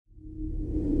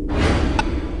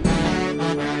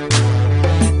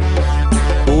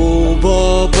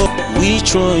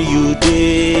which one you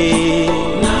dey?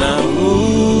 Now who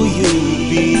you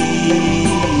be?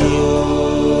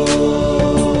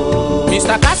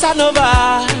 Mr. Casanova,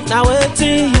 now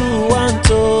waiting you want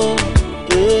to.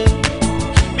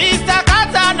 Mr.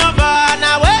 Casanova,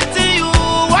 now waiting you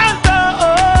want to.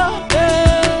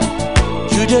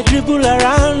 You dey dribble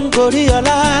around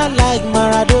Gorilla like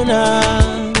Maradona.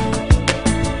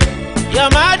 Your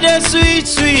mouth is sweet,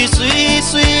 sweet, sweet,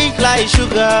 sweet like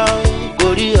sugar,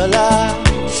 Gorilla.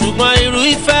 Ṣùgbọ́n irú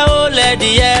ìfẹ́ ó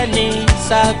lẹ́dí ẹni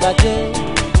ṣàgbàdé.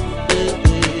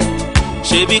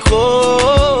 Ṣebí kò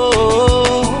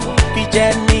bí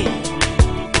jẹ́ ní.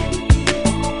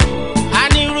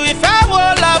 Àní irú ìfẹ́ wo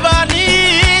lọ́bọ̀ ní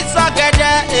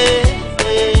sọ́kẹ́jẹ́.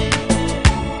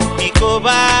 Bí kò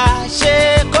bá ṣe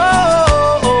kó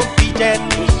bí jẹ́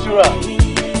ní. Ìṣúra,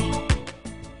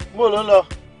 mo ló ń lọ.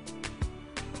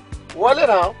 Wọlé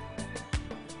now.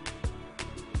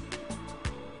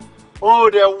 Oh,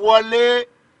 the wọlé.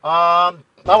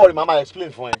 Don't worry, Mama, explain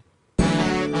for you.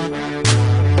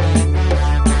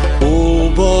 Oh,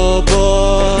 Bobo,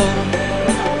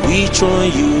 which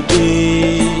one you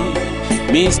dey?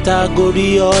 Mr.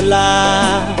 Gorilla,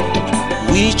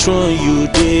 which one you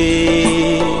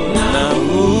dey? Now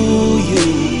who you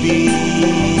be?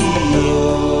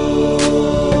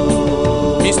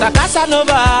 Mr.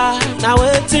 Casanova, now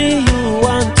waiting you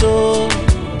want to.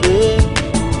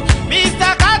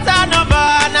 Mr. Casanova,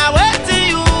 now waiting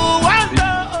you want to.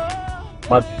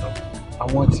 Madino, I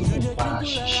want to go back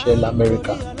to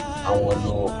America. I want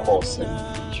to call some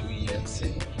UENC.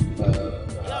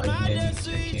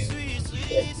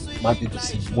 Madino,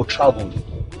 see, more travel.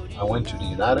 I went to the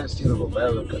United States of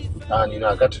America, and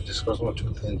I got to discuss one or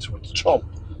two things with Trump.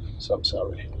 So I'm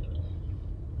sorry.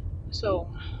 So.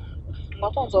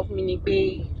 What of me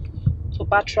pay to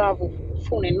bad travel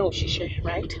phone and no shisha,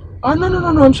 right? Oh no,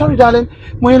 I'm sorry, darling.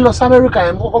 When in Los America,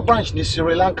 I'm over branch in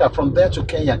Sri Lanka, from there to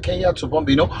Kenya to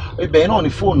Bombay. You know, we've been on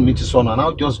the phone meeting son, and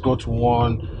I'll just go to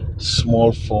one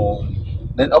small phone.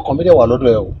 Then I'll come here while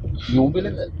you won't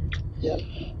believe it. Yeah.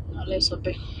 Let's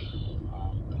obey.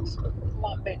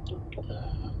 What bet? Can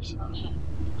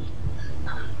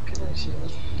I see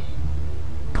it?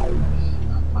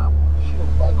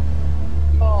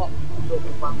 Oh.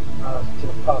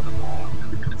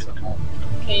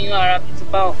 Can you Arab it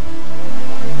about?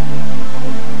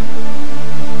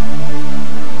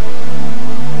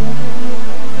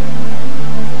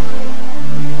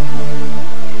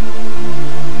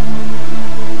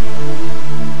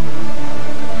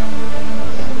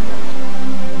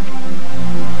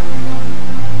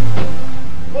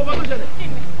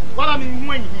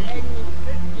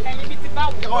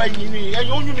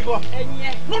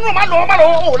 No,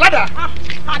 malo, ladder.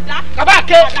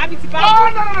 Kabake. Oh,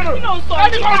 no. You know, so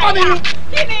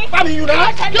Family, you know.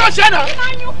 You're Shana.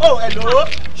 Oh, hello.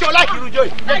 She like you, Joy.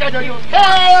 Hey!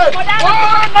 No!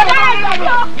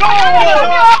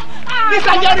 This is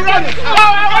Jerry running.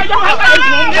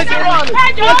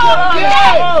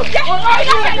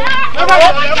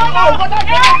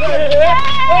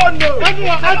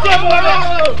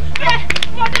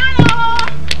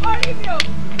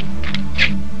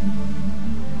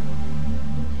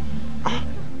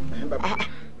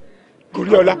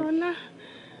 Goriola.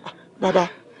 Baba.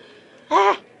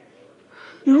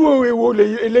 Irú èwo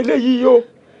leleyi yo.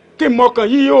 Ke mokan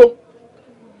yi yo.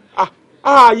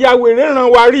 Ya wèrè ran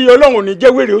wa rí Ọlọ́run ní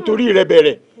jẹ́ wèrè ó torí rẹ̀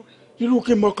bẹ̀rẹ̀. Irú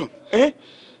ke mokan.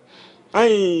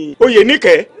 Oyè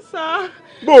níkẹ́. Sir.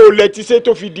 Bó lẹ ti ṣe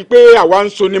tó fi di pé àwa ń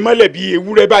so ni mọ́lẹ̀ bí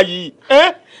ewúrẹ́ báyìí.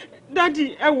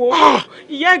 Daddy, ẹ wò.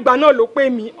 Ìyá ìgbà náà ló pè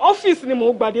mí. Ọ́fíìsì ni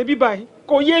mò ń gbà dé bí báyìí.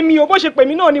 Kò yé mi o, bó ṣe pè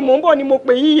mí náà ni mò ń bọ̀ ni mo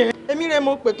pè yín yẹn. Èmi rẹ̀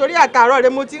mo pè torí àtàárọ̀ rẹ̀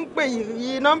mo ti ń pè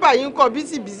yìí nọ́mbà yìí ń kọ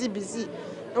bísí.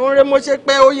 Òun rẹ̀ mo ṣe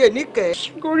pé oyè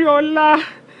níkẹ́. Goriola.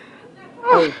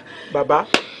 Bàbá,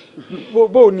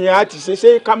 bó ni a ti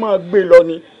ṣe ká máa gbé lọ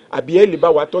ni àbí ẹ lè bá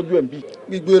wa tọ́jú ẹ̀ ń bí.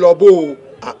 Gbígbé lọ bó o.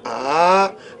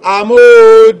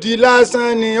 Àmódi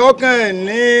lásán ni ọkàn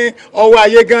ní ọwọ́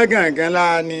ayé gangan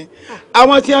la ni.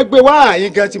 Àwọn tí wọ́n gbé wá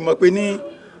àyín gan ti mọ̀ pé ní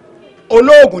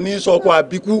olóògùn ní sọkọ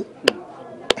àbíkú.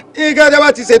 Ìgbà tí a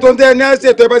bá ti ṣètò ní ẹni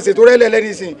ṣètò ẹbẹ ṣètò rẹ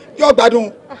lẹ́ni sìn yóò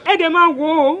gbádùn. Ẹ dẹ̀ máa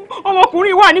wo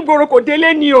ọmọkùnrin wà ní gbòòrò kò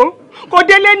délé ni o mo ń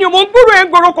gbúrò ẹ̀ ń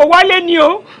gbòòrò kò wálé ni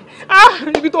o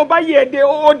ibi tó bá yẹ ẹ̀dẹ̀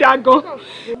ó dáa gan.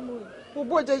 Wo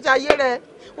bó ṣe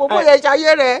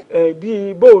ṣayé rẹ̀.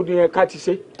 Bí bóò ni ká ti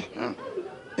ṣe.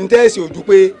 N tẹ́sí ojú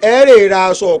pé ẹ rè ra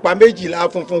aṣọ ọ̀pá 12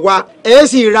 funfun wá ẹ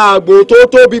sì ra àgbò tó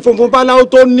tóbi funfun báláwo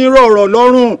tó nírọ̀rọ̀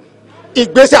lọ́rùn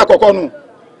ìgbésẹ̀ àkọ́kọ́ nù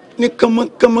ní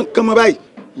kánmọ́kánmọ́ báyìí.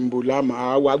 Nbola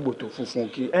máa wá gbò tó funfun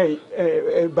kí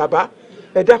bàbá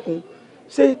ẹ dákun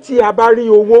ṣé tí a bá rí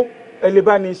owó ẹ lè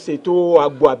bá ní ṣètò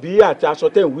àgbò àbí àti aṣọ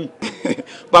tẹ̀ ń wí.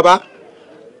 bàbá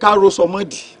káró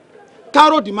sọmọdì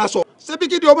káró dì máa sọ ṣebí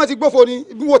kídi ọmọ ti gbófo ni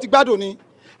bí wọ́n ti gbádùn ni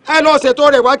ẹ lọ ṣètò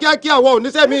rẹ̀ wá kíákíá àwọn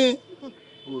oníṣẹ́ mi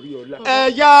ẹ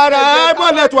yára ẹ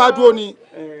mọ̀lẹ́ tó adùn ni.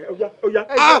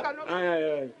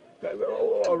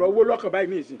 ọ̀rọ̀ owó lọ́kàn báyìí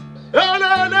ní ìsìn.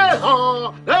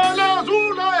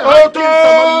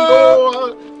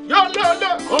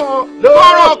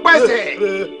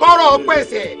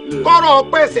 kọ́rọ̀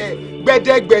pẹ̀sẹ̀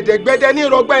gbẹdẹgbẹdẹgbẹdẹ ní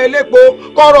ìrọ̀gbẹ́ elépo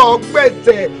kọ́rọ̀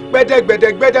gbẹ̀sẹ̀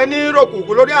gbẹdẹgbẹdẹgbẹdẹ ní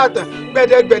ìrọ̀kùnkùn lórí àtàn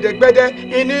gbẹdẹgbẹdẹgbẹdẹ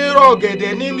ní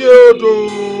ìrọ̀gẹ̀dẹ̀ nínú odò.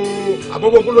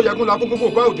 àbọ̀bọ̀kún ló yẹkún lábọ́ gbogbo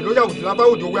bá òdì ló yà òdì lábá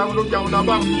òdì òwe àwọn ló yà wọn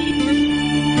lábá.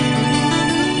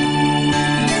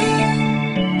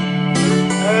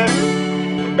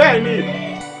 bẹ́ẹ̀ ni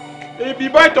ibi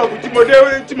bọ́ìtọ̀bù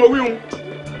tí mo wí hun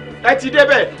ẹ ti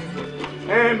débẹ̀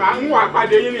màá ń wà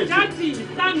pàdé yín nìyí. láti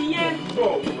sáni yẹn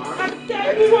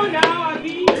kàtẹ́ dúró náà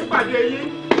àbí. ìpàdé yín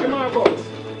ẹ máa bọ̀.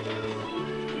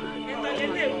 ẹ̀sán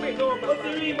lè pè lọ́wọ́ bó ti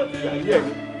rí bó ti rí. ìyá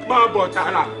mi máa bọ̀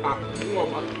tààrà àwọn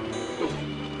ọmọ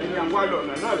ẹni àwọn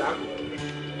àlọ́ọ̀nà náà láàbò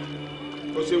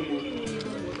ó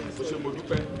ṣe mo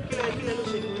dúpẹ́.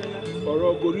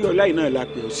 ọ̀rọ̀ gorí ọlá yìí náà la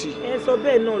pè ó sí. ẹ sọ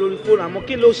bẹ́ẹ̀ náà lórí fóònù àmọ́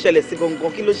kí ló ṣẹlẹ̀ sí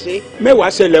gangan kí ló ṣe. mẹ́wàá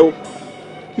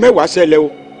ṣẹlẹ̀ o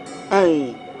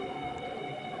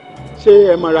ṣé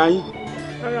ẹ mọ̀ra yín.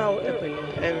 rárá o ẹ pẹ̀lẹ́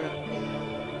ẹ rà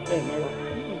ẹ mọ̀ra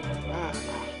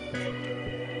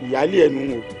ìyáálé ẹnu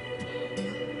o.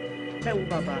 ẹ wo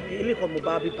bàbá ilé kan mo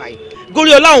bá bí báyìí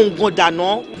gorí ọlá òun gan dànù.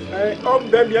 ọmọ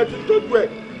bẹ́ẹ̀ ni ẹ ti tọ́jú ẹ̀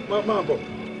máa bọ̀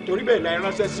torí bẹ́ẹ̀ la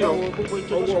ránṣẹ́ sí ọ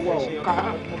ọwọ́ wa ò ká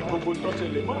gbogbo tó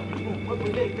ṣẹlẹ̀ mọ́.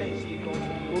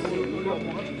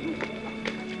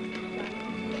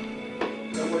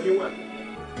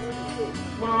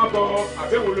 máa bọ̀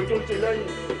àbẹ̀wò ló tó ń ṣe lẹ́yìn.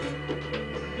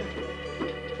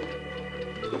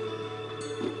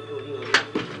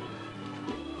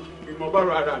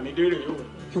 ìmọ̀bára ara mi dé rèé o.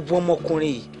 ìwọ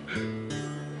ọmọkùnrin yìí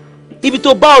ibi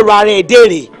tó bá ọ̀rọ̀ ara ẹ̀ dé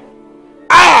rèé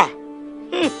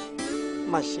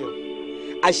má ṣe o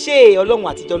àṣé ọlọ́run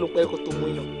àtijọ́ ló pẹ́ kó tó mú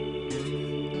yàn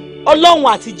ọlọ́run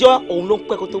àtijọ́ òun ló ń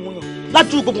pẹ́ kó tó mú yàn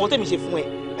ládùúgbò gbogbo nǹkan tẹ̀mí ṣe fún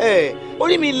ẹ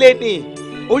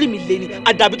orí mi lé ní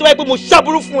àdàbí tó báyìí pé mo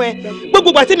ṣàbúrú fún ẹ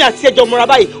gbogbo àti èmi àti ẹjọ́ mọ́ra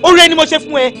báyìí orí ẹni mo ṣe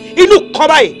fún ẹ inú kan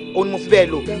báyìí òun ni mo fi bẹ́ẹ̀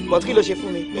lò but kí ló ṣe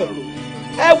fún mi.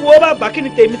 ẹ wo bàbá kí ni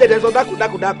tèmi tẹ̀lé sọ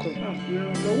dákùndákùn.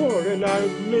 ìrànlọ́wọ́ rẹ la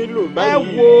nílò báyìí.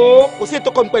 ẹ wo kò sí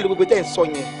ètò kan pẹ̀lú gbogbo tẹ̀ ń sọ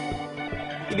yẹn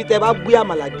ibi tẹ́ bá gbé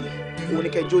àmàlà dé òun ni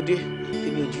kẹjọ dé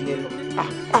èmi ò jù yẹn lọ.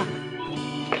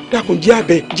 dákun jẹ́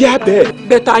abẹ.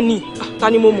 bẹ́ẹ̀ ta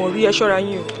ni mo mọ̀ rí ẹ ṣọ́ra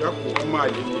yín o. dákun ọmọ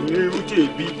àlè ní irújẹ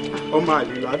ìbí ọmọ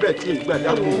àlè abẹ tí ìgbà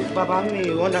dákun. bàbá mi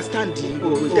understand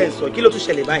òwe tẹ̀ ń sọ kí ló tún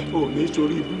ṣẹlẹ̀ báyìí. ò ní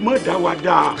sórí ibú mọ̀ dá wa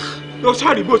dáa lọ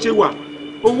sáré bó ṣe wà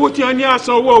owó tí wọn ní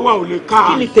asan owó wa ò lè ká.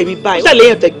 kí ni tèmi báyìí ó ṣàlẹ́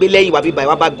yẹn tẹ gbé lẹ́yìn wàbí báyìí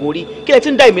wàá bá gorí kí lẹ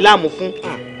ti ń dá èmi láàmú fún.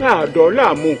 àdọ́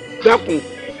láàmú dákun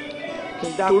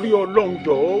torí ọlọ́run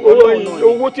jọ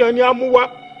owó tí wọn ní amúwá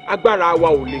agbára wa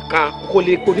ò lè ká. kò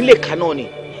ní lè ká náà ni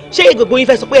ṣé gbogbo yín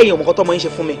fẹ́ sọ pé ẹ̀yin ọmọ kan tọmọ yín ṣe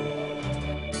fún mi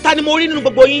ta ni mo rí nínú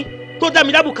gbogbo yín tó dá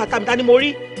mi dábùkátà mi ta ni mo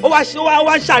rí ó wá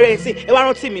ń ṣàárẹ̀ ẹ̀sìn ẹ wá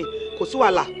rántí mi kò sí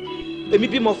wàhálà èmi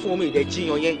bímọ fún omi ìdẹ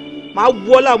jiyàn yẹn màá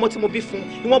wọlá ọmọ tí mo bí fún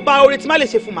ìwọ̀nba oore tí má lè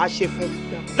ṣe fún màá ṣe fún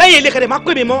lẹ́yìn ilé kẹ̀dẹ̀ má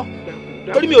pè mí mọ́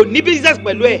torí mi ò ní business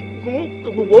pẹ̀lú ẹ̀.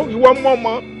 ìwọ mọ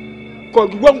ọmọ kọ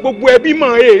ìwọ gbogbo ẹbí mọ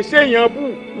ẹ ṣéyàn bù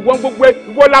ìwọ gbogbo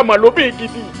ìwọ làmọ lóbì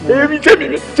gidi èmi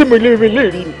tí mi lè rí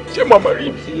ni ṣé mo mọ rí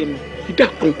mi.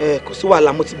 ìdàkùn. kò sí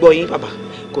wàhálà mo ti gbọ́ yín bàbá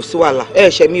kò sí wàhálà ẹ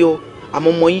ṣẹ mi o àmọ́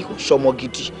ọmọ yín kò ṣọmọ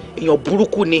gidi èèyàn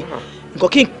burúkú ni nǹkan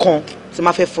kí nǹkan tí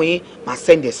máa fẹ́ fún yín máa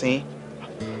send ẹ̀ sí yín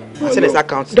máa send ẹ̀ sí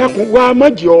àkáǹtì. dákun wá má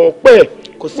jẹ ọpẹ́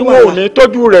kò sí wàhálà wọn ò ní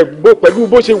tọ́jú rẹ̀ pẹ̀lú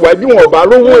bó ṣe wà bí wọn ò bá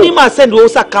rówó. mo ní máa send owó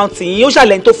sí àkáǹtì yín ó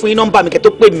ṣàlẹ̀ ní tó fún yín nọ́mbà mi kẹ́ tó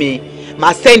pè mí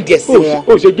máa send ẹ̀ sí wọn.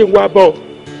 ó ṣe jẹ́ wá bọ̀.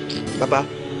 bàbá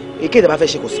èké ìdá bá fẹ́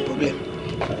ṣe kò sí problem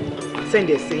send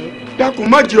ẹ̀ sí yín. dákun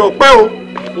má jẹ ọpẹ́ o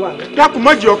dákun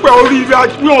má jẹ ọpẹ́ orí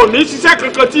wọn ò ní ṣiṣẹ́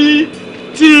kankan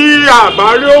tí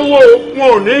àbárí owó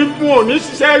wọn ò ní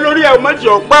ṣiṣẹ́ lórí ẹ̀ má jẹ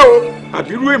ọpẹ́ o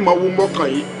àbírú ìmọ̀ wo mọ́kàn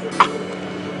yìí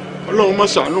ọlọ́run má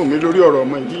ṣàánú mi lórí ọ̀rọ̀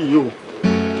ọmọ yìí o.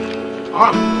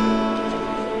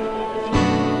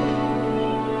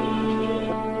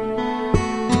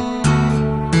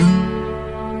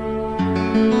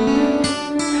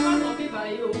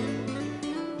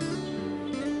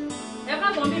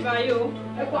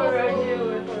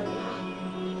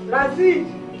 Rasheed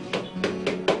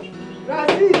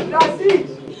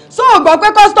so gbọ́ pé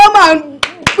kọ́sítọ́mà ń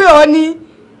pè ọ́ ni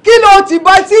kí ló ti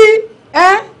bọ́ sí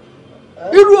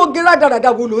irú oge rádaràda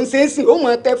wo ló ń ṣe é sìn ó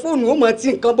mọ̀ tẹ fóònù ó mọ̀ tí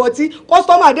nǹkan bọ́ tí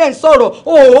kọ́sítọ́mà dẹ̀ ń sọ̀rọ̀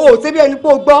ó ṣe bí ẹni pé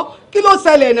ó gbọ́ kí ló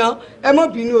ṣẹlẹ̀ náà ẹ má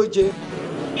bínú oje.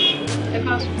 Kí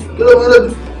ló mú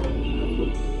lójú?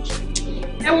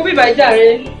 Ẹ wo bíbá ìjà rẹ.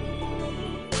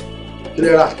 Kí lè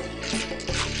rà?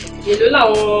 Èló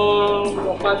làwọn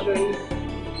ọ̀pá aṣọ yìí.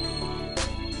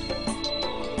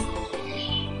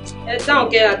 Ẹ dáhùn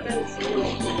kẹ́ àtẹ́ǹtì.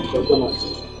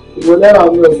 Ìwọ náírà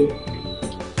wúlò ni.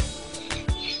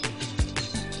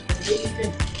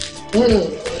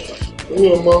 Mi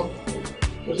ò mọ,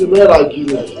 mo ti bẹ́ẹ̀ ra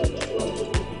gírì.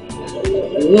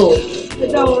 Ẹ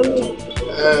dá wọn lò.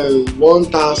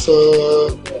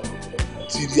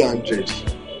 1,300.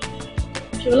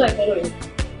 Ṣé o láì kọ́lọ̀ yìí?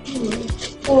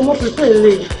 Mo pèsè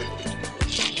ilé.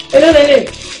 Èló lélẹ̀.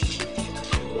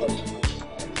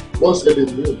 Wọ́n ṣẹlẹ̀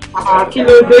ní. Kí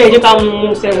ló dé ẹ jẹ́ ká mú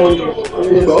 700.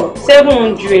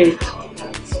 700.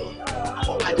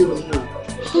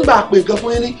 Nígbà pé nǹkan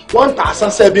fún yín ní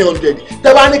 1,700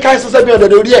 tẹ́ bá ní ká san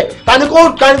 700 orí ẹ̀ ta ni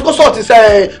kó sọ̀tì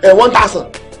 1,000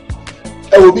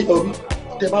 ẹ wò bí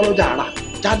tẹ́ bá lọ́jà ara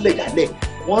jálẹ̀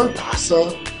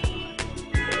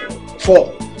 1,004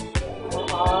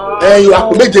 ẹ̀yìn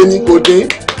àpò méje ni kò dín.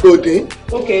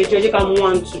 Ok, ẹjọ́ jẹ́ ká mú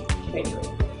 1,2.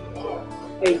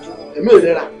 Èmi ò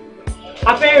lè rà. A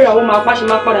fẹ́ rà ó máa pàṣẹ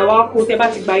máa padà wá kó tẹ́ bá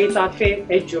ti gba ayé ta fẹ́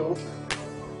ẹjọ́.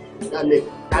 Jálẹ̀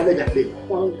 1,000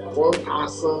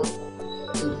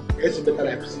 ẹ̀sìn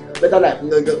better life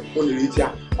gangan mo lè rí tí a.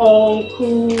 Ọ̀nkú.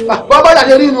 Bàbá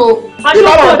jáde rí inú o.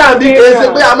 Ìbára ọ̀tá bí kì í ṣe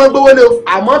pé a máa ń gbówó lé o.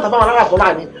 Àmọ́ tàbá wọn lára fọlá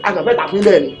ni a kàn fẹ́ tà fún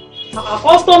bẹ́ẹ̀ ni.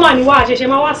 Kọ́sítọ́mà ni wá àṣẹṣe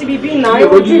máa wá síbi bí náà ẹ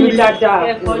ojú mi dáadáa.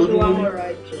 Ẹ kọjú wa mọ́ra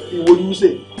ẹjọ́. Ìwòjú ṣe.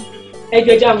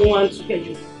 Ẹjọ́ já mú 1,2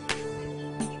 kẹjọ.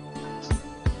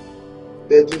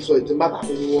 Bẹ́ẹ̀ tí ń sọ ìtì bàtà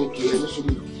fún wọn kì í ẹni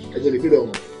sùúrù ẹ̀jẹ̀ lè fi lẹ̀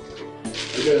wọ̀n.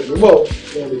 Ẹ̀jẹ̀ rẹ̀ ló bọ̀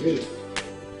wọn lè fi lẹ̀.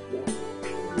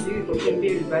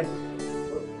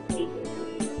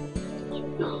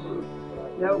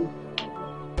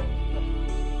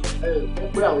 Wọ́n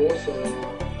pé àwọn sọ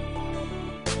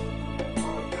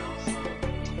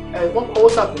wọ́n kọ́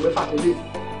sàpò mẹ́fà tẹ́lẹ̀.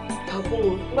 Àbọ̀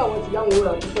nígbà wọn ti yáwó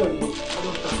rà púpọ̀ ní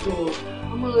ọmọ tàbí wọn.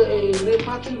 Ọmọ èrè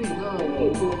pátírì náà wọ́n ò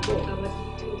gbọ́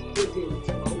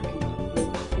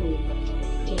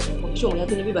ṣé òun yá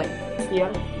tó ní bíbá yìí. Ìyá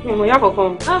mi mọ̀ yá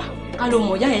kankan. Ká ló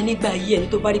mọ̀ yá yẹn nígbà yìí ẹni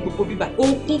tó bá rí gbogbo bíbá yìí.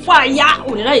 Òun kún fún àyà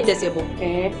òní láyè tẹ̀sẹ̀ bọ̀.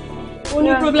 Ó ní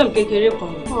problem kékeré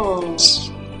kan.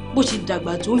 Bó ṣe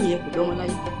dàgbà tó yẹn kò lọ́mọ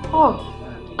láyé.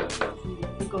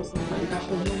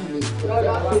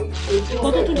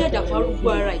 Ìkan tó tún jẹ́ ìdàpọ̀ arúgbó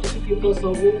ara ìjọ tó fi bí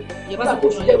sanwó. Ìyẹ̀bá tó kò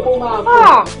sùn lẹ́wọ̀.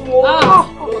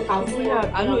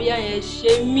 Àánú ìyá yẹn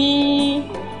ṣe mí.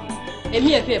 Ẹ̀mí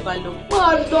ẹ̀ fẹ́ bá lọ.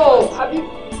 Máa lọ àbí.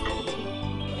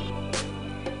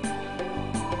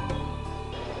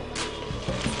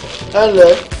 Ẹ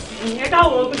ǹlẹ́. Ẹ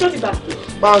káwọn ọmọ tó ti bà.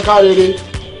 Báńkà rere.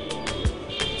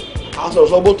 Aṣọ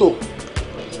ìṣọ́gbótò.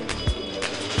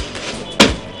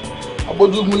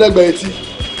 Abójúgun lẹ́gbẹ̀ẹ́ etí.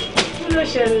 Kí ló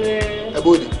ṣẹlẹ̀? Ẹ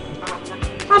bóde.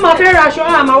 A máa fẹ́ ra aṣọ a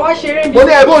máa wá ṣeré ní. Mo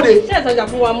ní ẹ bóde. Ṣé ìtajà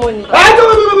fún wa mọ́ ni?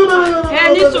 Ẹ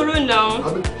ní sùúrù náà.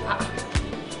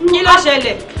 Kí ló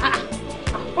ṣẹlẹ̀?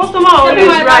 Customer always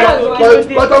right.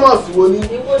 Customer sì wo ni?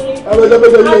 Ẹ bẹ jẹ́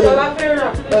ilé yẹn.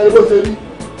 Ẹ bó ṣe rí.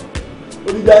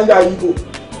 Oníjà ń jà yìí kò.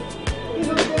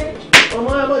 Ọmọ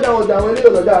ẹ mọ̀jà wọn jà àwọn ilé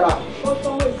ìlọ́jà rà.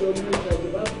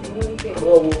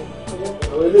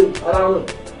 Àwọn ilé ara wọn.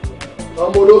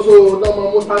 Ọmọ olóso náà mọ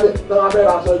mọ́sálẹ̀ náà abẹ́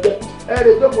ra aṣọ jẹ́. Ẹ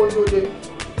lè jókòó ní oje.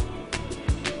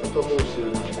 Ọ̀tọ̀ mọ̀ ṣe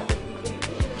rí.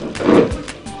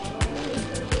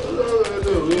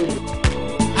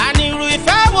 Ànírú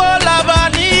ìfẹ́ wo lọ́bọ̀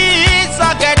ní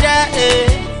sọ́kẹ́jẹ́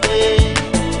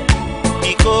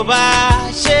bí kò bá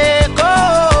ṣe kó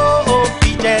o fi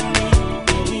jẹ ní.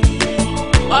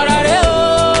 Ọ̀rọ̀ rẹ̀ o,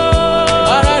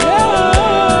 ọ̀rọ̀ rẹ̀ o.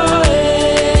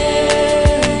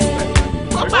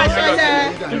 Ó máa ṣẹlẹ̀.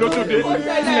 Kí ló tó dé?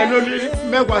 Ilẹ̀ ló lé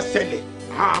mẹ́wàá ṣẹlẹ̀.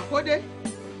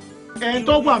 Ẹni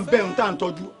tó wà ń bẹ̀ ń tà ń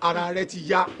tọ́jú ara rẹ̀ ti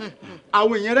yá.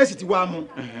 Àwọn èèyàn rẹ̀ sì ti wá mu.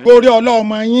 Gorí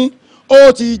ọlọ́mọ yín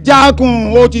ó ti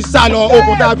jákùn ó ti sá lọ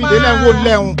okùn tá a fi délẹ̀ wò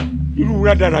lẹ́hùn. Irú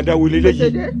rádaràda wo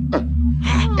leléyìí?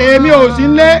 Èmi ò sí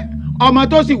nlé ọmọ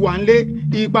tó sì wà nlé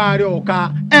ipa rẹ̀ ọ̀ka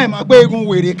ẹ̀ mọ̀ pé egun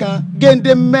wèrè kan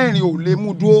géńdé mẹ́rin ò lè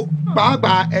mú dúró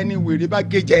pàápàá ẹni wèrè bá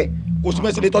gé jẹ kò sí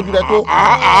mẹ́sìlẹ̀ tọ́jú rẹ̀ tó.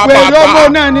 Wèrè ọmọ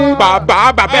náà ni.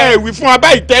 Bàbá ẹ̀ wí fún wa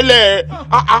báyìí tẹ́lẹ̀.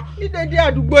 Ní dédé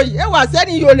àdúgbò yìí ẹ wà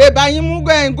sẹ́ni yóò lè bá yín mú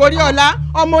gorí ọlá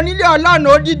ọmọ onílé ọlọ́run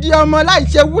odidi ọmọ láì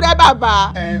ṣe wúrẹ́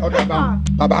bàbá. Ọ̀dọ̀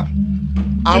bàbá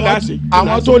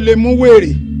àwọn tó lè mú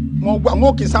wèrè wọn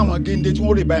ò kì í sáwọn géńdé tí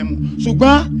wọn rè báyìí mu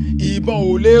ṣùgbọ́n ìbọn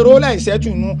ò lè ró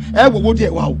láìsẹ́tùnú ẹ wò wó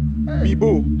díẹ̀ wá o.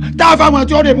 Bíbó. Tá a fáwọn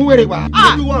tí ó rè mú wèrè wá.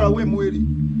 ojú wọ̀rọ̀ wé mú wèrè.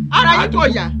 Ara yín kò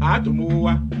yá. Àtòmówó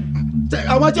wá.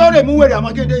 Àwọn tí ó rè mú wèrè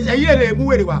àwọn géńdé ẹ̀yìn èrè mú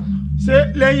wèrè wá ṣé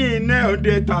lẹ́yìn iná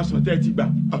ọdẹ ta sọ̀tẹ́ ti gbà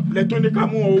lẹ́tọ́ ní ká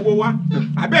mú owó wá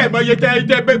àbẹ́ ìmọ̀ye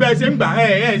tẹ́ bẹ́ẹ̀ ṣe ń gbà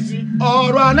sí.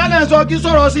 ọ̀rọ̀ ànálẹ̀ sọ kí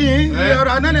sọ̀rọ̀ sí i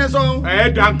ọ̀rọ̀ ànálẹ̀ sọ. ẹ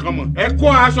dá nǹkan mọ̀ ẹ kó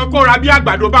aṣọ kóra bí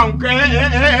àgbàdo bá ń kẹ́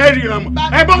ẹ ríran mọ̀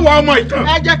ẹ bọ́ wọ ọmọ ìkan.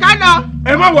 ẹ jẹ́ ká lọ.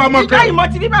 ẹ má wọ ọmọ kan. ìjọ ìmọ̀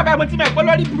tí bí bàbá mo ti mẹ̀ pé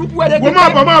lórí burúkú wẹ̀rẹ̀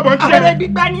gbígbẹ́. wọ́n máa bọ̀ tiẹ̀. wẹ̀rẹ̀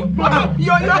gbígbẹ́ ni.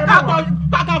 yóò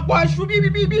kàkọ́ iṣu bí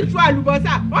iṣu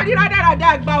àlùbọ́sà wọ́n ní rádaràda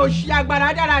àgbà òṣì àgbà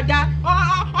rádaràda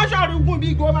ọ̀ṣọ́rùgún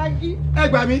bíi gòmágí. ẹ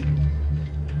gbà mí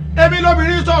èmi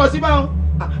lóbìnrin sọ̀rọ̀ sí báwọn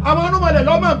àwọn ọ̀nùmọ̀lẹ̀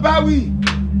lọ́mọ bá wí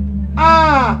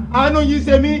àánú yìí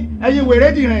ṣe mí ẹ̀yin wèrè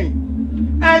dìrẹ̀ yìí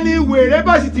ẹni wèrè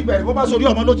bá sì ti bẹ̀rẹ̀ bó bá sórí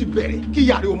ọmọ ló ti bẹ̀rẹ̀ kí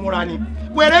ìyá rẹ̀ ò múra ni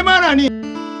wèrè márùn ni.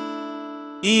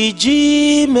 ìjì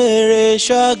mèrè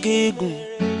ṣọ́gígùn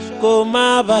kó má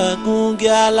bàa gungi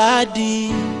aládì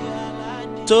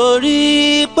torí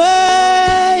pé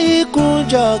ikùn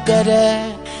jọ̀gẹ̀dẹ̀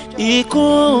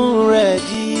ikùn rẹ̀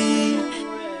di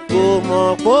kò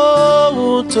mọ̀ pé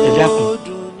òun tó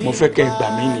dùn ní. mo fẹ́ kẹ́ ẹ gbà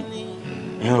mí ni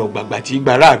ẹ̀rọ gbàgbà tí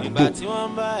gbàrà àdúgbò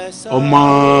ọmọ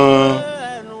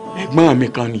ẹ̀gbọ́n mi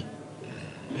kan ni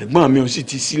ẹ̀gbọ́n mi ò sì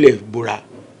ti sílẹ̀ bora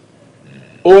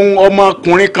ohun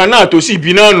ọmọkùnrin kan náà tó sì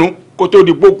bí náà nù kó tó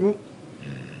di pókú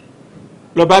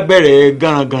ló bá bẹ̀rẹ̀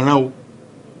garangaran o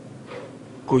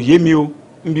kò yé mi o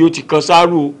níbi ó ti kan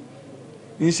sáárù o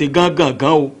ń ṣe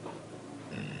gángangan o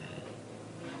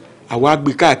àwa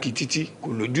gbé káàkiri títí kò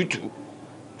lójútùú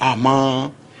àmọ́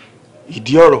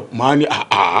ìdí ọ̀rọ̀ máa ní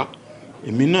àá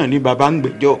èmi náà ní baba ń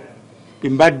gbẹ́jọ́ bí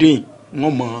n bá dé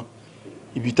wọ́n mọ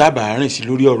ibi tá a bá rìn sí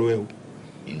lórí ọ̀rọ̀ ẹ o.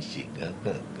 ìṣe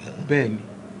gángan. bẹ́ẹ̀ ni.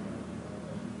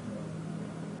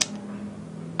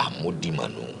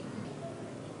 àmúdìmọ̀nù.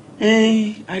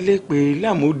 a lè pè é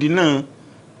lámòdì náà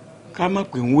ká má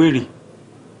pè ń wèrè.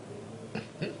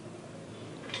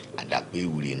 àdàpé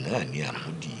wèrè náà ní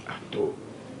àmúdì.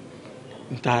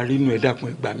 n ta rínú ẹ dákun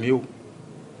ẹ gbà mí o.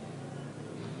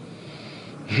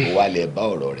 ó wá lè bá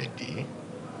ọ̀rọ̀ rẹ̀ dé.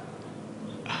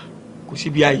 kò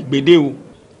síbi àìgbédè o.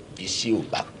 iṣẹ́ ò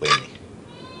bá pẹ́ ni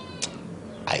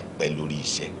àìpẹ́ lórí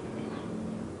iṣẹ́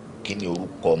kí ni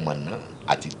orúkọ ọmọ náà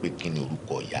àti pé kí ni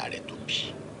orúkọ ìyá rẹ̀ tó bí.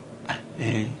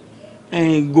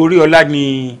 Goríọlá ni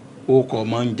orúkọ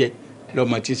ọmọ ń jẹ́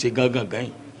lọ́mọ tí ń ṣe gángan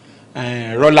yìí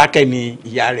Rọ́lákẹ́ ni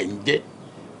ìyá rẹ̀ ń jẹ́.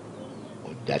 ó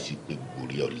dá sí pé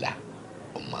Goríọlá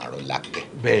ọmọ Rọ́lákẹ́.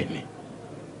 bẹ́ẹ̀ ni.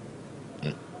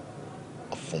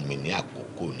 fún mi ní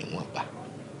àkókò níwọ̀nba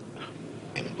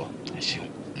ẹ̀ ń bọ̀. ẹ ṣeun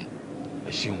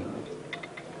ẹ ṣeun.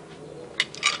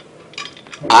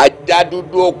 ajá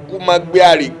dúdú okú má gbé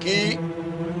àríkí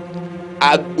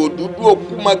àgbò dúdú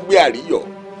okú má gbé àríyọ̀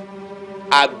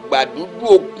àgbà dúdú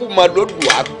okú má lódù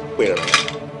àpẹ̀rẹ̀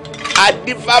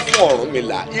adífá fún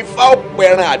Ọ̀rúnmìlà ifá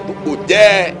ọ̀pẹ̀rẹ̀ àdúgbò jẹ́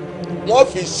wọ́n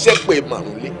fi ṣépè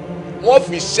màrúnlé wọ́n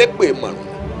fi ṣépè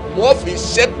màrúnlé wọ́n fi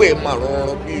ṣépè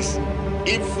màrúnrún bí iṣu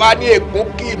ifá ní ègún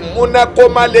kì í múná kó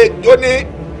má lè jóní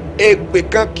èpè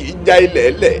kan kì í já ilẹ̀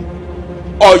ẹlẹ̀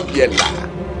ọ̀yẹ̀là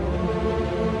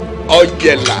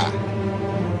ọ̀yẹ̀là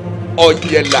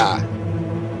ọ̀yẹ̀là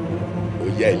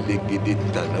òyà elégédé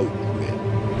tànà òkú rẹ̀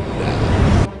dáa.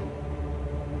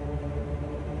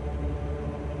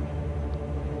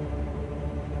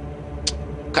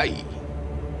 káyì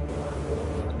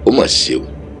ó mà ṣe o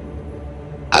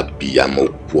abiyamọ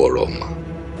kú ọ̀rọ̀ ọmọ.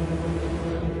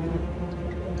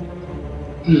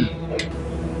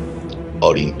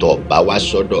 ọ̀rìntọ́ bá wá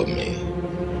sọ́dọ̀ mi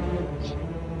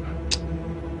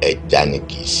ẹja ni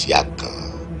kì í ṣe àkàn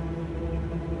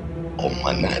ọmọ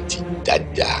náà ti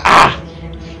jájá.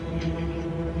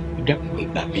 dákun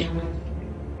ìgbà mi.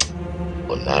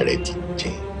 ọ̀nà rẹ̀ ti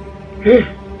jìn.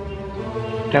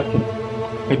 dákun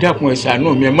ẹ dákun ẹ ṣàánú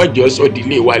mi ẹ má jẹ́ sọ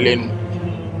ìdílé wa lẹ́nu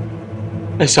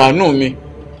ẹ ṣàánú mi.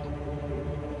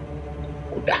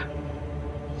 kódà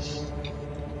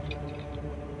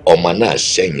ọmọ náà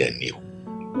ṣẹ̀yàn ni o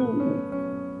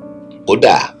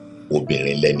kódà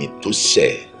obìnrin lẹni tó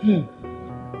ṣẹ̀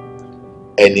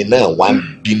ẹni náà wá ń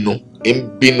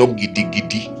bínú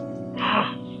gidigidi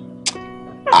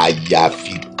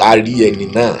àyàfi ká rí ẹni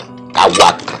náà ká wá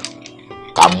kàn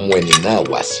ká mú ẹni náà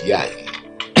wá sí àyè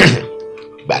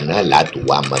gbà náà láti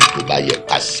wá máa tó bá yẹ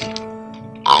ká sí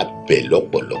abẹ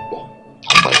lọ́pọ̀lọpọ̀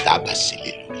àmọ́ tá a bá sí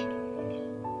lè lórí.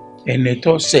 ẹni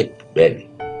tó ṣẹ̀ bẹ́ẹ̀ni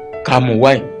ká mú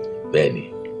wáyé. bẹ́ẹ̀ni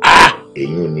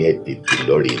èyí ni ẹ tètè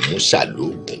lọ́ọ̀rẹ́ musa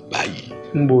lóògùn báyìí.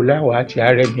 ń bò láwàá àti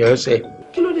ààrẹ mi ọ̀sẹ̀.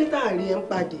 kí ló dé tá a rí ẹ ń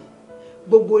pàdé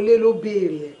gbogbo ilé ló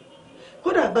béèrè ẹ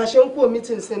kódà bá a ṣe ń kó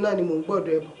mítìn sí náà ni mò ń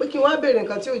gbọ́dọ̀ ẹ bọ̀ pé kí wọ́n á béèrè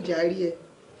nǹkan tí ò já rí ẹ.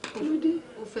 kí ló dé.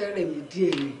 ó fẹ́ rẹ̀ mí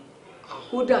díẹ̀ ni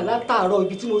kódà látàárọ̀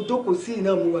ibi tí mo jókòó sí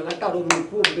iná mo wà látàárọ̀ mi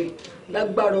kú òbẹ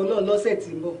lágbára Ọlọ́run lọ́sẹ̀ tí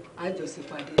ń bọ̀ àjọṣe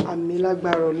pàdé. àmì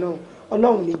lágbára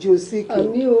Ọlọ́run ní jí o sí kí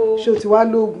ṣé o ti wá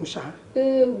lóògùn ṣá.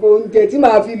 oúnjẹ tí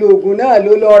màá fi lóògùn náà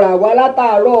ló lọ rà wá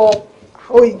látàárọ̀.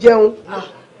 ó ì jẹun.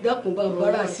 dákun bá ń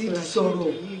bára sídìí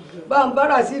sọ̀rọ̀ bá ń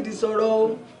bára sídìí sọ̀rọ̀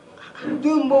bí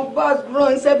mo bá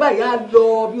ránṣẹ́ báyìí á lọ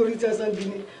bí orí tẹ̀sán di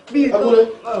ni bí ìtàn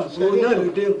òun náà ló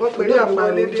dé wọ́n pè ní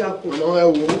àpàlédé àpò.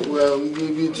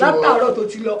 látàárọ̀ tó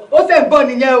ti lọ ó sì ń bọ̀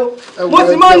nìyẹn o mo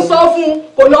sì máa ń sọ fún un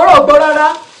kò lọ́rọ̀ gbọ́ rárá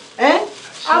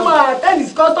a máa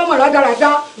tẹ́lifí kọ́sọ́mọ̀ rádaràda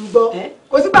gbọ́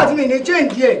kò sígbà tí mi ní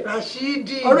change ẹ̀.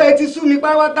 Rashidi ọ̀rọ̀ ẹ ti sú mi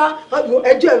pátápátá.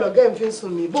 ẹjọ́ ẹ̀ lọ́gẹ́ ń fi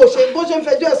sùn mí bó ṣe ń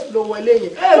fẹjọ́ ẹ̀sùn ló wọlé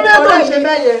yẹn. kí ló tó ń ṣe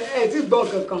bẹ́ẹ̀ yẹn. ẹ ti gbọ́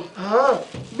kankan.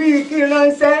 bíi kí n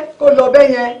ránṣẹ́ kó lọ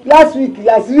bẹ́ẹ̀ yẹn. last week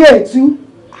àṣírí ẹ̀ tú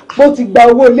bó ti gba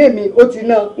owó ilé mi ó ti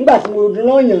ná nígbà tí mo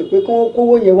rán yàn pé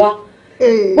kówó yẹn wá.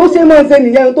 bó ṣe máa ń ṣe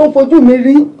nìyẹn tó ń fojú mi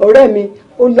rí ọ̀rẹ́ mi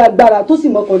ó lágbára tó sì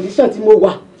mọ condition tí mo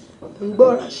wà. ń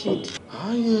gbọ́ Rashidi.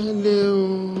 ayẹlẹ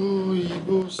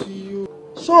òyìnbó sí o.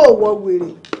 ṣó o wọ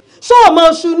wèrè ṣó o mọ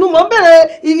ṣùnú mọ bẹ̀rẹ̀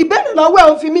ìbéèrè lọ́wọ́ ẹ̀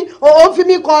òun fi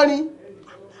mí kọrin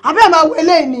abẹ́ máa wọ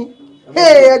eléyìí ni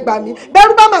ẹ gbà mí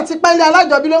bẹ́rù bá mà ti pẹ́lẹ́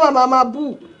alájọbí ló máa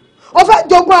bù ó fẹ́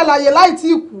jogún àlàyé láì tí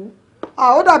ì kú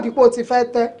ó dàbí pé o ti fẹ́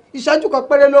tẹ́ ìṣẹ́jú kan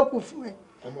péré ló kù fún ẹ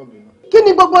kí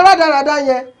ni gbogbo rádaràda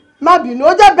yẹn má bínú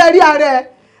ó jẹ́ bẹ̀rí ààrẹ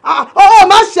ó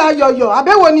má ṣe ayọ̀yọ̀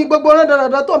àbẹ̀wò ni gbogbo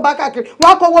rádaràda tó ń bá káàkiri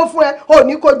wọ́n á kówó fún ẹ ò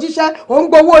ní kó jíṣẹ́ ò ń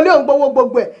gbowó ilé ò ń gbowó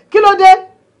gbogbo ẹ̀ kí ló dé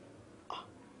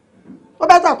ó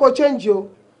bẹ́tà kó change o.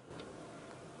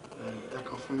 ẹ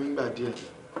kàn fún mi nígbà díẹ̀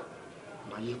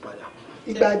màá yí padà.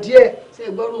 ìgbà díẹ̀ ṣe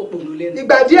gbọ́rọ̀ òpònú lẹ́nu.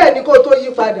 ìgbà díẹ̀ ni kó tó yí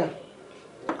padà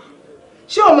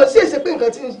ṣé o mọ̀ sí èsì pé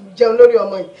nǹkan ti ń jẹun lórí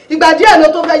ọmọ yìí ìgbà díẹ̀ ló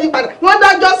tó fẹ́ yí padà wọ́n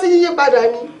dájọ́ sí yíyí padà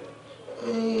ni.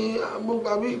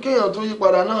 àbí kéèyàn tó yí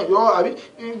padà náà yọ àbí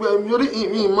yorí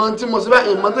ìmọ̀ tí mo ṣe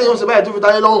báyìí ìmọ̀ téèyàn ṣe báyìí tó fi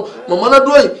táyé lọ́rùn mọ̀mọ́ náà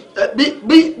dúró yìí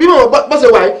bí mo bá ṣe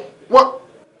wà yìí wọ́n.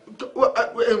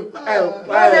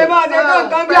 ṣe máa ṣe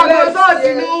kankan bí ọmọ sọ́ọ̀sì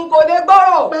ni kò lè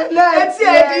gbọ́rọ̀ etí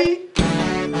ẹ̀ di.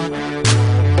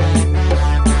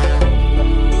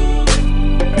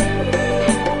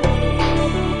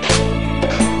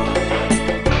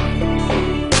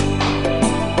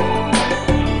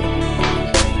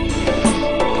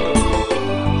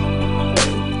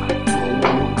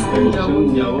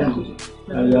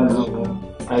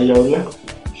 àyà ọlá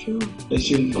ẹ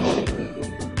ṣe ń bọ̀.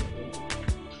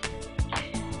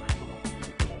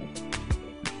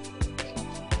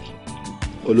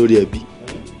 olórí ẹbí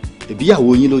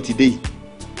ìyàwó yín ló ti dé yìí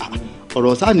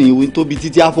ọ̀rọ̀ sáàní ìwé tóbi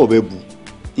títí àfọ̀bẹ bù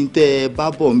ń tẹ́ ẹ bá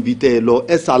bọ̀ ń bi tẹ́ ẹ lọ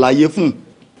ẹ ṣàlàyé fún.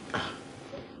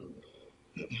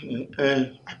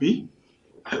 àbí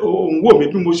òun wò mí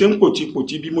bí mo ṣe ń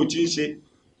pòtipòti bí mo ti ń ṣe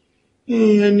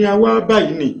ẹni àwa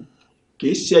báyìí ni kì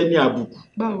í ṣe ẹni àbùkù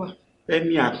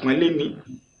ẹni àpọ́nlé ni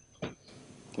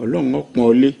ọlọ́run ó pọ́n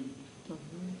ọ lé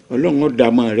ọlọ́run ó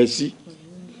dààmú rẹ sí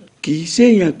kì í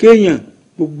ṣèyàn kéèyàn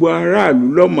gbogbo aráàlú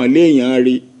lọ́mọ̀léèyàn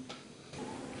rí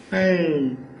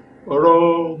ọ̀rọ̀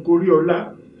Goríọlá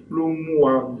ló mú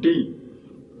wa dé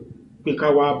pé ká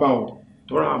wá bá ọ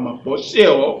tọ́ra àmọ̀ pọ̀ sí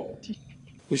ọ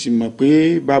ó sì mọ̀ pé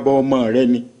bàbá ọmọ rẹ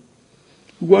ni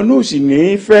ìwọ náà sì ní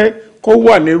í fẹ́ kó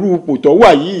wà nírú ipò tó wà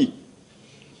yìí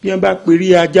bí wọ́n bá perí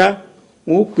ajá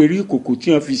wọn ó perí ìkòkò tí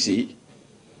wọ́n fi sè é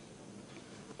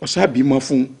ọ̀sàbímọ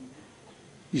fún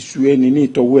ìṣù ẹni ní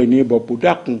ìtọ́wọ́ ẹni ìbọ̀pọ̀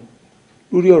dákun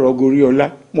lórí ọ̀rọ̀ Goríọlá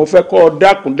mo fẹ́ kọ́ ọ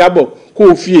dákun dábọ̀ kó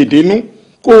o fi èdè nú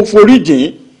kó o forí jìn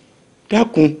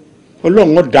dákun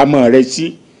ọlọ́run ó dámọ̀ rẹ sí.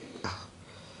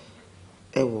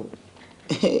 ẹ wò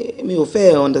mi ò fẹ́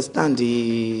understand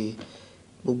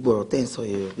gbogbo ọ̀rọ̀ tẹ́ ń sọ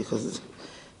yìí because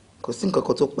kò sí nǹkan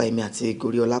kan tó pa èmi àti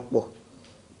Goríọlá pọ̀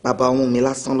bàbá ọmọ mi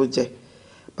lásán ló jẹ́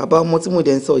bàbá ọmọ tí mo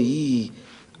dẹ̀ ń sọ yìí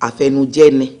àfẹnujẹ́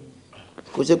ni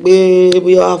kò ṣe pé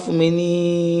bóyá wàá fún mi ní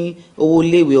owó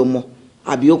iléèwé ọmọ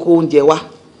àbí ó kó oúnjẹ wá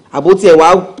àbó tiẹ̀ wá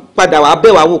padà wá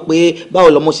bẹ̀ wá wò pé báwo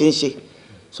lọmọ ṣe ń ṣe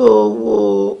so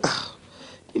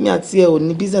èmi àti ẹ ò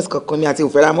ní business kankan mi àti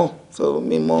òfẹ́ra mọ́ so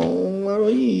mi mọ ọ̀rọ̀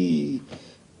yìí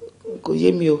kò yé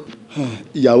mi o.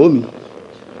 ìyàwó mi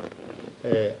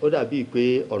ó dàbíi pé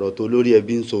ọ̀rọ̀ tó lórí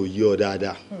ẹbí ń sọ òye ọ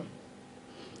dáadáa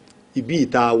ibi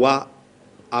ìta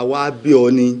àwa bí ọ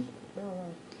ni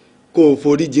kó o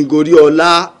foríjìn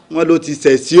Goríọlá wọn ló ti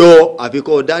ṣẹ̀ sí ọ àfi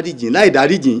kó o dáríjìn láì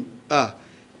dáríjìn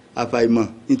àfàìmọ̀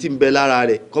ní tí ń bẹ lára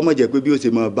rẹ̀ kọ́mọ̀ jẹ́ pé bí ó ṣe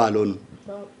mọ̀ bá a lọ́nu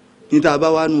ní tá a bá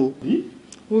wá nù o.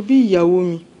 wo bí ìyàwó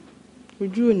mi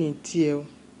ojú ò ní tiẹ̀ o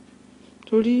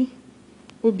torí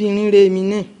obìnrin rẹ̀ mi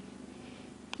náà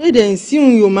èdè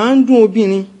ìsíhun yóò máa ń dùn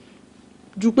obìnrin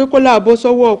ju pé kó láàbọ̀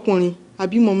sọ́wọ́ ọkùnrin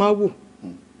àbí mo máa wò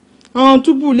àwọn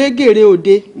túbú légèrè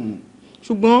òde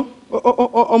ṣùgbọ́n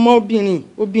ọmọbìnrin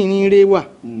obìnrin rẹ wà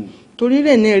torí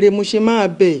rẹ̀ náà rẹ mo ṣe máa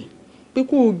bẹ̀ pé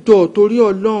kó jọ torí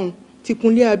Ọlọ́run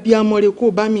tìkúnlé abiyamọ rẹ kó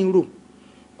bá mi rò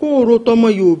kó ro tọmọ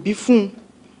yòòbí fún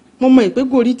mo mọ ìpé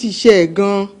gòrí ti ṣe ẹ̀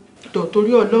gan-an jọ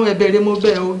torí Ọlọ́run ẹ̀bẹ̀ rẹ mo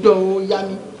bẹ̀ ọ́ jọ ó yá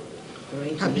mi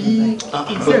àbí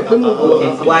ìfẹ́ pé mo kọ́. ẹ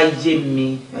wá yé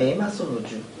mi ẹ má sọ̀rọ̀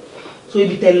jù so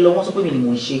ibi tẹ́ lọ wọ́n sọ pé mi ni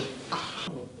mò ń ṣe.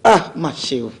 má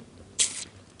ṣe o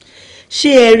ṣé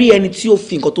ẹ rí ẹni tí ó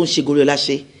fi nǹkan tó ń ṣe Goriola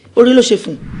ṣe orí ló ṣe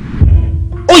fún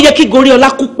un ó yẹ kí Goriola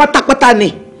kú pátápátá ni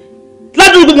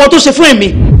ládùúgbò gbogbo wọn tó ṣe fún èmi.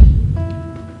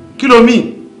 kí ló mí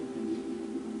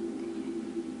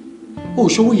o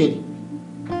ṣòwò yẹn ni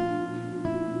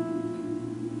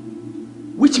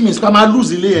which means ká máa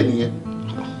lose ilé ẹ nìyẹn.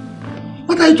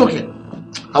 What are you talking?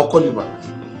 I'll call you back.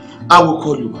 I will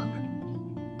call you back.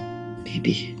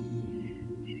 Baby,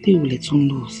 they will let you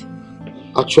lose.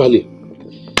 Actually,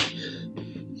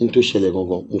 into ṣẹlẹ̀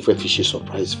gangan, mo fẹ́ fi ṣe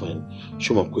surprise fún ẹ.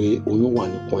 Ṣé mo pé oyún wà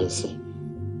ní Queens?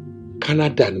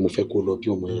 Canada ni mo fẹ́ kó lọ bí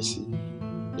ọmọ yẹn sí.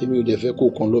 Èmi ò dẹ̀ fẹ́ kó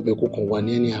kàn lọ́bẹ̀ kó kàn wà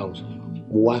ní any house.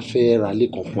 Mo wá fẹ́ ra ilé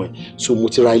kan fún ẹ. So mo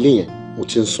ti ra ilé yẹn, mo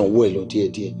ti ń sanwó ẹ lọ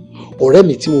díẹ̀díẹ̀. Ọ̀rẹ́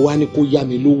mi tí mo wá ní kó yá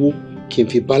mi lówó kí n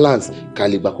fi balance ká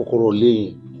lè gba kọ́kọ́rọ́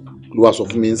lẹ́yìn ló wá sọ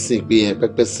fún mi ń sìn pé ẹ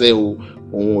pẹ́pẹ́sẹ́ o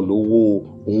òun ò lówó o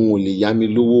òun ò lè yá mi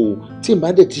lówó o tí n bá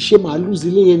dẹ̀ ti ṣe máa lose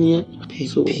ilé yẹn nìyẹn.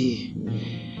 bẹ́ẹ̀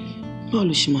báwo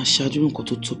ló ṣe máa ṣáájú nǹkan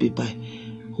tó tóbi báyìí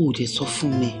o ò dẹ̀ sọ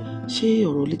fún mi ṣé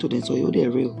ọ̀rọ̀ ilé tó dẹ̀ sọ yóò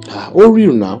dẹ̀ real. ó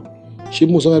real now ṣé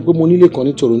mo sọ pé mo nílé kan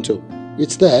ní Toronto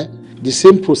it's there the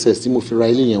same process tí mo fi ra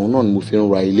ilé yẹn òun náà ni mo fi ń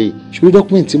ra ilé ṣùgbọ́n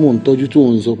document tí mò ń tọ́jú tó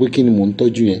ń sọ pé kí ni mò ń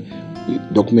tọ́jú yẹn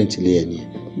document ilé yẹn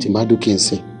nìyẹn tí n bá dókè ń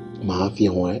sìn màá fi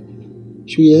hàn ẹ́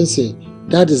ṣú yẹn ń sìn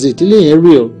that is it ilé yẹn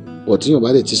real but tí yóò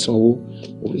bá dẹ̀ ti sanwó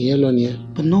ìyẹn lọ nìyẹn.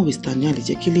 but no we stand yẹn lè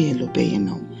jẹ́ kí ilé yẹn lọ bẹ́ẹ̀ yẹn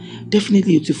náà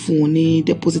definitely o ti fún wọn ní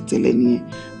deposit tẹ́lẹ̀ nìyẹn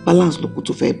balance ló kù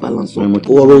tó fẹ́ balance.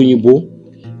 ọ̀rọ̀ òyìnbó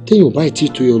téèyàn báyìí tí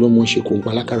tó yẹ ọlọ́mọ ṣe kò ń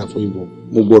pa alákàrà fún òyìnbó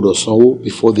mo gbọ́dọ̀ sanwó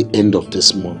before the end of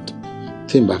this month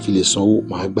tí n bá fi lè sanwó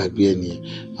màá gbàgbé ẹ nìyẹn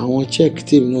àwọn check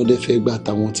tèmi náà dẹ́ fẹ́ gbà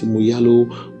táwọn tí mo yá lówó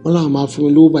wọn làwọn máa fún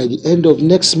mi lówó by the end of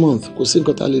next month kò sí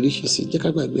nǹkan tá a lè rí ṣe sí jẹ́ ká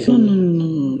gbàgbé ẹ.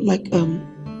 no like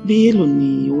bí èlò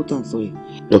ni owó tà ń sọ yìí.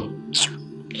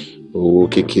 owó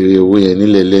kékeré owó yẹn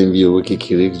nílẹ̀ lẹ́yìn bí owó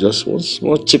kékeré just one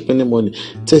small cheap any money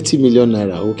 30 million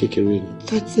naira owó kékeré ni.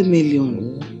 30 million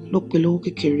ló pe lówó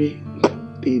kékeré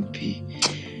baby.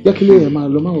 jẹ́ kí ló yẹ máa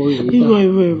lọ máa wọ ìwé bá.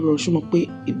 irọ́ ṣùgbọ́n pé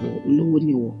ìwọ olówó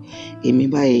ni ìwọ èmi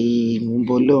báyìí mò ń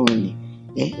bọ lọ́rùn ni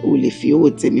o lè fi owó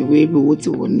tèmi wé bí owó tí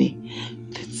wọ́n ní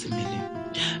 30 million.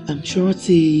 ṣọ́rọ́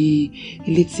ti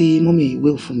ilé tí mọ́mí ìwé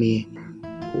fún mi yẹn.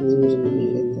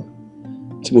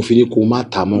 tí mo fi ní kó má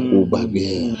ta mọ́ kó gbàgbé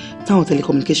ẹ̀. táwọn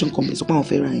telecommunication company sọ pé àwọn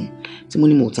fẹ́ ra yẹn tí mo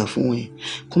ní mo ta fún ẹ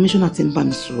commissioner ti ń bá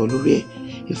mi sọ̀rọ̀ lórí ẹ̀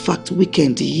in fact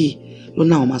weekend yìí ló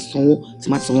náà máa sanwó tí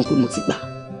máa sanwó pé mo ti gbà.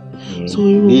 so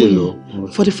irú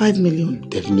 45 million.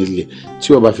 definitely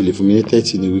tí o bá fi lè fún mi ní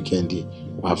 30 ní weekend yìí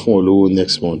wàá fún ọ lówó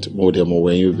next month mo dẹ̀ mọ̀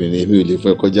wẹ̀yìn obìnrin èmi ò lè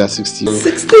fún ẹ kọjá 60.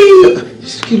 60.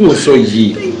 kí ló sọ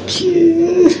yìí. thank you.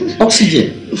 Oxygen.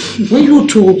 When you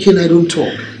talk and I don't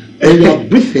talk. When you are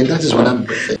breathing, that is when I'm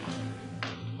breathing.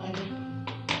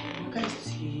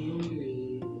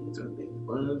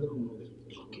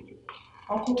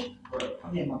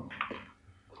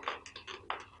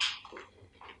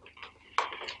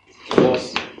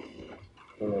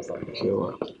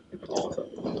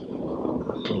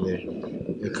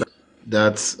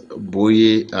 That's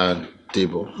Boye and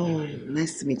Table. Oh,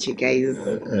 nice to meet you guys.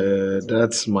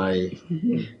 That's my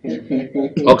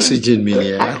oxygen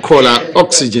mini. I call her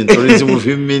oxygen tourism with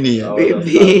him mini.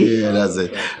 Baby. Yeah, that's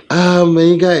it.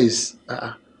 You guys,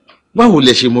 báwo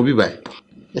lẹ ṣe mọ̀ bí báyìí?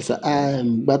 Yes,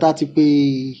 gbàtà ti pé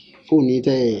fóònù yìí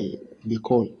tẹ̀ lè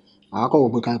call.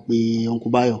 Àkọ́kọ́ pé ká pe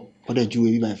Uncle Bayo, ó dẹ̀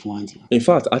júwe bí báyìí fún wa. In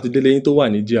fact, àti délé yín tó wà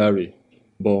ní GRA,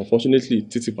 but unfortunately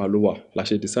títí pa ló wà la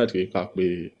ṣe decide ká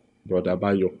pe brother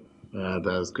Bayo.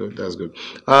 That's good. That's good.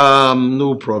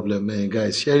 No problem,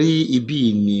 guys. Sherry,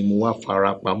 ibi ni mo wá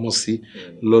fara pamọ́ sí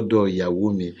lọ́dọ̀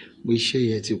ìyàwó mi. Mo iṣẹ́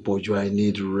yẹn ti pọ̀jù. I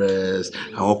need rest.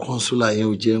 Àwọn consular yẹn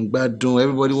ò jẹ́ ń gbádùn.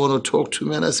 Everybody want to talk to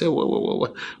me and I say,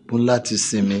 what? Mo láti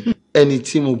sinmi. Ẹni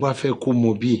tí mo bá fẹ́ kó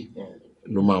mọ̀ bí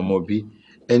ló máa mọ̀ bí.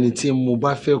 Ẹni tí mo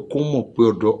bá fẹ́ kó mọ̀ pé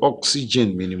ọ̀dọ̀ oxygen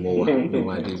mi ni mo wà ló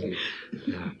máa dé bí.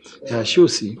 Ṣé o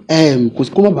sí? Kò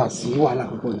sí kó má bàa sí wàhálà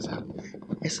púpọ̀ ní sáà.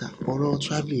 Ẹ̀sà ọ̀rọ̀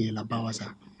travelling yẹn la bá wa sá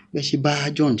bẹ́ẹ̀ ṣe bá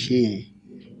John ṣe yẹn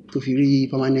tó fi rí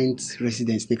permanent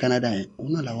residence ní Canada yẹn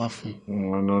òun náà la wá fún.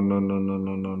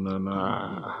 No.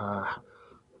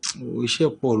 iṣẹ́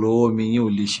pọ̀ lọ́wọ́ mi yín ò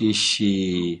lè ṣe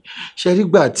ṣe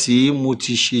nígbà tí mo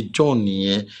ti ṣe John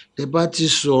nìyẹn ẹ bá ti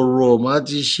sọ̀rọ̀ má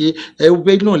ti ṣe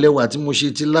ẹgbẹ́ náà lẹ́wà tí mo ṣe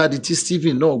ti Ládi tí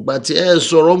Stephen náà gba tí ẹ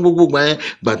sọ̀rọ̀ gbogbo gbà yẹn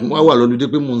gbà tí wọ́n wà lọ́lùdé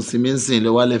pé mo ń sìn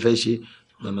lọ́wọ́ alẹ́ fẹ́ ṣe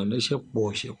nànà iṣẹ́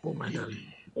pọ̀ máa dàrí.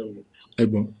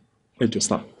 ẹ̀gbọ́n ẹ jọ̀ọ́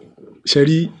sà ṣe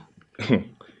rí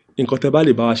nǹkan tẹ́ bá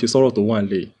lè bá wa ṣe sọ̀rọ̀ tó wà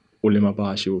nílẹ̀ o lè máa bá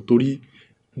wa ṣe o torí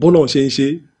bọ́lọ̀ ṣe ń ṣe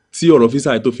tí ọ̀rọ̀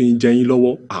físà tó fi ń jẹ yín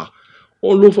lọ́wọ́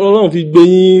Ọlọ́run fi gbé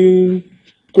yín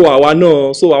kó àwa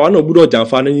náà so àwa náà gbọ́dọ̀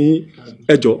jàǹfààní yín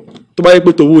ẹ jọ̀ọ́ tó bá yẹ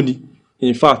pé tówó ni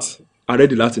in fact a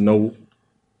ready láti náwó.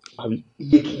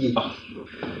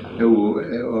 ẹ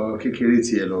wo kékeré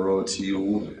tiẹ̀ lọ́rọ̀ ti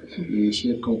owó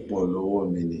iṣẹ́ kan pọ̀ lọ́wọ́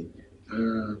mi ni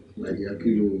Nàìjíríà kí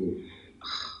ló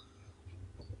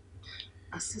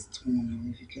assist wọn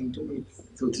if you can do it.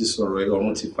 tó ti sọ̀rọ̀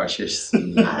ọ̀run ti pàṣẹ sí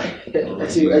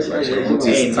i ọ̀run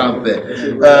ti stamp ẹ̀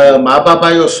màá bá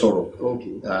Báyọ̀ sọ̀rọ̀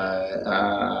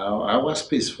àwa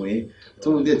space fún yín tó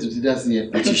ń dé tó ti dá sí yẹn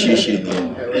kò ti ṣe é ṣe nìyẹn.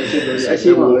 ẹ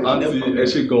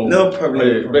ṣe gan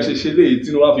bẹ́ẹ̀ ṣe ṣe léyìí tí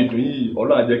wọ́n á fi dùn yìí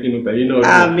Ọlọ́run á jẹ́ kí inú tẹ̀yìn náà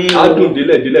á dùn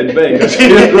délẹ̀ ní bẹ́ẹ̀ nǹkan ṣe.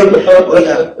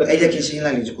 ẹ jẹ́ kí n ṣe yín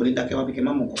lálejò kò ní dákẹ́ wá bí kí n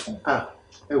má mọ̀ kankan.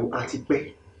 ẹ wò àti pẹ́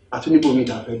àtúníbòmí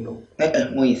ta fẹ́ lọ.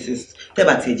 mo insist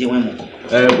tẹ́bà tí ẹ jẹ́ wọ́n mọ̀ kan.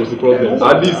 kò sí problem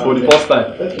at least for the first time.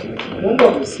 mo ń bọ̀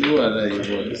kò sí wàhálà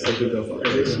ìbọn ní sẹ́kẹ̀dọ̀.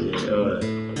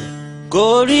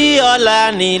 Goriola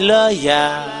ni lọ́ọ̀yà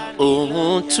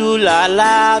òun tú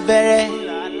lálábẹ́rẹ́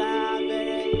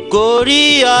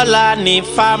Goriola ni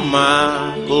fámà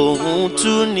òun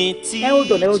tú ní tí.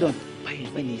 hold on.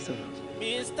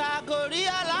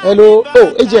 Hello,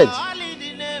 agent.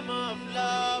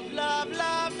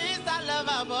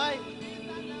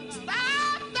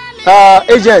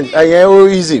 Agent ẹ̀yẹn ó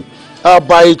easy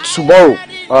by tomorrow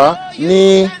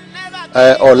ní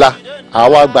ọ̀la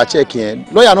àwa gba check yẹn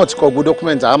lọ́ọ̀yà náà ti kọ gbogbo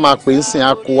document àá máa pè é sìn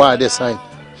á kó wá adé sign.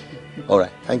 All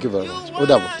right, thank you very much. Ó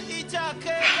dàbọ̀.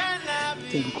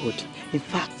 Thank God. In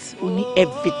fact, we need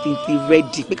everything to be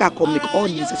ready. Make our make all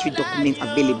necessary documents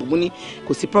available. We need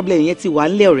kò sí problem yẹn ti wà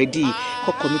nílẹ̀ already.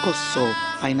 Kọ́kọ́ mi kò sọ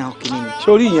final kìíní.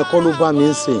 Sórí ìyẹn kọ́ ló bá mi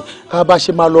ń sìn ká bá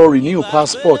ṣe máa lọ renew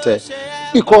passport ẹ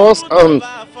because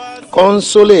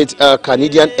consulate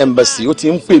Canadian embassy ó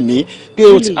ti ń pè mí pé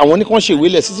àwọn ní kàn ṣèwé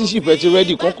lẹ̀ citizenship ẹ ti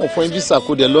ready kàn kàn fún visa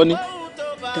kó dẹ̀ lọ ní.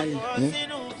 Darling,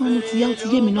 tó máa ti yá ó ti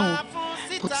yé mi náà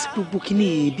but gbogbo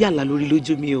kìíní bí àlá lórí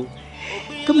lójú mi o.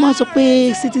 Tó máa sọ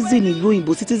pé citizen ìlú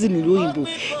òyìnbó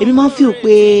èmi máa ń feel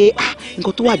pé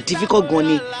nǹkan tó wà difficult gan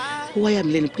ni ó wáyà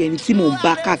mí lẹ́nu pé ẹni tí mò ń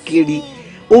bá káàkiri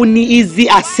ó ní easy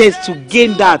access to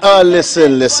gain that.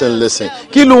 Listen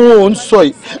kí ló ń sọ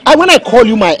yìí when I call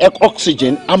you my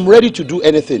oxygen I'm ready to do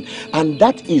anything and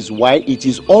that is why it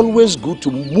is always good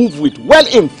to move with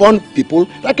well-informed people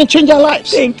that can change our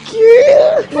lives. Thank you.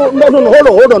 No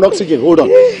hold on oxygen hold on.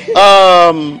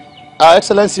 Her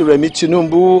Excellency Remi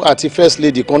Tinubu àti First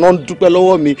Lady kan náà ń dúpẹ́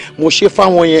lọ́wọ́ mi mo ṣe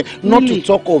fáwọn yẹn not to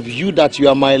talk of you that you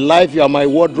are my life you are my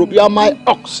wardrobe you are my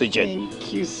oxygen.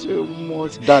 Thank you so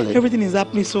much. Darling. Everything is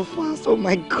happening so fast. Oh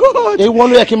my God. Èwo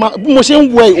ló yẹ kí n máa bí mo ṣe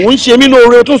ń wẹ òun ṣe mí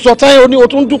lóore o tún sọ táyà o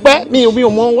tún dúpẹ́ mi ò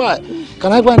mọ̀ wá.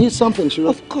 Can I go and eat something, Shiro?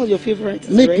 Of course, your favorite.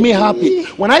 Make me happy.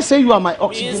 When I say you are my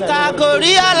oxygen. Mr.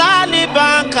 Goriola ni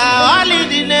banka, all in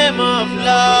the name of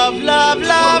love,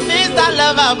 Mr.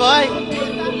 Lover Boy.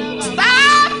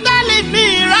 Stop telling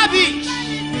me rubbish.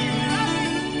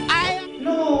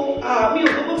 No, me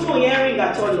ò gbogbo phone yẹn ring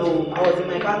at all. I was in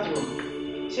my bathroom.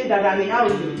 Ṣé dada ni how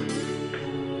you?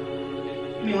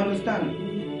 Me understand.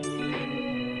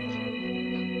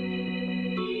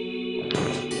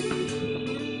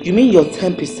 You mean your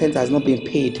 10% has not been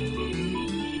paid?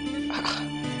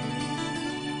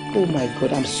 Oh my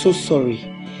God, I'm so sorry.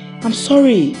 I'm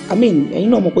sorry. I mean, you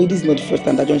know, this is not the first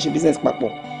time that John ṣe business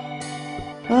papọ̀.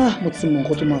 Mo ti mọ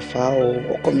nǹkan tó máa fà á o,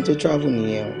 ọkọ mi tó travel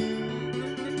nìyẹn o.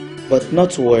 But not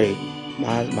to worry,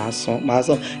 màá san.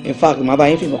 In fact, màá bá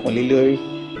yín fi nǹkan lé lórí.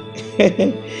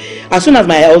 As soon as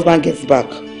my husband gets back,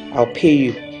 I'll pay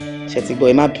you. Ṣé ti gbọ́,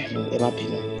 ẹ má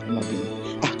bínú.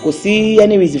 Kò sí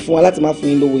any reason fún wa láti má fún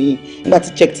yín lówó yín nígbà tí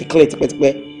check ti clear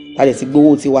tipẹ́tipẹ́ ta lè ti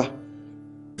gbowó tiwa.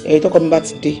 Ẹ̀yin tọ́kọ mi bá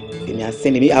ti dé èmi á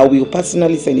send it. I will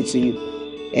personally send it to you.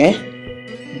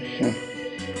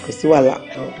 Kò sí wàhálà.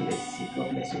 God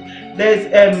bless you. There's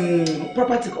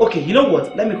property. Okay, you know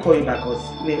what? Let me call you back because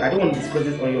I don't want to discuss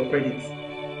this on your credit.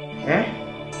 Alright.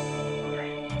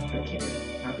 Okay.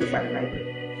 I'll pay by the library.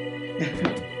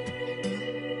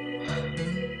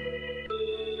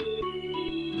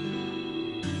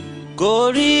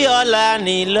 Goriola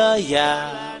ni lọ́ọ̀yà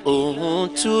òun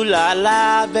tú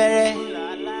lálábẹ́rẹ́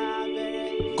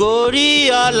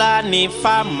Goriola ni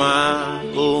fámà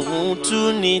òun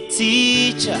tú ní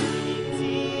tíjà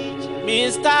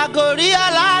Mr.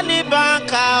 Goriola ni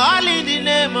banker, all in the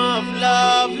name of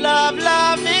love, love,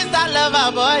 love, Mr.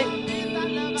 Lover Boy.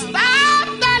 Stop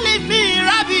telling me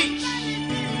rubbish.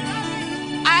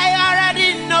 I already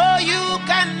know you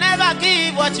can never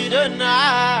give what you don't know.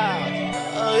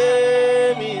 Oh,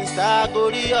 yeah, Mr.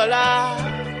 Goriola.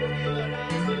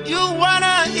 You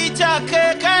wanna eat your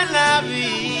cake and have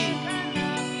it.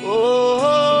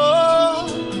 Oh,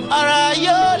 ara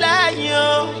yo la yo.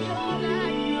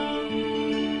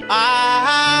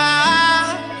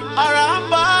 Ara ń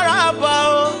bára bọ̀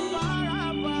o.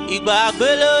 Ìgbàgbé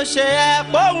ló ṣe ẹ́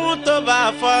pọ́hùn tó bá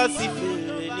fọ́ sí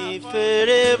fèrè ní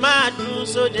fèrè máa dùn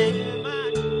sóde.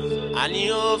 Àní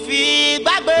òfin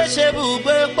gbàgbé ṣe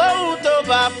bùgbé pọ́hùn tó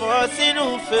bá fọ́ sínú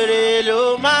fèrè ló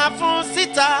máa fún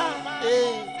síta.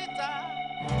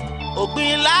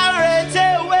 Ògbìn láre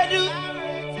tẹ́ wédú,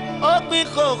 ògbìn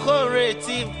kòkó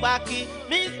retí pákí,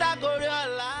 Mr.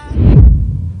 Goriola.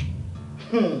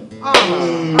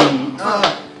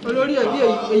 Olórí ẹbí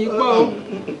èyí pọ̀ o.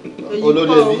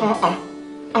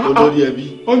 Olórí ẹbí.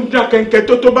 Ó ń já kẹ̀kẹ́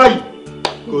tó báyìí.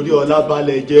 Goriola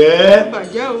balẹ̀ jẹ́. Ó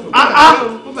bàjẹ́ o.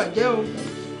 Ó bàjẹ́ o.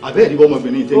 Àbẹ́ ìdíbọn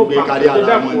ọmọbìnrin tẹ́ gbé kárí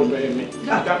ara wọn ni.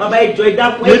 Bàbá ìjọ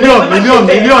ìdákun.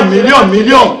 Mílíọ̀nù.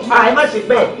 Ẹ má ṣe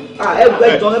bẹ́ẹ̀.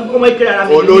 Ẹjọ ọmọ ìkẹrẹ ara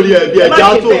mi. Olórí ẹbí ẹja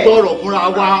tó tọrọ fúnra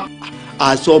wa.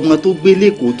 Àṣọ ọmọ tó gbé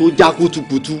lẹ́kọ̀ọ́ tó já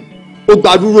kutukutu. Ó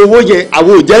gbàdúró owó yẹn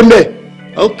àwọn ò jẹ́ mbẹ̀.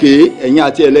 Ok, ẹ̀yin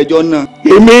àti ẹlẹ́jọ́ náà.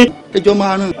 Èmi. Ẹjọ́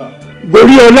máa ràn.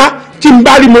 Goriola tí n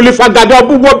bá rí mo lè fagada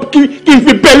búwọ́ kí n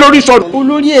fi bẹ́ lórí sọ̀rọ̀.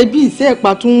 Olórí ẹbí iṣẹ́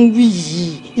ẹ̀pà tó ń wí yìí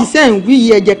iṣẹ́ ń wí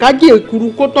yìí ẹ̀jẹ̀ ká gé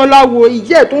èkuru kó tán láwo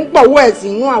iṣẹ́ tó ń pọ̀wọ́ ẹ̀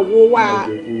sínú àwo wa.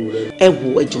 Ẹ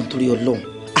wo ẹjọ́ nítorí Ọlọ́run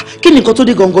kí ni nǹkan tó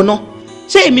dé gangan náà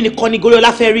ṣé èmi nìkan ni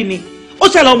Goriola fẹ́ rí ni ó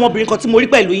ṣẹlẹ̀ ọmọbìnrin kan tí mo rí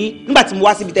pẹ̀lú yín nígbà tí mo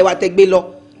wá síbi tẹ́wà tẹ́ gbé lọ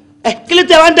kí ló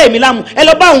tẹ́ wá ń dẹ̀ mí láàmú ẹ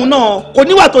lọ bá òun náà kò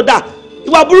níwà tó dà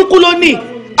ìwà burúkú ló ní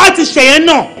á ti ṣẹ̀yẹn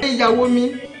náà. ìyàwó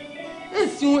mi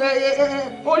èsì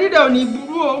orí rẹ̀ ò ní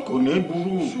burú o. Kò ní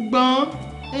burú. ṣùgbọ́n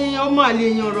ọmọ àlè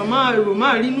èèyàn rọ̀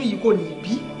máa rínú yìí kò ní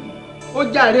bí ó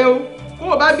jàre o kó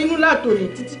o bá bínú látòní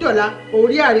títí dọ̀la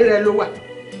orí àárẹ̀ rẹ̀ ló wà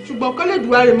ṣùgbọ́n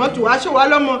kọ́lẹ́dùwà rẹ̀ mọ́tò aṣọ wa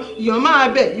lọ́mọ ìyàn máa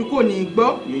bẹ̀ yìí kò ní gbọ́.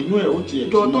 Inú ẹ̀ ó tiẹ̀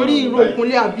jọ torí irú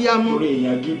òkunlé àbíyamọ. Torí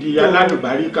èèyàn gidi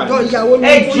alálùbáríkà. jọ ìyàwó mi.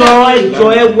 ẹjọ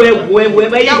ẹwọ ẹ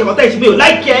bá yẹ ìkọtẹ ìṣubú yóò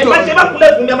láìkí ẹ má ṣe má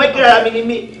kúnlẹ̀ fún mi ọmọ ìkírà ara mi ni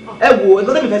mí ẹ wo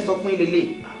nǹkan tẹ́mi fẹ́ sọ fún ilé lè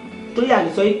torí àlè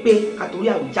sọ pé àtòrí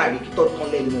àwùjáre kí tọ́ kan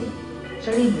lẹ́nu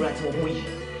ṣẹ́rí ìmúra tí mo mú yìí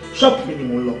ṣọ́ọ̀pù mi ni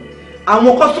mo lọ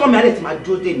àwọn kọ́sọ́mù alẹ́ ti máa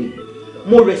dúró dé mi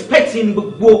mo respect yín ní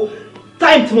gbogbo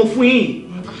time tí mo fún yín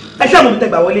ẹ ṣáà mo fi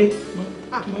tẹgbà wọlé.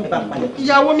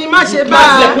 ìyàwó mi má ṣe bá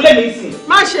a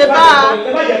má ṣe bá a.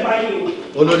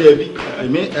 olórí ẹbí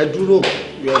èmi ẹ dúró.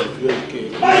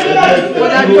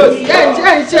 ọ̀dàdì òsì ẹ̀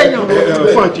ń ṣe èèyàn.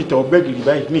 fún àti tọ̀ ọgbẹ́ gidi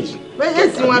báyìí ní ìsìn. bẹ́ẹ̀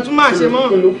sì wọn tún máa ṣe mọ́.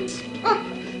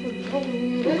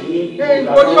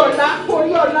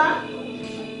 Goriola.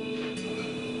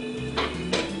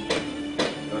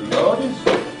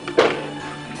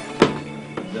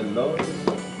 The Lord is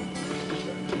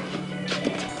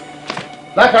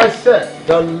like I said,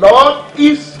 the Lord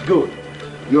is good.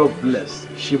 You're blessed.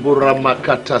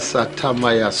 Shiburamakata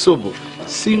satamaya subu.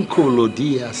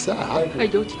 Sinkolodia sa.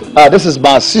 This is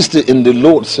my sister in the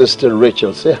Lord, Sister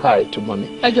Rachel. Say hi to mommy.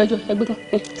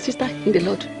 Sister in the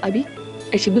Lord, Abi.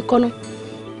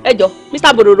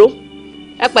 Mr. Bororo.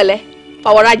 Ẹ pẹ̀lẹ́.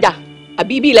 Fawaraja.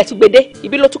 Àbí ibi ilẹ̀ tún gbede.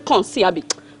 Ibi ló tún kàn sí àbí.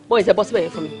 Boy, ẹ bọ́ síbẹ̀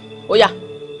yẹn fún mi. Ó yá.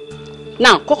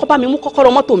 Now, kọ́kọ́ bá mi mú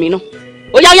kọ́kọ́rọ́ mọ́tò mi náà.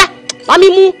 Ó yá. Bá mi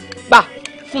mú gbà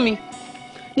fún mi.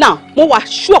 Now, mo wà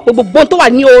sure pé gbogbo tó wà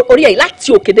ní orí ẹ̀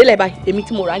láti òkè délẹ̀ báyìí. Èmi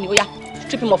tí mo rà ni. Ó yá.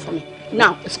 Strip him off for me.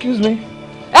 Now, excuse me.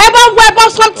 Ẹ bọ́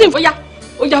something. Ó yá.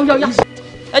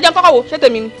 Ẹ jẹ́ kọ́kọ́ wo ṣé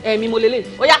tèmi ni? Èmi mo lélẹ̀.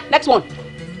 Ó yá, next one.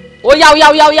 Ó yá.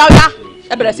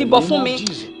 Ẹ bẹ̀rẹ̀ sí bọ́ fún mi.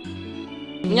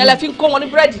 Ìyẹn lẹ fi ń kó wọn ní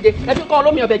búrẹ́dì dé. Ẹ fi ń kó wọn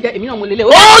lómi ọbẹ̀ jẹ. Èmi náà mo lélẹ̀.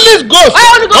 Holy Ghost.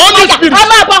 Holy Spirit. Ẹ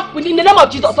máa bọ̀ in the name of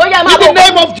Jesus. Ó yá máa bọ̀. In the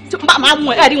name of Jesus. Máa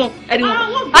mú ẹ rí wọn.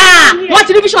 Wọ́n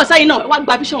ti rí vision sẹ́yìn náà. Wọ́n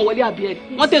gba vision wọlé àbí ẹ̀.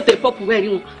 Wọ́n tètè pọ́pù ẹ̀ rí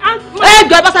wọn. Ẹ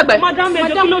jọ ẹ bá sàgbẹ̀. Madam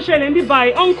ẹjọ́ kí ló ṣẹlẹ̀ ń bí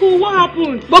báyìí? Uncle, what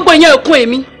happened? Gbogbo ìyẹn òkun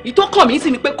èmi. Ìtókàn mi sì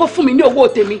ni pé kó fún mi ní owó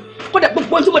tèmi. Kó dẹ̀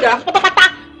gbogbo ohun tí mo dẹ̀ rà pátápátá.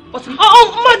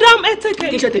 Madam ẹ tẹ̀kẹ̀.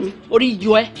 Kí n ṣe tèmi, orí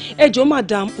yọ ẹ. Ẹ jọ̀ọ́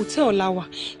madam, hòtẹ́ẹ̀lì la wà.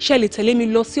 Ṣé lè tẹ̀lé mi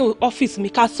lọ sí ọ́fíìsì mi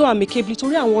ká sọ àmì kébìlì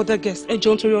torí àwọn other guests. Ẹ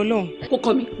jọ̀ọ́ nítorí Ọlọ́run. Kò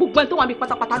kàn mí, gbogbo ẹni tó wà mí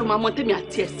pátápátá ló máa mọ tèmi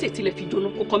àti ẹ̀sẹ̀ tí lè fi jóná.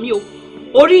 Kò kàn mí o.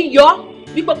 Orí yọ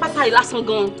wípé pátá yìí lásán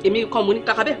gan-an. Èmi kan mo ní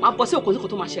kàkà bẹ́ẹ̀ máa bọ́ sí òkòtò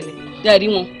tó máa ṣẹlẹ̀. Ẹ rí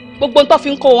wọn. Gbogbo tó fi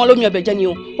ń kó wọn lómi ọbẹ̀ jẹ́ ni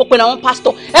o. Ó pe àwọn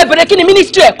pásítọ̀. Ẹ bèrè kí ni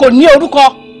ministry ẹ̀ kò ní orúkọ.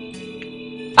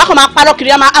 A kàn máa parọ́ kiri,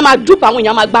 a máa dúpọ̀ àwọn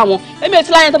èèyàn máa gbá wọn. Èmi ò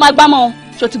tí láyé tó máa gbá mọ́ ọ.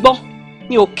 Ṣo ti gbọ́?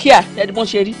 Mi ò kíà ẹni bọ́n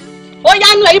ṣe rí. Ó yá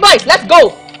nù ẹ̀yin boys, let's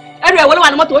go. Ẹrù ẹ̀ wọlé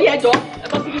wà ní mọ́tò, ó yẹ ẹjọ́. Ẹ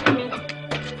bọ́ síbí fún mi.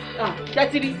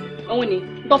 Ṣẹ́tìrì òun ni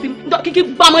tó fi kíkí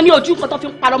gbámọ́ ní ojú kan tó fi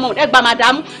ń parọ́ mọ́ ẹ gba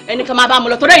màdàmú ẹnìkan máa bá mu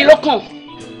lọ torí èyí ló kàn.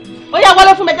 Ó yá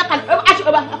wọlé fún mi ẹjẹ́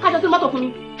kájọ sí mọ́tò fún mi.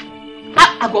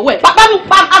 Àgọ̀wẹ̀ bá mi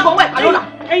pa àgọ̀wẹ̀ àlọ́là.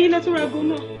 Ẹyin lẹ tún ra ago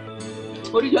náà.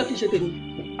 Orí yọ kì í ṣe tèmi.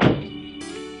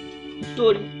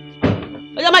 Sórí.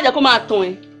 Ó yá má jẹ́ kó máa tàn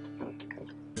ẹ́.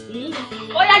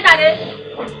 Ó yá jáde.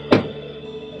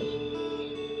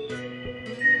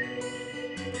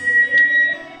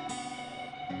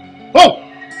 Oh,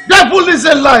 that bull is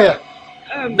a liar.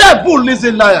 That bull is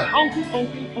a liar. Uncle.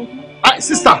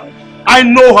 Sister, I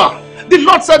know her. The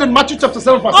Lord said in Matthew chapter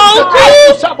 7 verse 6,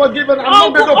 I shall be given and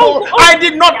not be no. I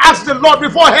did not ask the Lord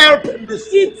before helping this.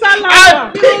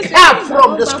 I pick her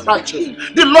from the scratches.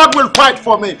 The Lord will fight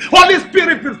for me. Holy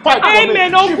Spirit will fight for me.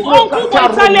 Amen. Uncle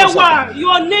Talewa, you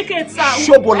are naked, sir.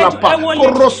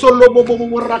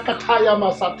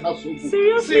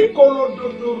 Seriously?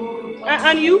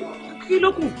 And you?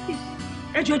 Kiloku.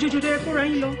 Ẹjọ́ ẹ kóra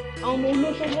yín lọ. Àwọn ọmọ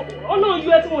olóṣèlú Ọlọ́run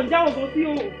yóò ẹ tí wọ́n jáwọ́ gan sí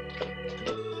o.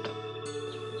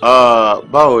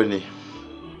 Báwo ni?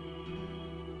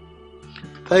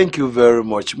 Thank you very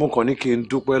much. Mo kàn ní kí n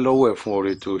dúpẹ́ lọ́wọ́ ẹ̀ fún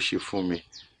oore tó ṣe fún mi.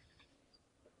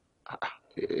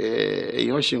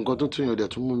 Èèyàn ṣe nǹkan tó tún yàn dẹ̀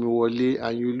tún mú mi wọlé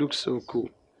and you look so cool.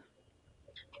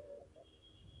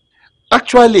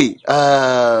 Actually,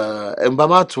 ẹ̀mbà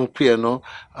má tún pè ẹ̀ náà.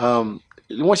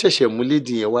 Wọ́n ṣẹ̀ṣẹ̀ mú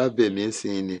lédi yẹn wá bẹ̀ mí sí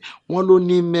ni wọ́n ló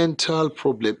ní mental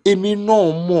problem èmi náà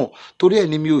mọ̀ torí ẹ̀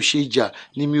ni mi ò ṣe jà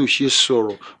ni mi ò ṣe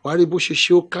sọ̀rọ̀ wàá rí bó ṣe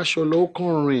ṣe ó káṣọ lọ ó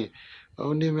kàn rìn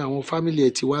ó ní àwọn fámìlì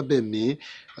ẹ̀ ti wá bẹ̀ mí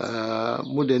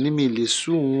mo dẹ̀ ní mi lè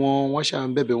sùn wọn wọ́n ṣáà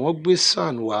ń bẹ̀bẹ̀ wọ́n gbé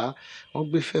sàn wá wọ́n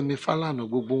gbé Fẹ́mi Fálànà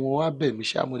gbogbo wọn wá bẹ̀ mí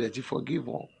ṣáà mo dẹ̀ ti forgive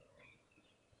wọn.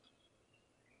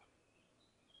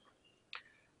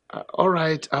 All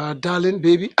right, darling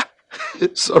baby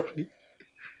sorry.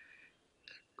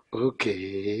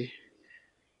 Okay.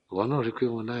 One not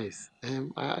require nice.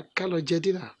 I call you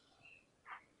dinner.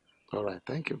 All right,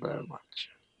 thank you very much.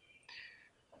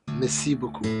 Merci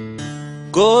beaucoup.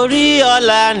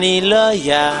 Goriola ni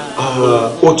lọ́ọ̀yà.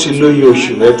 Ó ti lóyún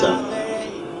oṣù mẹ́ta.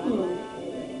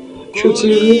 Ṣó ti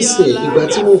rí sè ìgbà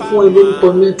tí mo fún ẹ lórúkọ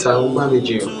mẹ́ta ó bá mi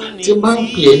jiyàn. Tí máa ń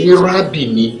pè ẹ́ ní rábì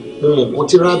mi, mo mọ̀ nǹkan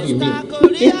tí rábì mi.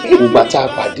 Ìgbà tá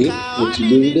a pàdé, mo ti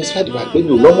lóyún despite ìgbà pé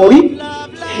mi ò lọ́mọ rí.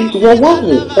 Ìwọ wá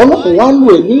wò ọlọ́run wá lò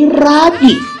ẹ́ ní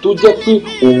rábì tó jẹ́ pé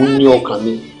òun ni ọkàn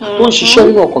mi tó ń ṣiṣẹ́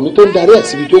nínú ọkàn mi tó ń darí ẹ̀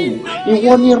síbi tó wù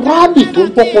ìwọ ni rábì tó ń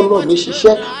bọ́pọ̀ náà mi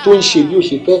ṣiṣẹ́ tó ń ṣe bí ó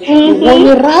ṣe fẹ́ ìwọ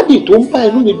ni rábì tó ń bá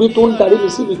inú mi gbé tó ń darí mi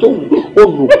síbi tó wù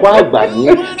olùkọ́ àgbà ní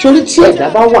sórí tí ẹ̀dá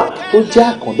bá wà tó jẹ́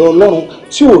àkàndá ọlọ́run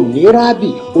tí ò ní rábì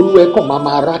olúwa ẹ̀ kàn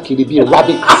máa rá kiri bíi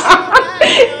rábì.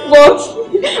 But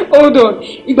hold on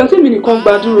ìgbà tí èmi nìkan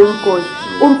gbàdúrà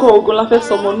orúkọ ogun la fẹ́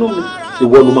sọmọ inú mi.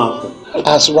 Ìwọ ló máa fún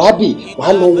as rabbi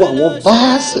wàá lọ wo àwọn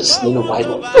verses nínú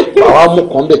Bible wàá mú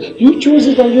kan bẹ́ẹ̀ you choose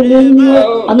it and you name it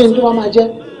àmì tó wàá máa jẹ́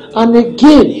and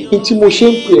again n tí mo ṣe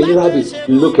ń pè é ní rabbi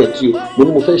look at you mo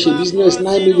ní mo fẹ́ ṣe business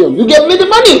 9 million you get me the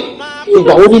money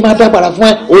ìgbà wo ni máa dábàrà fún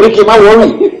ẹ orí kì í má worry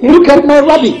look at my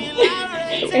rabbi.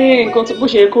 Nǹkan tó bó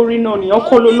ṣe kó rí náà nìyẹn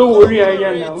kọ́ ló lówó orí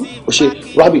aya náà. ó ṣe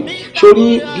rabbi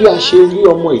sórí bí a ṣe rí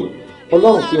ọmọ yìí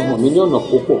Ọlọ́run fi hàn mí ní ọ̀nà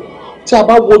púpọ̀ tí a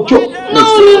bá wojọ́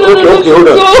okay hold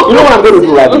on you know what I'm going to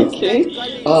do Rabi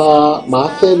màá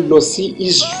fẹ́ lọ sí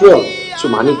Israel so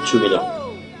màá ní 2 million.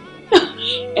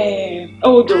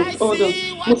 Hold on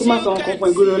mo ti máa sọ nǹkan fún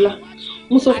Ìgbòròlá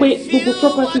mo sọ pé gbogbo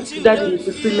property ti dáàdi mi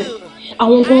fi sílẹ̀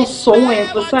àwọn gan sọ wọn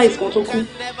emphasize kan tó kú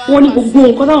wọn ní gbogbo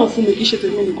nǹkan táwọn fún mi kì í ṣe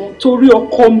tèmi nìkan torí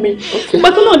ọkọ mi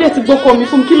pàtó náà dẹ̀ ti gbọ́kọ mi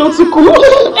fún mi kí ló ti kú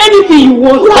anything you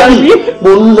want tàbí.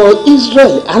 mo ń lọ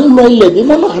Israel à ń lọ ilẹ̀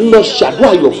mímọ́ náà à ń lọ ṣàdúrà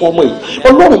ayọ̀ fún ọmọ yìí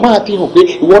Ọlọ́run máa fi hàn pé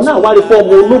ìwọ náà wá rí fún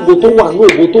ọmọ ológo tó wà ní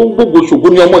ògo tó ń gbogbo ṣògo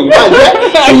ní ọmọ yìí báyìí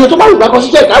ẹ̀yẹ tó bá rí ìgbàkan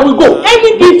síjẹ́ ìka we go.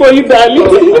 anything for you darling.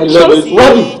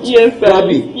 Rabi yes sir.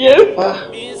 Rabi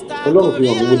Ọlọ́run fi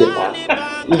hàn mí múlẹ̀ pa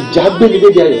ìjà gbé mi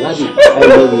débi ayọ̀ Rabi I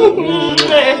love you.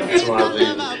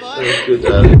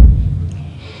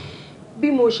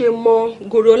 Bí mo ṣe mọ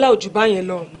Goriola ojú báyẹn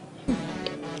lọ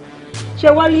ṣe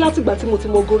wá rí látìgbà tí mo ti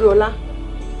mọ Goriola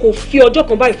kò fi ọjọ́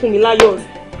kan báyìí fún mi láyọ̀ rẹ̀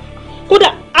kódà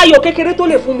ayọ̀ kékeré tó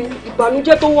lè fún mi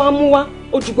ìbànújẹ́ tó wá mú wá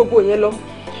ó ju gbogbo yẹn lọ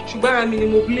ṣùgbọ́n ara mi ni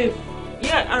mo blame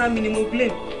ara mi ni mo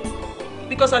blame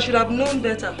because I should have known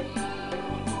better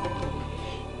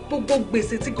gbogbo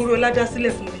gbèsè tí Goriola dá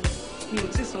sílẹ̀ fún mi ò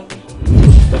tí san.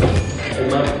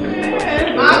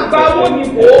 máa gbá owó ní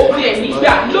bò ó rí ẹ̀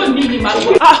nígbà lónìí ni màá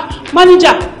gbọ́.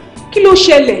 Manager kí ló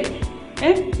ṣẹlẹ̀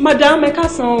madam ẹ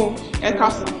káàsán o. ẹ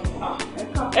káàsán.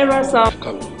 ẹ rásán.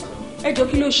 ẹ jọ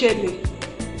kí ló ṣẹlẹ̀.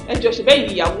 ẹ jọ ṣe bẹ́ẹ̀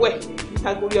ìyàwó ẹ̀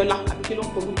níta Goriola àbí kí ló ń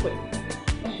polúkọ ẹ̀.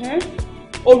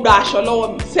 ó ra aṣọ lọ́wọ́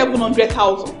mi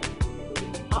 700,000.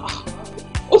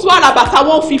 ó tún wá ra bàtà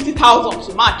 150,000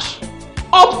 to match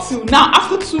up till now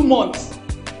after 2 months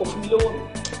kò fún mi lówó mi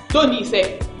lónìí ìṣe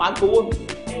màá gbowó mi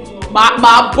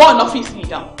màá bọ́ ọ̀nà ọ́fíìsì mi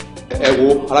dáhùn. ẹ wo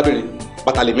arábìnrin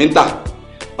bàtà lèmi ń tà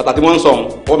bàtà tí wọ́n ń sọ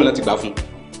ọ̀hún mi náà ti gbà fún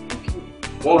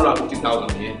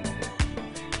 150,000 yẹn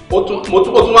mo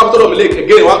tún wá sọ́dọ̀ mi lé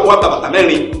gẹ́gẹ́ wá ta bàtà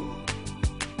 4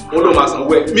 ó ló máa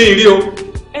sanwó ẹ̀ mí rí o.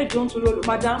 ẹ jọ ń torí ọlọ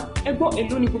madam ẹ gbọ́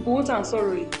èló ni gbogbo owó tà ń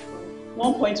sọ̀rọ̀ yìí.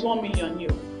 1.1 million ni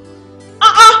o.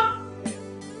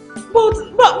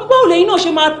 báwo lẹ́yìn náà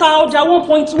ṣe máa ta ọjà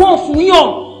 1.1 fún yàn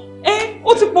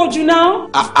ó ti pọ̀ jù náà.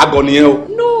 àgọ̀ nìyẹn o.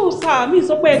 no sir mi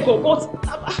sọ pé ẹgọ but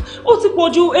ó ti pọ̀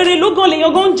jù èrè ló gan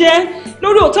lèèyàn gan jẹ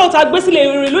lórí hòtẹ́ẹ̀lì tá a gbé sílẹ̀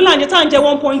èrè ló là ń jẹ tá à ń jẹ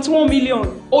 1.1 million.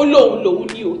 ó lòun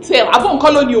ní hòtẹ́ẹ̀lì àbọ̀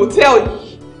nǹkan ló ní hòtẹ́ẹ̀lì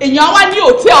èèyàn wá ní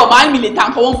hòtẹ́ẹ̀lì máa ń mi lè ta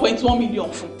nǹkan 1.1 million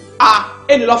fún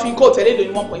ẹni lọ fi kó hòtẹ́ẹ̀lì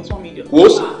lóyún 1.1 million. wò ó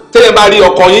tẹ́yẹ̀ bá rí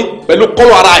ọkọ yín pẹ̀lú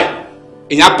kọ́lọ̀ ara ẹ̀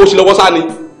èèyàn kó sí lọ́wọ́ sáà ni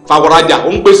fàwọ̀rajà ó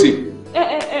ń gbèsè.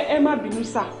 ẹ má bínú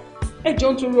sá ẹ jọ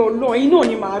ń torí Ọlọ́run ẹ̀yin náà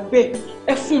ni màá bẹ̀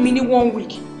ẹ fún mi ní 1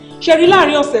 week ṣe rí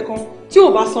láàrin ọ̀sẹ̀ kan tí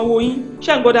ò bá sanwó yín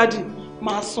ṣé ń gbọ́ dádì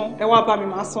máa san ẹ wá bá mi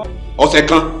máa san. ọ̀sẹ̀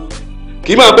kan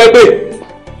kì í máa pẹ́ pé.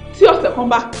 tí ọ̀sẹ̀ kan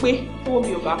bá pé owó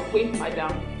mi ò bá pé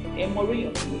madam ẹ mọ orí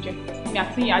èèyàn tí mo jẹ́ mi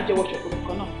àti ìyá jẹ́wọ́ ṣòkòtò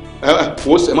kan náà.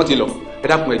 wo ẹ mọ́ ti lọ ẹ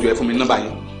dákun ẹ jọ̀ọ́ ẹ fún mi nọ́mbà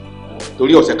yín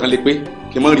torí ọ̀sẹ̀ kan lè pé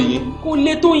kí n mọ́ rí yín. kò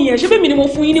lè tó yẹn ṣé bẹ́ẹ̀ mi ni mo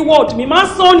fún yín ní wọ́ọ̀dù mi máa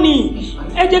sán ni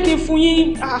ẹ jẹ́ kí n fún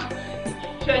yín.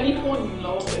 ṣe ní fóònù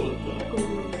lọ́wọ́ pẹ̀lú.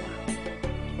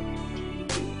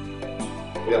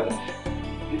 Yeah.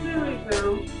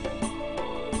 080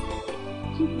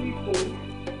 234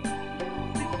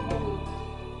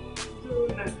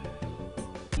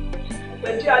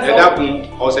 61009. ẹ dákun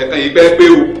ọ̀sẹ̀ kan yìí pẹ́ pé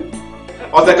o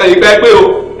ọ̀sẹ̀ kan yìí pẹ́ pé o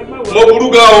mo burú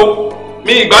gan o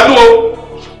mi ìgbádùn o.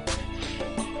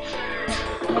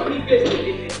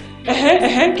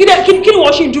 kí ni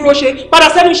wọ́n ṣì ń dúró ṣe padà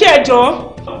sẹ́nu iṣẹ́ ẹ̀ jọ.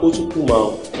 ó tún kù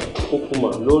mà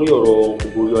lórí ọ̀rọ̀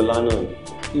Ògbóríọlá náà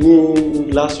ní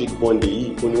last week Monday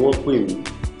yìí ó ní wọ́n pè mí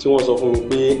tí wọ́n sọ fún mi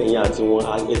pé ẹ̀yin àti wọn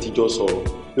ẹ ti jọ sọ̀rọ̀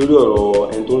lórí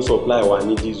ọ̀rọ̀ ẹni tó ń supply wa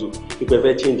ní diesel pípẹ́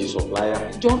fẹ́ change supplier.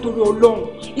 jọ ń torí Ọlọ́run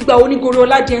ìgbà wo ni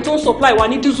Goriola jẹ tó ń supply wa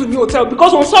ní diesel ní hotel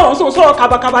because òun sọ̀rọ̀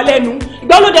kábàkábà lẹ́nu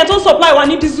ìgbà wo ló dé tó ń supply wa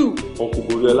ní diesel. wọn kò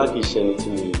Goriola kì í ṣe ẹni tí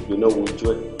mo lè gbé náà wojú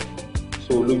ẹ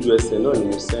so lójú ẹsẹ̀ náà ni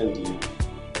mo send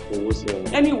owó sí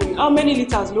ẹ. Anyway, how many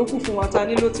litres ló kù fún wa ta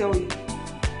ní lótẹ́ẹ̀lì yìí?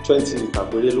 20 litres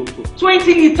péré ló kù.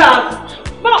 20 litres?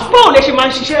 Báwo lè ṣe máa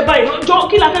ń ṣiṣẹ́ báyìí? Jọ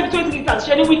kí la fẹ́ fi 20 litres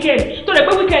ṣe ní weekend? Tó lè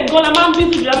pé weekend gan la máa ń bí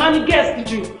jù la máa ń ní guest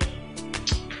jù.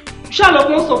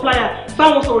 Ṣàlọ́kùn supplier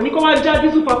báwọn sọ̀rọ̀ ní kó wá já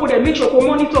diesel papò dẹ̀ make sure kó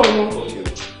monitor wọn.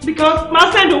 Because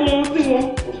máa send owó wọn sí wọn.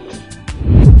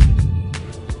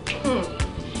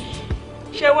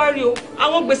 Ṣé wá rí o?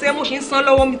 Àwọn gbèsè mo ṣe ń san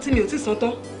lọ́wọ́ mi tí mi ò tí san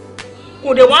tán.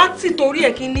 Kò dẹ̀ wá tì torí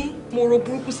ẹ̀ kí ní mo ro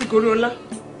burúkú sí Goriola.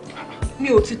 Mi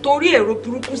ò ti torí ẹ̀ ro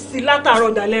burúkú sí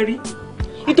látàárọ̀ dalẹ́ rí.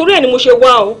 Nítorí ẹ̀ ni mo ṣe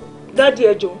wá o. Dádì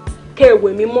ẹ jọ̀ọ́ kẹ́ ẹ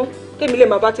wẹ̀ mí mọ́ kémi lè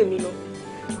máa bá tèmi lọ.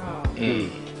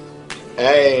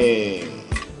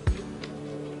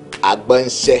 Àgbọn ń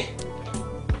ṣẹ́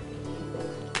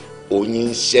oyin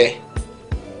ń ṣẹ́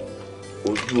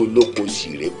ojú olóko sì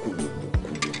ré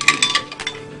kùlùkùlù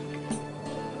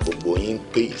gbogbo yín ń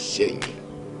pè iṣẹ́ yín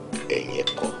ẹ̀yìn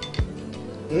ẹ̀kọ́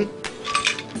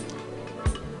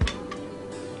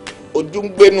ojú ń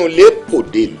gbénú ilé kò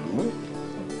dé lù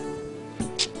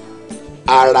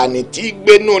ara ni tí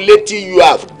gbénú ilé tí yọ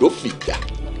àdófìjà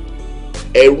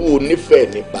ẹrú onífẹ̀ẹ́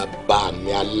ní bàbá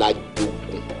mi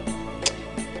alájogun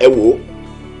ẹ wò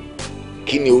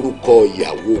kí ni orúkọ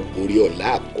ìyàwó Goriola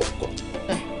àkọ́kọ́.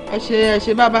 ẹ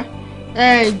ṣe bàbá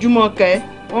Jùmọ̀kẹ́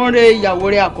ń re ìyàwó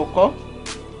rẹ̀ àkọ́kọ́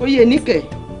Oyèníkẹ́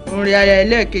ń re aya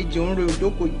ẹlẹ́ẹ̀kejì ń re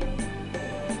Òdókòyè.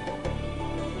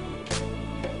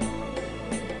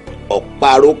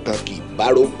 ọ̀paró kan kì í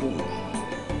báró kù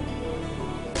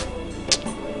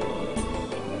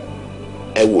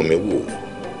ẹ wò mí wò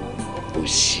kò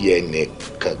sí ẹnì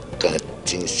kankan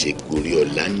tí ń ṣe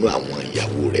Goriola nú àwọn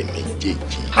ìyàwó rẹ̀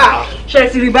méjèèjì. Ṣé ẹ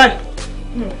ti rí báyìí?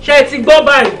 Ṣé ẹ ti gbọ́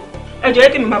báyìí? Ẹ jọ̀ọ́ yẹ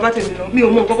kí mi máa bá tèmi lọ mi ò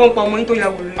mọ nǹkan kan pa ọmọ yín tó yà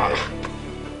wò rẹ̀.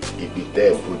 Ibi tẹ́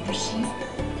ẹ fojú sí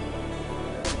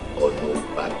ọ̀nà ò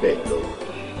bá bẹ̀ lọ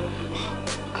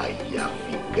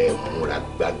àyàfi kẹ́ ẹ múra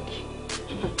gbági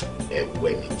ẹ̀wọ́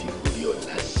ẹni tí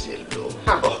Goriola ṣe lọ.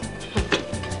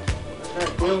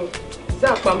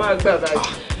 Záàpá máa gbà báyìí.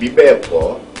 Bí bẹ́ẹ̀ kọ́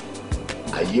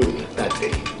ayé ò ní tàtẹ̀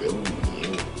ìgbẹ́ wù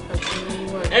yín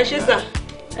o. Ẹ ṣé sà.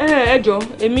 Ẹ jọ̀ọ́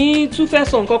èmi tún fẹ́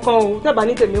sọ nǹkan kan o tábà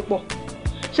ní tèmi pọ̀.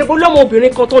 Ṣé bó lọ́mọ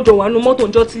obìnrin kan tọ́jọ wà nínú mọ́tò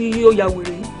ńjọ́ tí ó ya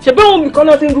wèrè yìí? Ṣé bí òun nìkan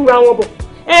náà ti ń rúra wọn bọ̀?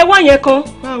 Ẹ wá yẹn kan.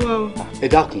 Ẹ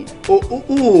dákun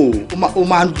ó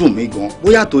máa ń dùn mí gan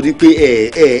bóyá torí pé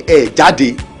ẹ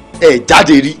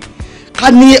jáde rí ká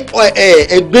ní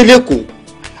ẹgbẹ́ lẹ́kọ̀ọ́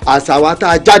àṣà wa tá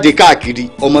a jáde káàkiri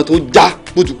ọmọ tó já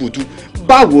kùtùkùtù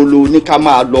báwo lo ní ká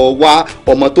máa lọ wá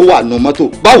ọmọ tó wà nù mọ́tò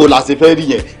báwo la ṣe fẹ́ rí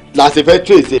yẹn la ṣe fẹ́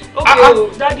trace. ó o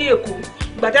dádì èkó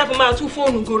gbàtẹ́ fún máa tún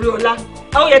fóònù gorí ọlá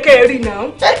àwọn yẹ kẹ́ ẹ rí náà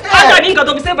ájà ní nǹkan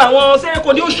tó fi sẹ́bà àwọn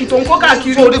sẹ́kọ̀ọ́ ní òṣì tó ń kó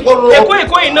káàkiri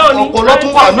èkó yìí náà ni. ọ̀pọ̀lọ́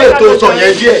tún wà ní ètò sọ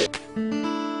yẹn díẹ̀.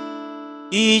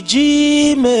 ìjì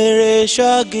mèrè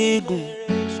ṣọ́gígùn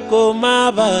kó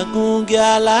má bàa gungi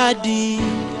aládì.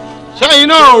 sẹ́yìn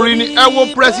náà rí ni ẹ wo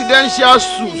presidential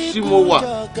suit tí mo wà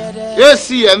ac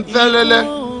ẹ̀ ń fẹ́lẹ́lẹ́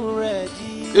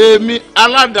èmi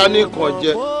aládàáni kan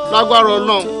jẹ lágbára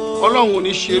ọlọ́run ò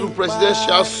ní ṣerú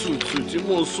presidential suit tí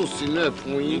mò ń sùn sínú ẹ̀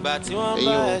fún yín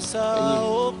ẹ̀yin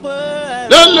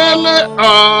lélẹ́lẹ́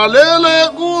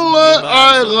àlélẹ́gúnlẹ̀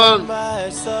island.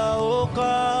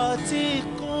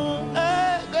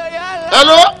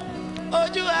 hello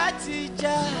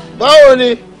báwo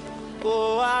ni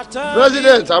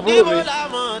president àbúrò mi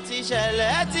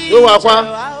yóò wá pa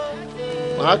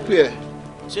màá pè ẹ́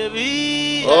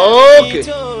okay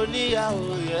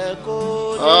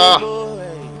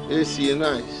AC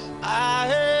nice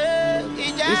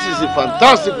this is a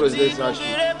fantastic presidential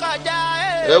shoot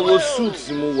ẹ wo suit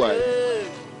tí mo wà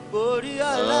yìí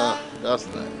that's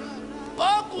nice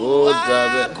ó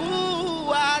dábẹ́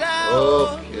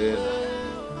okay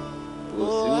kò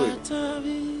sí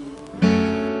wèé.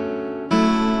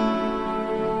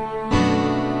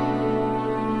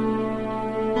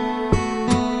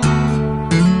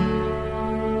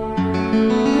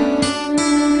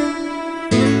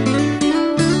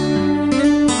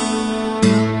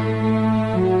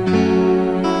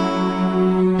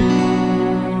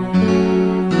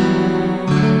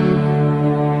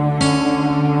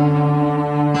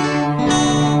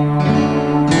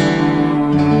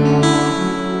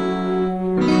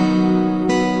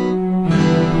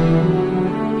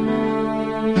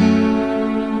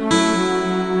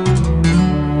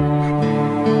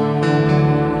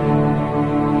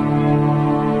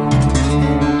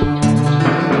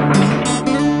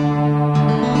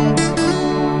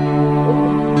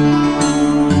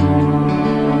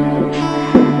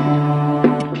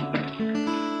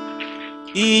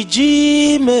 ìjì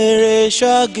mèrè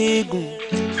ṣọ́gígùn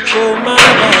kó má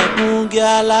bàa gungi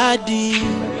aládì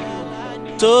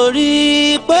torí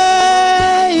pé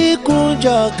ikùn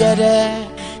jọ̀gẹ̀dẹ̀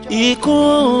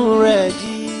ikùn rẹ̀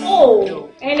jí.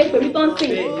 ẹ̀yin lè pè mí tó ń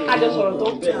sìn àjọ sọ̀rọ̀ tó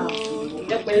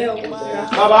ẹ pẹ̀lẹ́ o.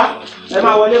 bàbá ẹ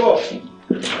máa wọlé bọ̀.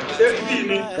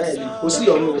 kò sí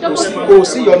ìyọnu kò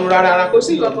sí ìyọnu rárá kò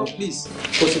sí ìyọnu please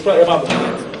kò sí fún ẹ má bọ̀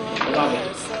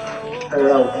ẹ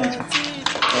ra òkú.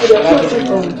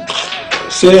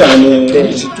 ṣé àmì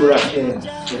ìṣìtura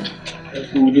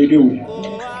ẹkú dédé wò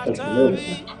ẹkùnlẹ̀ wò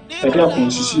ẹgbẹ́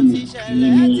àkùnrin sísí mi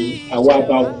ni àwa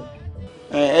bá wò.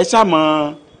 ẹ ṣàmọ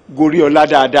gorí ọlá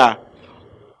dáadáa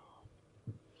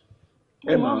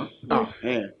ẹ mọ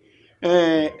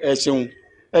ẹ ṣeun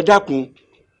ẹ dákun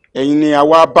ẹ̀yin ni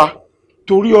àwa bá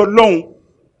torí Ọlọ́run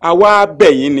àwa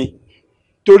bẹ̀yìn ni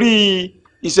torí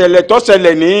ìṣẹ̀lẹ̀ tó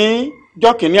ṣẹlẹ̀ ní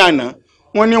jọ́kìnní àná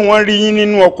wọ́n ní wọ́n rí yín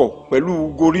nínú ọkọ̀ pẹ̀lú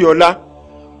Goríọlá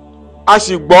a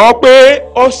sì gbọ́ pé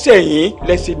ọ̀sẹ̀ yín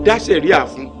lẹ́sìn dáṣẹ̀ rí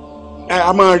àfún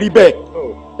a máa rí bẹ́ẹ̀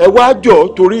ẹ wá jọ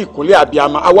torí ìkúnlẹ̀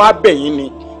àbíamọ àwa bẹ̀yìn ni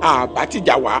àbá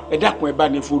tìjà wá ẹ dákun ẹ bá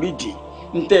ní foríjì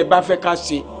ntẹ́ ẹ bá fẹ́ ká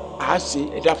ṣe à á ṣe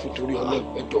ẹ dákun torí Ọlọ́run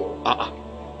ẹ jọ.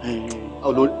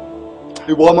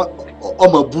 ìwọ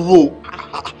ọmọ burú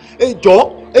o jọ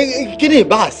kí ni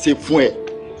ìbá ṣe fún ẹ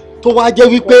tó wá jẹ́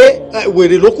wípé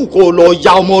wèrè lókùn kó lọ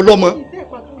ya ọmọ ọlọ́mọ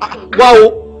wá o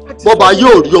bọ́ba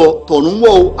yóò rí ọ tọ̀run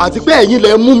wọ̀ o àti pé ẹ̀yin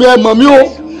lẹ mú mi ẹ mọ̀ mí o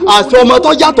àti ọmọ tó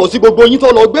yàtọ̀ sí gbogbo yín tó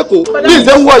lọ gbé kò ní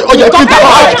ìṣe ń wọ ọyẹ kí n bá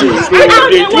wà á jù.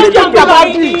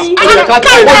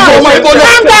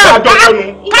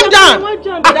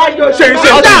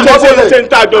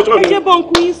 ṣé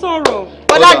bọ́ǹkù yín sọ̀rọ̀.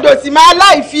 ọ̀làjòsì máa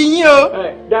láì fi yín o.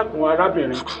 dákun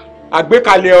arábìnrin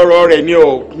àgbékalẹ̀ ọ̀rọ̀ rẹ̀ ni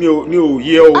ò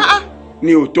yé o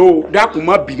ni ò tó o dákun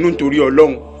má bínú nítorí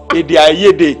Ọlọ́run èdè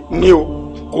àìyedè ni o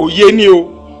kò yé ni o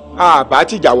àbá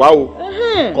tìjà wá o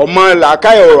kò mọ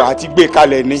làákàyè ọ̀rọ̀ àti gbé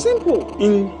kalẹ̀ ni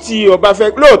tí ọba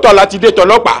fẹ́ lóòótọ́ láti dé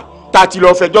tọlọ́pàá tá a ti lọ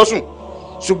fẹjọ́ sùn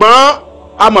ṣùgbọ́n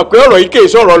a mọ̀ pé ọ̀rọ̀ yìí kì í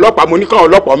sọ̀rọ̀ ọlọ́pàá mo ní káwọn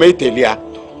ọlọ́pàá ọmọ ìtẹ̀lé a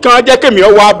kí wọ́n jẹ́ kémi ọ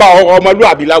wá bá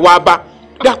ọmọlúwàbí la wá bá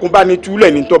dákun bá ní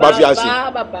túlẹ̀ ní tó bá fi àṣẹ.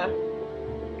 bàbá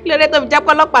kí ló dé tó fi jẹ́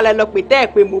pé ọlọ́pàá lẹ lọ pè tẹ́ ẹ̀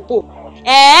pé mo pò.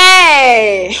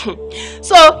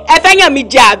 So ẹ fẹ́ yàn mí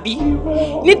jẹ àbí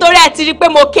nítorí ẹ ti rí i pé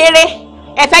mo kéré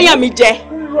ẹ fẹ́ yàn mí jẹ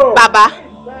bàbá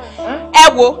ẹ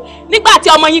wo nígbà tí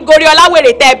ọmọ yín Goríọlá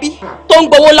wèrè tẹbí tó ń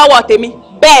gbowó lọ́wọ́ tèmi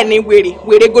bẹ́ẹ̀ ni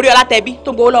wèrè Goríọlá tẹbí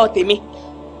tó ń gbowó lọ́wọ́ tèmi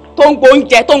tó ń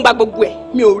gbóúnjẹ tó ń gba gbogbo ẹ̀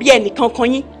mi ò rí ẹnìkan kan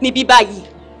yín níbí báyìí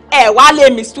ẹ wá lè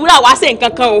mìsúrà wá sí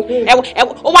nǹkan kan o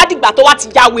ó wá dìgbà tó wá ti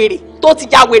já wèrè tó ti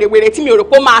já wèrè tí mi ò rò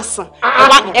pé ó máa sàn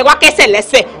ẹ wá kẹsẹ̀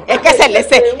lẹ́sẹ̀ ẹ kẹsẹ̀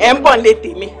lẹ́sẹ̀ ẹ ń bọ̀ nílé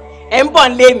tèmi ẹ ń bọ̀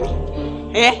nílé mi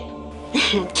ẹ.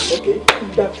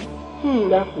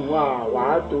 dákun àwa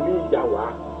torí ìjà wa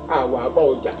àwa bá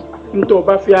ọjà nítorí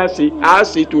ọba fẹ́ á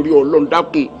ṣe torí Ọlọ́run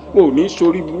dákun ò ní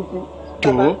sórí burúkú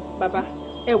jọ̀ọ́. bàbá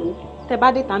ẹ wo tẹ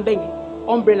bá dé ta ń bẹ̀yẹn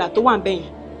umbrella tó wà ń bẹ̀yẹn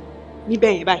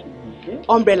níbẹ̀ yẹn báyìí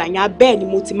umbrella yẹn abẹ́ẹ̀ ni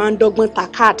mo ti máa ń dọ́gbọ́n ta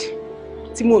card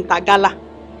tí mò ń ta gala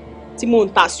tí mò ń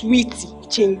ta sweet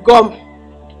chewing-gum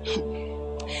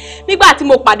nígbà tí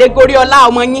mo pàdé Goriola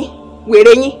ọmọ yín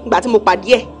wèrè yín nígbà tí mo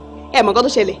pàdé ẹ mọ̀ nǹkan tó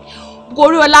ṣẹlẹ̀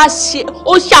Goriola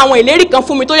ó ṣe àwọn ìlérí kan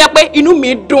fún mi tó yẹ pé inú mi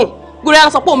dùn Goriola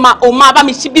sọ pé òun máa bá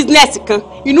mi ṣí bísínẹ́sì kan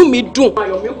inú mi dùn.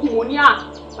 ayọ̀ mi kú mo ní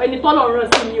ẹni tọ́lọ̀ rán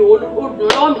sí mi ó dùn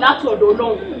lọ́wọ́ mi láti ọ̀dọ̀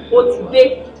Ọlọ́run ó ti dé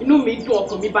inú mi dùn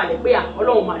ọkàn mi balẹ̀ pé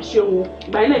Ọlọ́run máa ṣe òun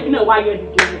ìgbà yẹn náà ìpínlẹ̀ wa yẹ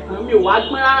dìde nìkan mi ò wá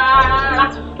gbọ́n rárá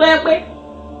tó yẹ pé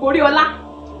Goriola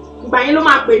ìgbà yẹn ló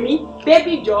máa pè mí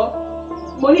bébì jọ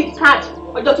mo ní card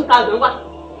ọjọ́ 2000 wà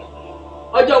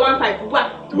ọjọ́ 15 wà.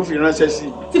 tí mo fi ránṣẹ́ sí.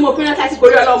 tí mo fi ránṣẹ́ sí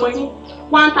Goriola ọmọ yín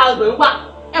 1000 wà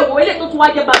ẹ wò ilé tó tún wá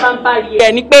jẹ́ bàbá ń bá rí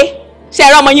ẹ. ni pé ṣe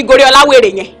ẹ̀rọ ọmọ yín Goriola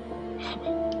wèrè yẹn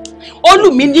ó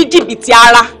lù mí ní jìbìtì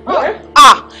ara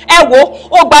ẹ wo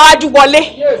ó gbáwájú wọlé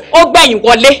ó gbẹ̀yìn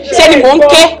wọlé ṣé ni mò ń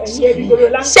ké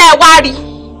ṣé ẹ wá rí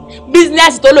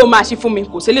bísínẹ́sì tó lòun máa ṣe fún mi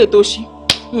kò sílẹ̀ tó ṣí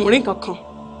n rí nǹkan kan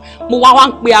mo wá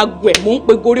ń pe aago ẹ̀ mò ń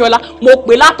pe Goriola mo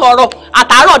pè látọ̀rọ̀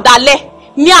àtàárọ̀ dalẹ́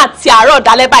ní àti àárọ̀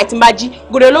dalẹ́ báyìí tí n bá jí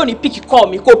Goriola ò ní píkì kọ́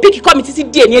mi kò píkì kọ́ mi títí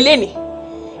díẹ̀ ní eléni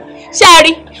ṣé ẹ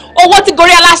rí owó tí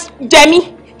Goriola jẹ mí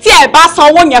tí ẹ bá san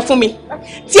owó yẹn fún mi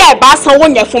tí ẹ bá san owó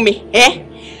yẹn fún mi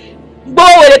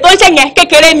gbogbo èrè tó ń ṣe yẹn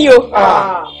kékeré ni o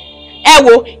ẹ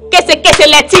wo késekése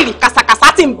lẹtìrì kàsàkàsà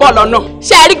tí ń bọ̀ lọ́nà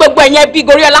ṣé ẹ rí gbogbo ẹ̀yẹn bí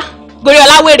Goriola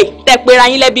wèrè tẹ pera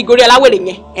yín lẹ́bi Goriola wèrè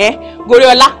yẹn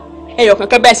Goriola ẹyọ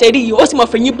kankan bẹ́ẹ̀ ṣe rí yìí ó sì mọ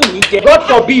fẹ̀yìn bù mí jẹ. God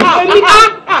forbid. ẹ̀yin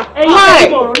tẹ́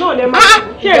ìmọ̀ ọ̀rọ̀ náà lẹ́ máa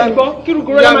ṣe é gbọ́ kí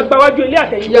Goriola máa gbáwájú ilé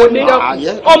àtẹ̀yìn wọlé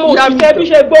ọmọ òṣìṣẹ́ bí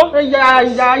ṣe gbọ́.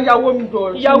 ìyàwó mi jọ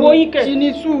ìyàwó yín kẹ̀. sí ní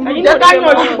sùúrù jẹ́ ká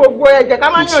yanjú gbogbo ẹ̀ jẹ́ ká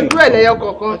má yanjú ẹ̀ lẹ́yọ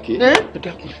kọ̀ọ̀kan.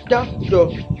 jọ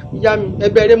ìyá mi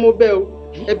ẹ̀bẹ̀ rẹ mo bẹ̀ o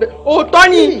òótọ́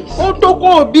ni ó tó kó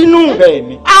o bínú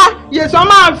yèsàn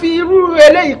máa fi irú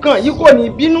eléyìí kan yìí kò ní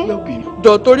bínú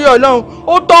jọ torí Ọlọ́run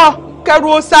ó tọ́ kẹrù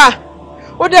ó sà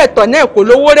ó dẹ̀ tọ̀ náà kò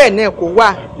lówó rẹ̀ náà kò wà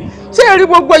ṣé rí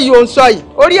gbogbo yìí ò ń sọ yìí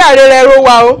orí ààrẹ rẹ ro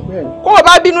wa o kó o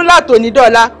bá bínú látòní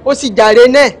dọ́là ó sì jàre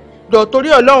náà jọ torí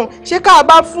Ọlọ́run ṣé ká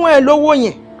bá fún ẹ lówó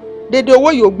yẹn dédé owó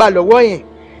yìí ó gbà lọ́wọ́ yẹn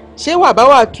ṣé wà bá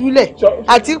wà túlẹ̀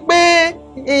àti pé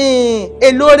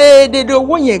èlò rẹ dédé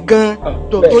owó yẹn gan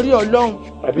jọ torí Ọlọ́run.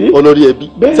 olórí ẹbí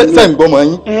ṣe ń gbọ́mọ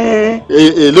yín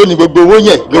èló ni gbogbo owó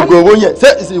yẹn ṣé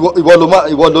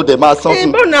ìwọ ló dẹ̀ máa san fún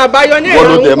ìbọnà àbáyọ ní ìwọ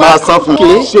ló dẹ̀ máa san fún. kì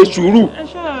í ṣe sùúrù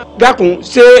dákun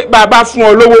ṣé bàbá fún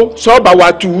ọ lówó sọ́ọ̀bà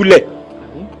wa tú u lẹ̀.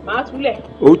 màá túlẹ̀.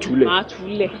 ó túlẹ̀. màá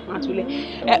túlẹ̀.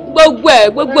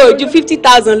 gbogbo ojú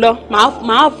 50,000 lọ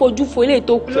màá fojú fo eléyìí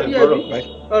tó kù.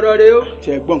 ọ̀rọ̀ rẹ o.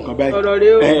 ṣe gbọ́ nǹkan báyìí. ọ̀rọ̀ rẹ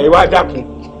o. ẹ wá dákun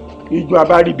ìjọ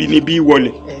abáríbi ni bí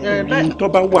wọlé ibi tó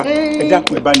bá wà ẹ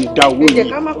dákun ẹ bá ní dá owó yìí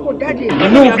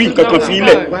inú rí nǹkan kan fi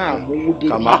ilẹ̀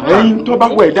kàmá ẹyin tó bá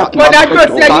wà ẹ dákun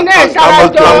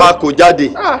àkọ́mọ́ kò jáde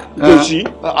lòsí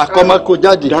àkọ́mọ́ kò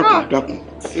jáde. dákun.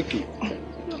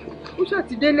 ó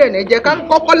ṣàtidélé ẹ̀ jẹ́ ká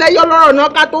kọ́kọ́ lẹ́yọ́ lọ́rọ̀ náà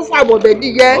ká tó fàbọ̀ bẹ̀bí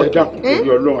yẹ. ẹ dákun torí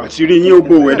Ọlọ́run àṣírí yín ó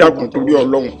gbòòwò ẹ dákun torí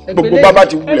Ọlọ́run gbogbo bàbá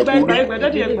ti wulẹ̀ kú rí.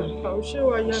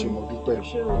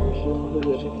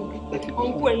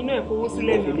 ọ̀nkú ẹ̀yin náà fowó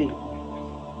sílẹ̀ nílé.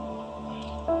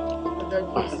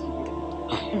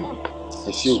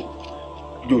 ẹ ṣe o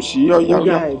jòsí ọ̀yá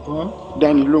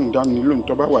dáni lóhùn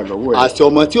tó bá wà lọ́wọ́ ẹ. àṣẹ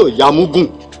ọmọ tí ò ya múgùn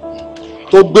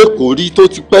tó gbé kórí tó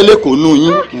ti pẹ́ lẹ́kọ̀ọ́ nù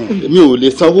yín mi ò lè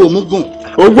sanwó múgùn.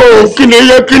 owó kíni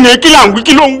kí là ń wí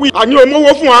kí ló ń wí. àní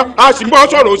omówó fún wa a sì ń bọ́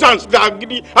sọ̀rọ̀ sáà ń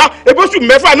gidi ebóṣù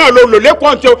mẹ́fà náà ló lò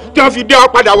lẹ́kọ̀ọ́ tí wọ́n fi dé ọ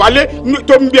padà wálé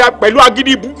tó ń bí pẹ̀lú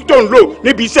agídí ibùkún tó ń lò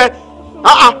níbi iṣẹ́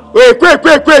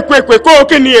èkó kó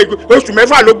kí ni oṣù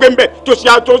mẹ́fà ló gbé ń bẹ̀ tó ṣe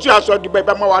aṣọ ìdìbò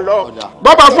ìbá mọ́ wa lọ.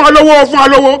 bọ́bá fún ọ lówó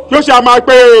yóò ṣe àmà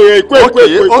pé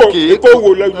èkó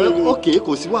wò lẹ́yìn. ok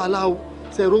kò sí wàhálà o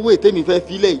ṣe rówó ètè mi fẹ́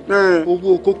filẹ̀ yìí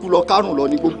owó kókú lọ kárùn lọ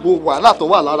ni gbogbo wàhálà tó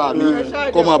wà lára mi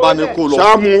kọ́ máa bá mi kó lọ.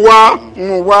 ṣá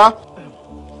mú wá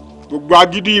gbogbo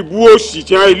agídí ibú òsì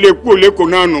tí wọ́n ilé kúrò lẹ́kọ̀ọ́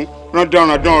náà nù rán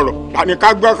ọ̀rọ̀ tani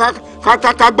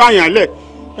ká gbá yàn lẹ̀.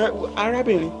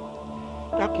 arábìnrin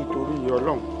dákì torí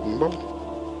Ọlọ́run ń bọ̀.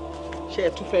 ṣé ẹ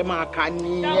tún fẹ́ máa kà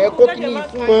ní ẹ kó kí ni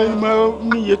fún ẹ. ọmọ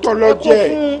níye tọ́lọ́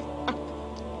jẹ́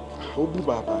ó bú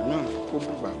bàbá náà ó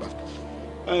bú bàbá.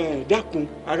 dákun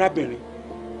arábìnrin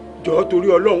jọ̀ọ́ torí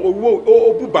ọlọ́run owó ó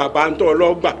bú bàbá ń tọ́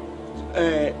ọlọ́gbà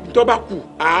tó bá kù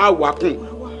àá wà kùn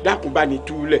dákun bá ní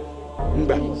túlẹ̀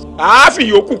ńgbà àáfì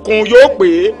yòókù kun yóò pè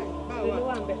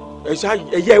é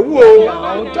ẹ̀yẹ wò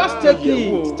ó. just take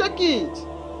it take it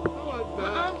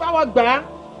báwa gbà á.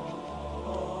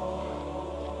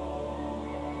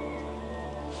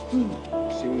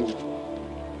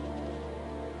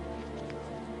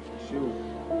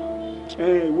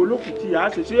 ìwo ló kù tí a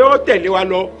ṣe ó tẹ̀lé wa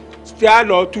lọ tí a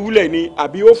lọ túlẹ̀ ni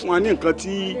àbí ó fún wa ní nǹkan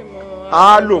tí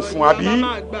a lò fún àbí.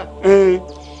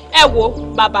 ẹ wo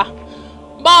bàbá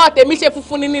bọ́ọ̀ tèmi ṣe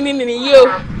funfun ní nìyí o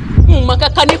n mọ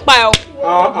kankan nípa ẹ o.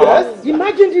 yes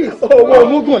imagine this. owó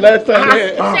omúgùn lẹ́sẹ̀.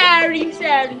 sẹ́ẹ̀rì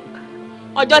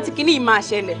ọjọ́ tí kinní yìí máa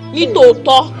ṣẹlẹ̀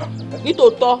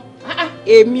nítòótọ́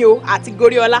èmi o àti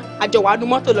Goriola àjọ wà nú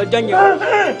mọ́tò lọ́jọ́ yẹn o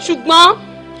ṣùgbọ́n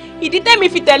ìdí tẹ́mi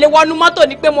fi tẹ̀lé wọnú mọ́tò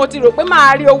ni pé mo ti rò pé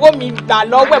máa rí owó mi gbà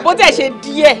lọ́wọ́ ẹ̀ bó tẹ̀ ṣe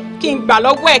díẹ̀ kí n gbà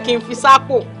lọ́wọ́ ẹ̀ kí n fi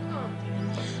sápò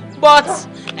but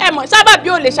ẹ mọ̀ sábàbí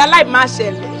ò lè ṣaláì máa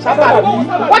ṣẹlẹ̀. sábàbí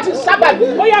wọ́n ti sábàbí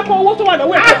ó yẹ kó owó tó wà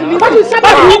lọ́wọ́ ẹ̀ káàkiri ní wọ́n ti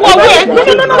sábàbí owó owó ẹ̀ no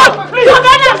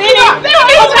sọ́kànnà mi ni ẹ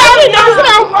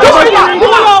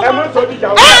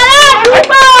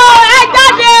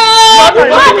jáde o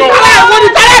wọ́n ti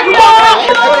tẹ́lẹ̀ dúró.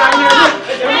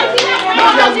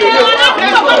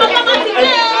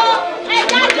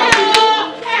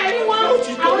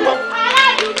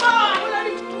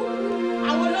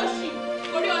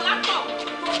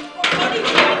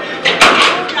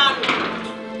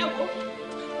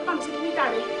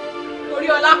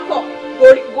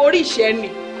 Gorí ìṣẹ́ ni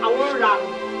àwọn ń ra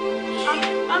àwọn.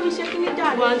 Bá mi ṣe kí ní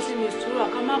jáde. Wọ́n ti mi sùúrù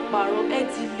ká má parọ́ ẹ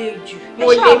ti le jù. Mo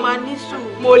lè máa ní sùúrù.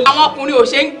 Mo lè. Àwọn ọkùnrin ò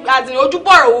ṣe ń àti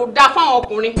ojúbọ̀rọ̀ ò dáa fáwọn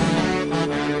ọkùnrin.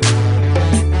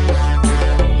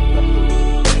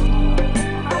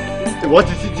 Ìwọ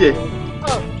ti sí tiẹ̀.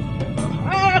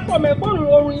 Ẹ̀kọ́ mẹ́kọ́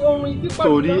orin ìdí pàtó.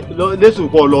 Torí lẹ́sùn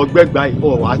pọ̀ lọ gbẹ́gbà yìí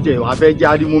ọ̀ wá jẹ́ wàá fẹ́ jẹ́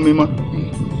arímú mímọ́.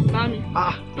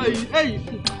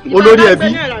 Olórí ẹbí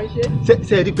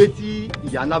ṣe rí pé tí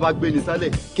ìyá ńlá bá gbé ní sálẹ̀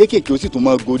kéékèèké ó sì tún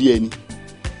máa gorí ẹni.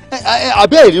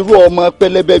 Abẹ́ ìrírú ọmọ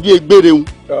pẹlẹbẹ bíi egbére ń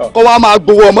kọ́ wa máa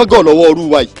gbowó ọmọ gàn lọ́wọ́ ọrú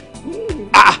wa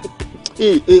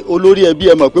yìí. Olórí ẹbí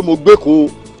ẹ mọ̀ pé mo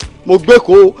gbé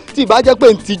kó tí ìbá jẹ́ pé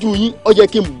ń tijú yín ó yẹ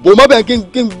kí n bò mọ́ bẹ́ẹ̀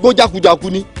kí n gbó jákujáku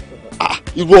ní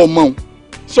irú ọmọ òun.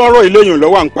 Sọ̀rọ̀ ìlóyún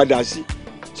lọ́wọ́ à ń padà sí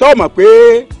sọ mọ̀ pé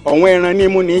ọ̀wọ́n ẹran ní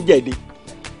mú ní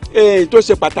jẹ̀dẹ̀ tó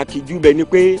ṣe pàtàkì jù bẹ́ẹ̀ ni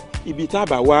pé ibi tá a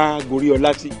bá wá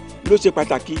Goriola sí ló ṣe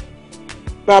pàtàkì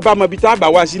bá a bá mọ ibi tá a bá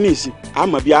wá sí ní ìsìn a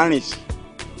mọ bí a rìn sí.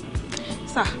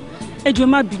 sà ẹ jọ̀ọ́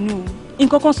má bínú o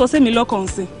nǹkan kan sọ sí mi lọ́kàn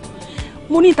sí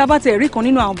mo ní ìta bá tẹ̀ rí kan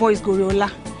nínú àwọn boys Goriola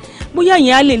bóyá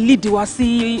ìyẹn á lè lead wá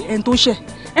sí ẹni tó ṣẹ̀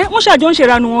wọ́n ṣàjọ ń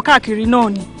ṣèrànù wọn káàkiri náà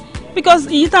ni because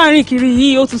èyí tá à ń rìn kiri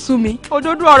yìí ó ti sú mi.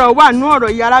 òdodo ọ̀rọ̀ wà nú ọ̀rọ̀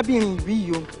ìyá arábìnrin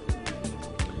yìí o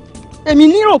èmi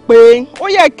nírò pé ó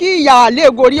yẹ kí ìyá àlè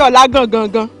Goriola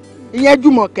gangan ìyẹn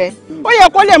Jùmọ̀kẹ́ ó yẹ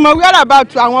kó lè mọ wíwárà bá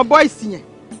tu àwọn bọ́ìsì yẹn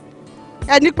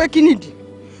ẹni pé kí nìdí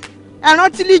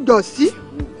ẹran tí lè jọ sí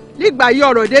nígbà yí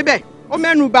ọ̀rọ̀ débẹ̀ ó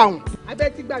mẹ́nu bà wọ́n. abẹ́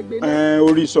ti gbàgbé náà.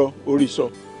 orí sọ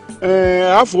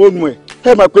àfọ̀ọ́nù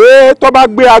ẹ mọ̀ pé tó bá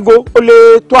gbé aago ó lè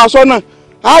tó aṣọ náà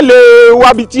a lè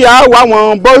wábi tí a wá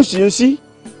àwọn bọ́ìsì ń sí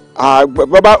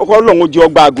bàbá ọlọ́run jẹ́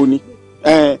ọgbà aago ni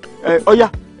ọ̀yá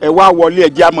ẹ wá wọlé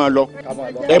ẹjẹ a máa lọ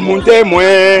ẹmu tẹ mọ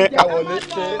ẹ.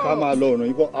 ká máa lọ ọ̀nà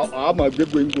ìbọn a máa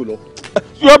gbégbé ńgò lọ.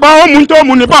 yọba ó mú tó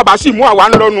mu ní bàbá sì mú àwa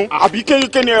ń lọnu àbí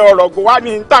kékeré ọ̀rọ̀ gò wá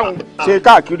ní táwọn ṣe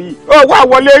káàkiri ó wá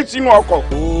wọlé sínú ọkọ̀.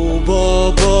 ó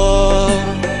bọ́bọ́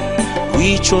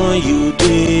which one you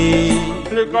dey.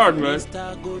 play card man.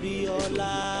 Mr. Goriola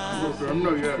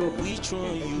which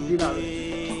one you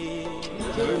dey.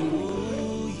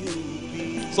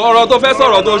 sọ̀rọ̀ tó fẹ́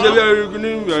sọ̀rọ̀ tó ṣe bí ẹ̀rí ní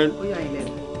ìrìn.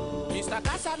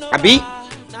 àbí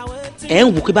ẹ̀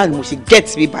ń wò pé báyìí mo ṣe get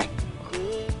me by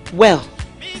well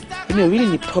èmi ò really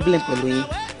ní problem pẹ̀lú yín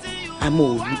àmọ́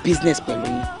ò ní business pẹ̀lú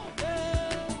yín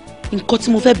nǹkan tí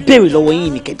mo fẹ́ béèrè lọ́wọ́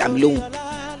yín ní kẹ̀dá mi lóhùn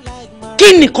kí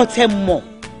nìkan tẹ́ mọ̀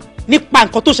nípa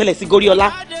nǹkan tó ṣẹlẹ̀ sí Goriola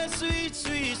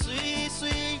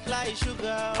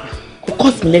kò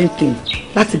cost me anything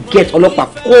láti get ọlọ́pàá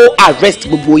kó arrest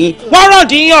gbogbo yín wọ́n rán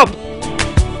dín yín up.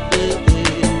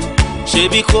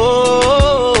 ṣebí kò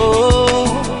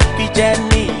bí jẹ́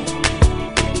ní.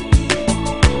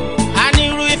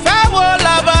 ànírú ìfẹ́ wo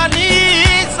lọ́bọ̀ ní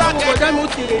ìsọ̀kẹ́. ọ̀gá mi ó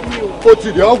ti rẹ̀ ní o. ó ti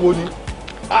rẹ̀ ọ́ wo ni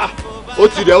ó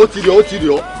ti rẹ̀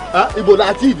ọ́ ibo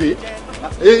la ti dé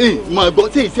mọ̀ gbọ́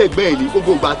tí ìṣe ẹgbẹ́ ẹ̀ ní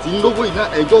gbogbo ìgbà tí ń lówó iná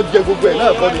ẹjọ́ jẹ gbogbo ẹ̀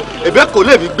náà kọ́ ni ẹ̀bẹ́ kò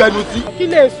lè fi gbẹ́nu sí. kí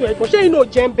lè sùn ẹ̀gbọ́n ṣé inú ò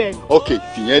jẹ́ ń bẹ̀. ok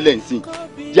fìyẹn lẹ̀ ń sìn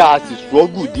já a sì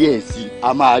ṣọ́gù díẹ̀ sí i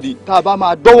a máa rí tá a bá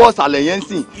máa dọ́wọ́ sàlẹ̀ yẹn ń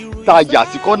sìn tá a yà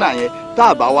sí kọ́nà yẹn tá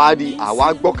a bá wá rí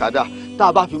àwa gbọ́kadà tá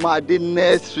a bá fi máa dé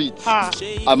next street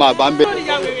a máa bá ń bẹ.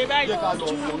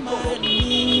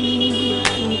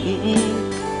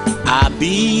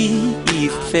 àbí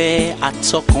ìfẹ́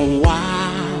àtọkànwá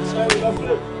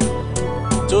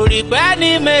torí pé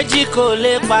ní méjì kò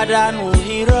lè pàdánù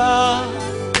irọ́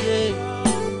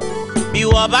bí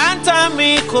wọ́n bá ń tàn mí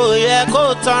kò yẹ kó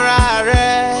tanra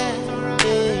rẹ̀.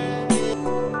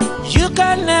 You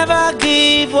can never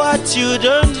give what you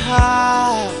don't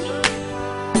have.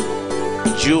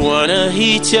 You wanna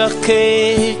eat your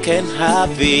cake and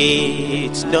have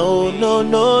it. No, no,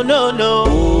 no, no, no.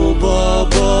 Oh,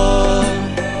 Baba,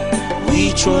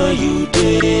 which one you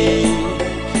did?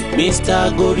 Mr.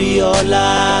 Goriola,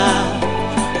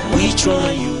 which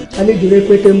one you did? Àlejò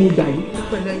rẹpẹtẹ mú gbà yìí.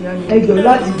 Ẹjọ́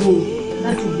láti bò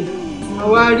láti gbé.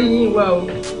 Àwa rí yín wá o.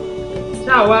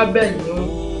 Ṣáà wá bẹ̀yìn o.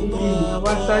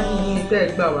 Àwa ṣáájú yín tẹ́ ẹ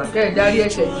gbà wá kẹ́ ẹ dárí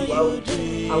ẹ̀ṣẹ̀ jù wá o.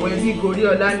 Àwọn ẹbí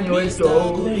Goriola ni ọ ẹjọ́ o.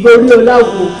 Goriola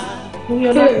wo?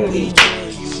 Goriola kò rí.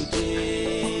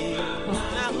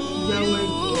 Ìyàwó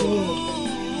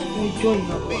ẹjọ́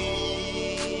ìyàwó.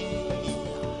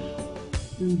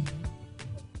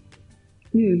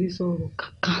 Mi ò lè sọ̀rọ̀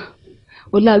kankan.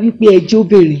 Ọlá wípé ẹjọ́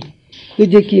obìnrin ló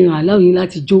jẹ́ kí n ràn aláwọ̀ yín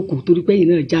láti jókòó torí pé yìí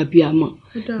náà já bí a mọ̀.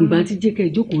 Ìbá ti jẹ́ kẹ́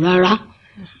ẹ jókòó rárá.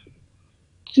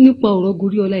 Nípa ọ̀rọ̀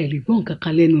Goriola ẹ̀ lè gbọ́ nǹkan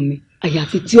kan lẹ́nu mi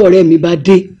àyàfi tí ọ̀rẹ́ mi bá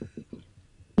dé.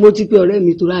 Mo ti pe ọ̀rẹ́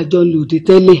mi tó rájọ ń lòdì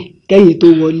tẹ́lẹ̀ kẹ́yìn tó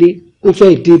wọlé ó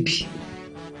fẹ́ débi.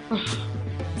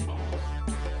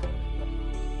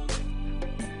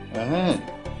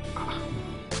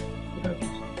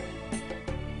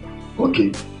 Ok,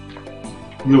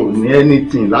 mi ò ní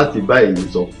anything láti bá ẹ̀yin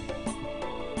sọ.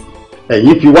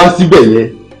 Ẹ̀yin fi wá síbẹ̀ yẹn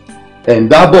ẹ̀ ń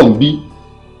dábọ̀ ń bí.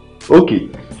 Ok.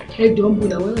 Ẹjọ́ ń bu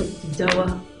ìyàwó náà ti já wa.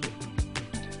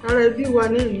 Ara ẹbí wa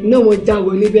ní ìlú. Náà wọ́n já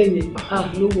wọlé bẹ́ẹ̀ yẹn.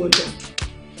 Ló wọ̀dà.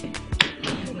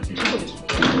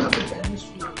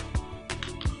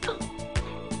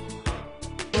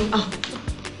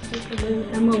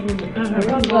 Ẹ máa wọ mi.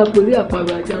 Àpòrí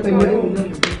àpàrọ̀ àjà pẹ̀lú ẹ̀rù náà.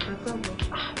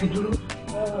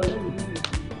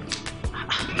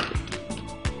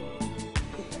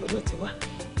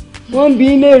 Wọ́n ń bi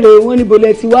í léèrè wọ́n níbo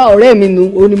lẹ ti wá ọ̀rẹ́ mi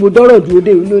nu òun ni mo dọ́rọ̀ dúró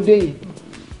dé olóde yìí.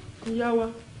 Ìyá wa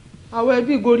àwọn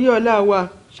ẹbí Goriola wa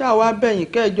ṣáà wá bẹ̀yìn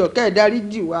kẹjọ kẹ́ẹ̀dárí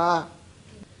jì wá.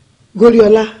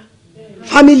 Goriola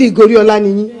fámìlì Goriola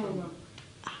nìyí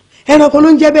ẹranko ló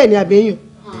ń jẹ́ bẹ́ẹ̀ ni àbẹ́yàn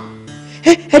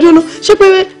ẹ̀ẹ́dọ́nà ṣé pé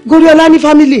Goriola ní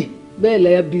fámìlì. Bẹ́ẹ̀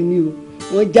lẹ́yà bí mi o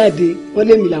wọ́n jáde wọ́n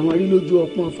lèmi làwọn rí lójú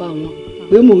ọpọ́n fáwọn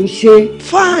pé mò ń ṣe.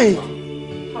 Fine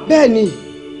bẹ́ẹ̀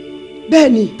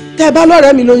ni tẹ́ ẹ bá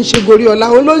lọ́rẹ̀ẹ́ mi ló ń ṣe Goriola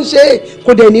òun ló ń ṣe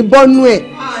kò dẹ̀ ní bọ́nú ẹ̀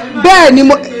bẹ́ẹ̀ ni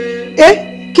mo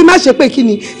kí má ṣe pé kí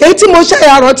ni èyí tí mo ṣe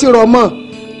àrọ̀ ti rọ̀ mọ́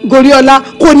Goriola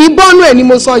kò ní bọ́nú ẹ̀ ni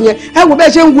mo sọ yẹn ẹ wo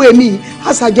bẹ́ẹ̀ ṣe ń wo èmi yìí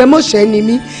àṣàjẹmọ́ṣẹ́ ni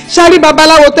mí ṣárí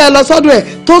babaláwo tẹ́ ẹ lọ sọ́dọ̀ ẹ̀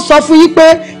tó sọ fún yín pé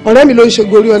ọ̀rẹ́ mi ló ń ṣe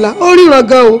Goriola ó ríran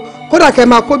gan o kódà kẹ́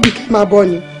máa kóbì kẹ́ máa bọ́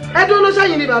ni. ẹ dúró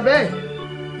sẹ́yìn ni bàbá ẹ̀.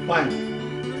 Fine.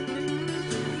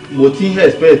 Mo ti ń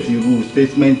expect irú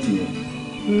statement yẹn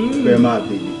fẹ́ máa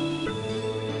bèèrè.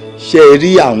 Ṣé ẹ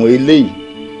rí àwọn eléyìí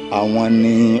àwọn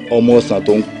ni ọmọ ọsàn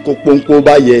tó ń kó pọ́npọ́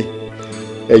bá yẹ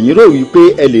ẹ̀yin rò wípé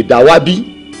ẹ lè dá wá bí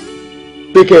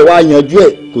pé kẹ́ ẹ wá yanjú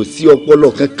ẹ̀ kò sí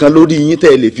ọpọlọ kankan lórí yín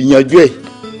tẹ́ ẹ lè fi yanjú ẹ̀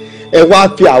ẹ wá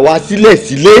fi àwa sílé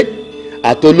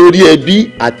àtolórí ẹbí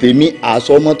àtèmi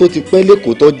àṣọ ọmọ tó ti pẹ́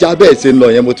lẹ́kọ̀ọ́ tó já bẹ́ẹ̀ ṣe ń lọ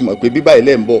yẹn mo ti mọ̀ pé bíbá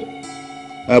ilẹ̀ ń bọ̀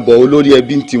bọ̀ olórí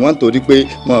ẹbí ń tiwọn torí pé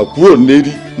wọn kúrò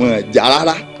lérí wọn já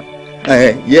rárá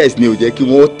yes ni ò jẹ́ kí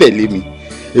wọ́n tẹ̀lé mi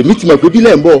èmi ti mọ̀ pé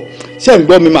bílẹ̀ ń bọ̀ ṣé ń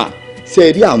gbọ́ mi mà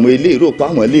ṣe rí àwọn eléèrò pa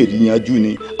àwọn lè rí yanjú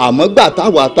ni àmọ́ gbà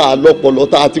táwa tá a lọ́pọlọ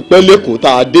tá a ti pẹ́ lẹ́kọ̀ọ́ tá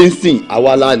a dé ń sìn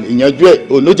àwa la lè yanjú ẹ̀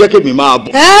òun ló jẹ́ kémi máa bọ̀.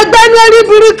 ẹgbẹ́ lórí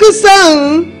burúkú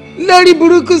sàn lórí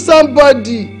burúkú sàn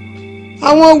bọ́dì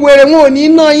àwọn wèrè wọn ò ní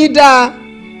ná yín dáa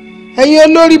ẹ̀yin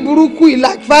olórí burúkú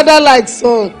like father like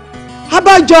son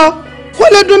abájọ kó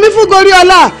lè dùn mí fún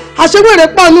Goriola àṣewèrè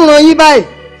pọ̀ nù ràn yín báyìí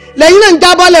lẹ́yìn náà ń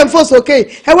jábọ́ lẹ́ ń fò sókè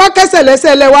ẹ wá kẹsẹ̀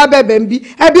lẹ́sẹ̀ lẹ́ wá bẹ̀bẹ̀ ń bí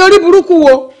ẹbí orí burúkú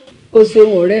wo. ó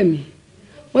ṣeun ọ̀rẹ́ mi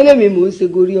wọ́n lèmi mò ń ṣe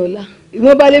Goriola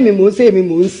wọ́n bá lèmi mò ń ṣe èmi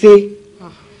mò ń ṣe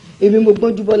èmi mo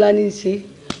gbọ́njú bọ́lá ní í ṣe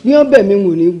bí wọ́n bẹ̀ mí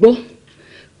wò ní gbọ́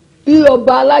bí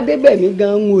ọba aládé bẹ̀ mí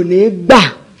gan wò ní gbà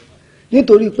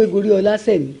nítorí pé Goriola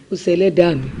ṣẹ̀ mí ó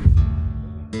ṣẹlẹ́dàá mi.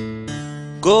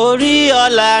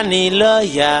 Goriola ni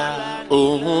lọ́ọ̀yà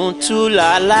òun tú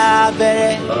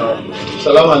lálábẹ́rẹ́.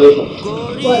 Salamu alaikum.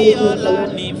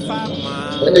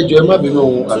 Ẹ jọ̀ọ́ ẹ má bínú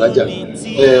ohun alájà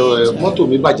mọ́tò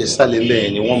mi bàjẹ́ sálẹ̀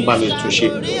lẹ́yìn ni wọ́n bá mi tún ṣe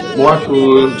mo wá fi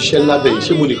iṣẹ́ lábẹ́ yìí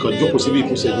ṣé mo lè kàn jókòó síbi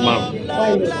ìkúnṣẹ́ ìlú márùn.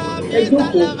 ẹ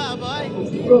jókòó.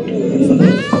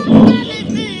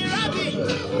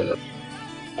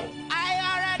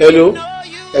 Hello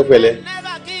ẹ pẹ̀lẹ́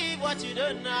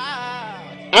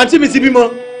àǹtí mi ti bímọ.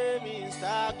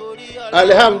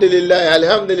 alihamdulilayi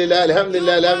alihamdulilayi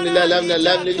alihamdulilayi alihamdulilayi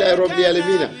alihamdulilayi rọ́bì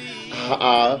alamina.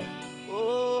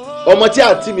 ọmọ tí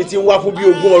àǹtí mi ti ń wá fún bí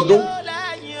 20 ọdún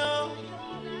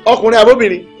ọkùnrin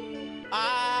àbóbìnrin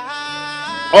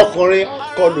ọkùnrin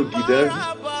kọlù gìdán rí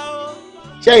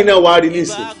sẹ́yìn náà wàá rí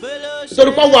nísìn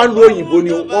nítorí pé wàá ń lo òyìnbó ni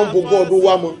wọ́n ń bogún ọdún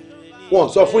wá mọ́ wọn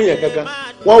sọ fún yẹn kankan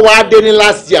wọ́n wá dé ní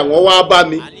last year wọ́n wá bá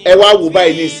mi ẹ wá wò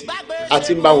báyìí nísìn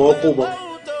àti ń bá wọn kó mọ́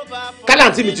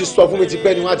kálàntì mi ti sọ fún mi ti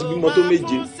pẹ́ ni wọ́n á ti bímọ tó 7.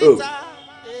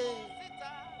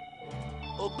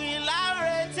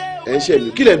 ẹ̀ ń ṣe mí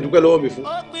kí lẹ̀ ń dúpẹ́ lọ́wọ́ mi fún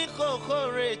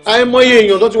àìmọye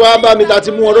èèyàn tó ti wá bá mi ta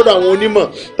ti mú wọn lọ́dọ̀ àwọn onímọ̀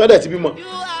tọ́dẹ̀ ti bímọ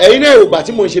ẹ̀yin náà èrògbà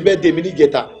tí mò ń ṣe bẹ́ẹ̀ dèmi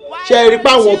níjẹta ṣe é rí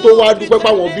páwọn tó wá dúpẹ́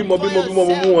páwọn bímọ mo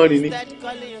mú wọn rìn ni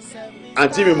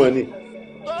àǹtí mi mọ̀ ni.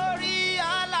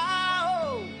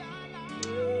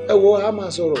 ẹ wo a máa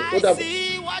sọ̀rọ̀ ó dàbọ̀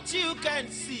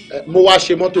mo wá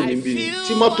ṣe mọ́tò mi bí ni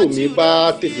tí mọ́tò mi bá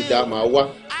tètè dá màá wá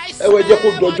ẹ wọ ẹ jẹ́ kó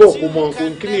dọjọ́ òkú mọ́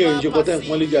kí ni èèyàn ṣe kọ́ tẹ́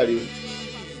nǹkan lè jàre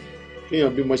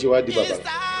kíyàn bí mo ṣe wá di bàbá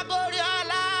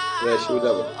ẹ ṣe ó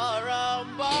dàbọ̀.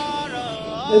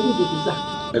 ẹ kú dùdú sá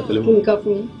kí ni ká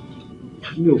fún yín.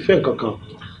 mi ò fẹ́ nǹkan kan.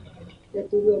 ẹ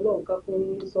torí ọlọ́run ká fún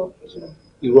yín sọ.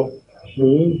 irọ́ mò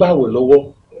ń gbàwẹ̀ lọ́wọ́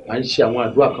à ń ṣe àwọn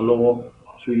àdúrà kan lọ́wọ́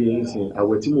sórí ẹ̀yìn sìn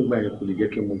àwẹ̀ tí mo gbà yẹn kò lè jẹ́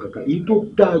kí n mú kankan èyí tó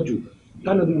dáa jù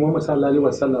tánà bí Muhammad sallallahu alaihi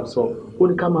wasallam sọ ó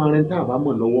ní ká máa rẹ tá a bá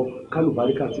mọ̀ lọ́wọ́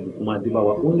kálùbáríkà àti ìbùkún máa dé bá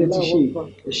wa òun lè ti ṣe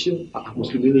ẹ ṣe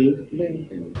mùsùlùmí ni.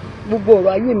 gbogbo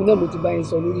ọ̀rọ̀ ayé mi náà mo ti bá yín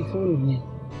sọ lórí fóònù yẹn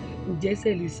ǹjẹ́ ṣe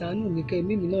lè ṣàánú mi kẹ́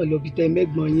mímí náà lọ bí tẹ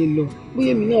mẹ́gbọ̀n yín lọ bóyá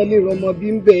èmi náà lè rọmọ bí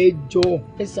ń bẹ̀ ẹ́ jọ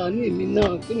ẹ ṣàánú èmi náà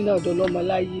kémi náà dọ́ lọ́mọ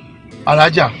láyé.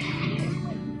 alájà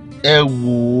ẹ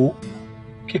wò ó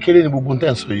kékeré ni gbogbo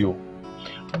tẹ̀ ń sọ yìí o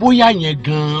bóyá yẹn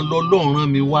gan-an lọ́lọ́run rán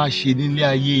mi wá ṣe nílé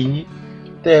ayé yín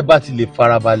tẹ́ ẹ bá ti lè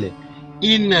farabalẹ̀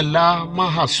ìnàlá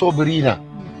máa sọ́bìrì náà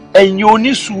ẹ̀yin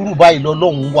onísùúrù báyìí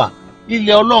lọ́lọ́run wà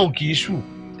ilẹ̀ ọlọ́run kì í ṣù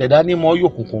tẹ̀dá ní mọ́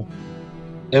yòókùnkùn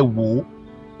ẹ wò ó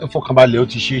ẹ fọkànbalẹ̀ ó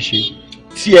ti ṣeé ṣe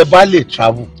tí ẹ bá lè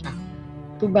travel.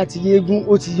 tó bá ti yéégún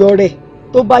ó ti yọ rẹ̀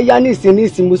tó bá yá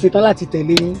nísìn mo ṣetán láti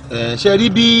tẹ̀lé yín. ṣe rí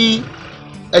bí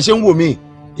ẹ ṣe ń wò mí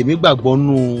èmi gbàgbọ́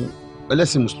nù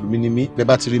ẹlẹ́sìn mùsùlùmí ni mí bẹ́ẹ̀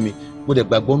bá ti rí mi mo dẹ̀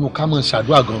gbàgbọ́ nù ká máa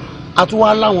ṣàdúrà gan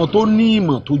àtúwá láwọn tó ní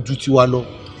ìmọ̀ tó ju tiwa lọ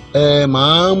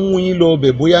màá mú yín lọ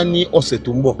bẹ̀ bóyá ní ọ̀sẹ̀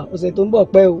tó ń bọ̀. ọ̀sẹ̀ tó ń bọ̀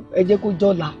pẹ́ o ẹ jẹ́ kó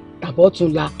jọ̀la tàbọ̀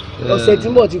tún la ọ̀sẹ̀ tí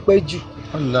ń bọ̀ ti pẹ́ jù.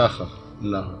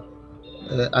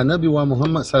 anabi wa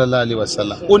Muhammad sallallahu alaihi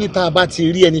wasallam ó ní tá a bá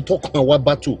ti rí ẹni tọkàn wa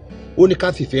bá tò ó ní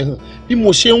ká fìfẹ́ hàn bí mo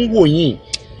ṣe ń wò yín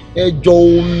ẹjọ́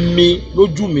omi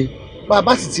lójú mi bá a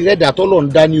bá sì ti rẹ́dà tọ́lọ̀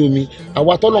ń dá ní omi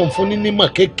àwa tọ́lọ̀ ń fún ní nímọ̀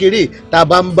kékeré tá a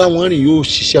bá ń bá wọn rìn yóò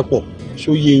ṣiṣẹ́ pọ̀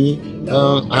sóye yín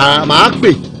màá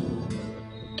pè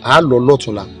á lọ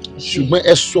lọ́tùnla ṣùgbọ́n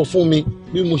ẹ sọ fún mi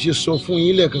bí mo ṣe sọ fún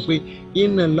yín lẹ́ẹ̀kan pé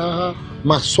iná láha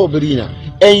máa sọ́bìrì náà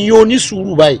ẹ̀yin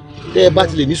onísùúrù báyìí tẹ́ ẹ bá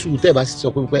ti lè ní sùúrù tẹ́ ẹ bá ti sọ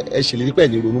pé ẹ ṣèlérí pẹ̀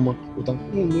ní ronú mọ́ ó tán.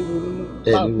 mi ò ní ronú mọ́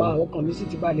pàápàá àwọn kan mi sì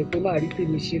ti balẹ̀ pé máa rí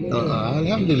tèmi ṣe lọ́wọ́.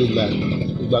 alhamdulilayi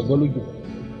ìgbàgbọ́ lójú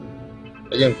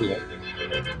ẹ jẹ́ n pè wọ́n.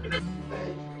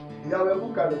 ìyàwó ẹkú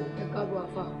kalẹ̀. ẹ káàbọ̀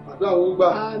àfà. àdúrà wo gbà.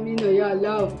 àmínà ya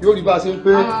Allah. yóò rí bá a ṣe ń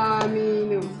pé.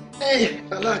 àmínà.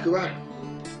 aláàkíwá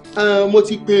mo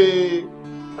ti pe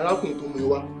arákùnrin tó mú mi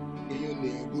wá èyí ò ní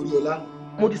Goriola.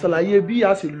 mo ti ṣàlàyé bí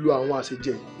a ṣe lo àwọn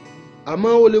àṣejẹ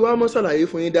àmọ́ ó lè wá mọ́ ṣàlàyé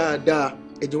fún yín dáadáa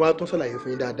ẹ̀jẹ̀ wa tún ṣàlàyé fún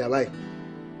yín dáadáa báyìí.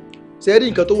 sẹ́ẹ̀rì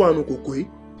nǹkan tó wà nù kòkó yìí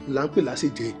là ń pè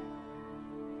láṣejẹ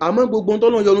àmọ́ gbogbo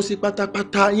tọ́lọ́ yọnu sí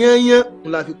pátápátá yányán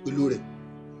ńlá fi pẹ̀lú rẹ̀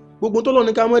gbogbo tọ́lọ́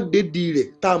ní ká mọ́ dédìí rẹ̀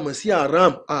tá a mọ̀ sí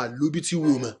haram àlóbi tí wò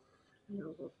mọ̀.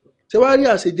 ṣé wàá rí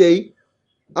àṣejẹ yìí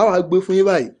a wàá gbé fún yín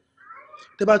báyìí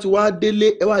tẹ́ bá ti wá délé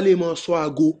ẹ wá lè mọ sọ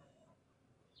aago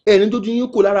ẹni tó tún yín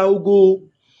kò lára ogo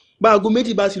bá aago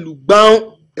méjì bá ti lù gbáhùn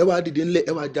ẹ wá dìde ńlẹ̀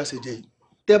ẹ wá já àṣejẹ yìí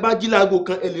tẹ́ bá jí láago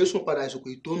kan ẹ lè sùn padà ìsòkò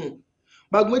ìtónù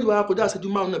bá aago méjì bá kọjá àṣẹjú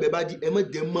márùn náà bẹ́ẹ̀ bá di ẹ mọ̀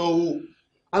jẹ́ mọ́ o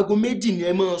aago méjì ni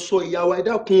ẹ mọ̀ sọ ìyá wa ẹ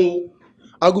dákun o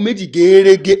aago méjì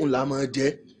gẹ́rẹ́gẹ́ ńlá mọ̀ jẹ́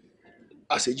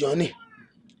àṣejọ ni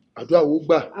àdúrà wo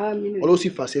gbà ọlọ́run sì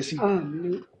fàṣẹ sí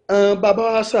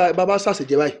bàbá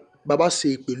ṣàṣejẹ báyìí bàbá ṣe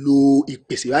pẹ̀lú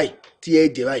ìpèsè báyìí tí ẹ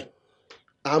jẹ báyìí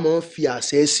a máa ń fi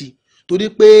àṣẹ sí i torí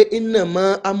pé iná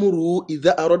máa amúrú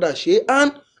ìdá àrọ́dà ṣe án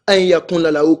àyìnyàkùn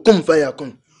làlàó kùn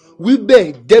fàyàkùn wíbẹ̀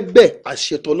débẹ̀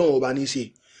àṣetọ́ lọ́wọ́ ọba ní í ṣe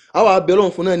àwọn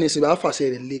abẹ́rẹ́ fún náà ní ìsìn bá fàṣẹ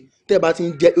rẹ̀ lé tẹ́ ẹ bá ti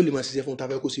ń jẹ́ ó lè máa ṣiṣẹ́ fún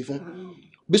tafẹ́ kó sí fún.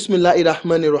 bisimilahi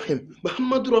rahman rahim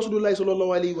muhammadu rasulillah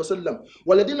sallallahu alayhi wa sallam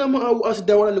waladina ma'ahu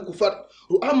asdawara likufar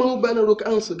ru'amahu bayna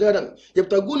ruk'an sigaran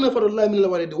yabtaguna fadlallahi min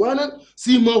alwalidwana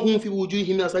simahum fi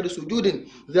wujuhihim min asadi sujudin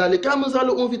dhalika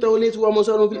masaluhum fi tawrati wa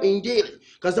masaluhum fil injil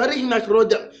كذلك هناك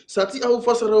رجع ساتيه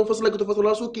فسره فصل كتب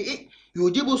فصل سوكي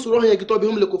يجيب سروح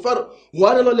كتابهم للكفار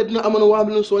وعلى الذين امنوا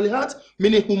وعملوا الصالحات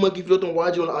منهم مغفرة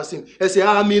واجر عظيم اسي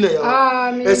امين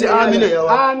يا اسي امين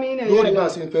يا امين lórí bá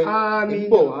ṣe fẹ́ ń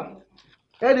bọ̀ wá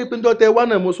ẹ rí i pé njọ́ tẹ wá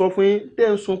náà mo sọ fún yín tẹ́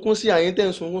ń sunkún sí àyín tẹ́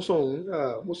ń sunkún sọ̀hún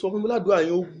mo sọ fún mi ládùúgbò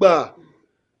àyín ó gbà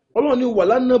Ọlọ́run ní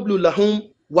wàlá nàblu làhún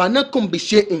wà nàkùn bí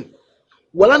ṣe hìn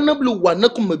wàlá nàblu wà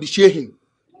nàkùn bí ṣe hìn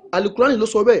Alukurani ló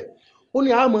sọ bẹ́ẹ̀ ó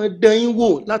ní a máa dán yín wò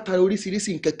látàrí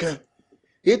oríṣiríṣi nǹkan kan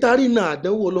èyí tá a rí náà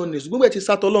àdánwò Ọlọ́run nìṣú gbogbo ẹ̀ ti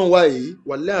sátọ́ Ọlọ́run wá yìí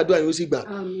wàlẹ́ àdúrà yín ó sì gbà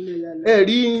ẹ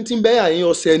rí tí ń bẹ́ àyín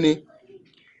ọ̀sẹ̀ ni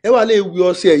ẹ wà lè wí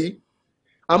ọ̀sẹ̀ yìí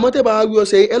àmọ́ tẹ́ bá wí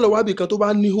ọ̀sẹ̀ yìí ẹ lọ wá bì kan tó bá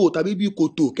níhò tàbí bí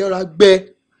kòtò kẹ́ra gbẹ́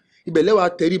ibẹ̀ lẹ́wà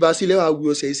tẹríba sí lẹ́wà wí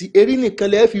ọ̀sẹ̀ yìí sí erí nìkan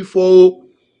lẹ́ẹ̀ fi fọ o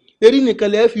erí nìkan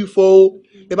lẹ́ẹ̀ fi fọ o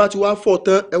ẹ bá ti wá fọ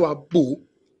tán ẹ wà bò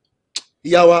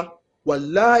ìyá wa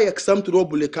wàláhì ẹ̀kísàmù tó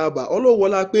rọ́ọ̀bù lè káàbà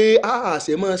ọlọ́wọ́lá pé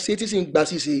àṣẹ máa ṣe tí sì ń gba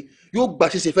ṣíṣe yóò gba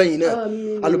ṣíṣe fẹ́yìn náà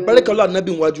àlùbáríkà ọlọ́run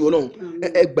nábì wájú ọlọ́run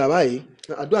ẹ gbà báyìí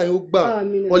àdúrà yóò gbà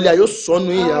ọlẹ́ àyò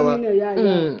sọnù ìyá wa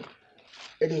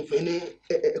ẹni ìfẹ́ ní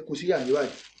ẹ kò sí yàrá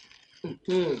báyìí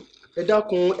ẹ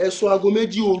dákun ẹ sọ aago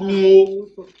méjì òru o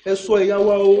ẹ sọ ìyá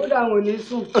wa o ó dà wọn ní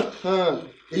sùn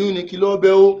èyí ò ní kí lọ́ọ́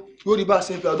bẹ́ o yóò rí bá a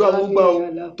ṣe fi àdúrà wọn gbà o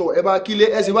tọ ẹ bá kílé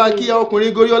ẹ sì bá kí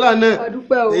ọkùnrin gorí ọlá náà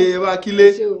ẹ bá kílé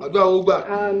àdúrà wọn gbà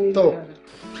tọ.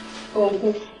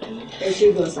 ọ̀nkún ẹ ṣe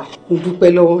gbọ̀nsà. mo dúpẹ́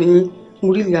lọ́wọ́ yín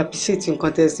mo really appreciate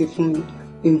nǹkan tẹ́ ẹ ṣe fún mi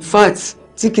in fact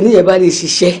tí kinní yẹn bá lè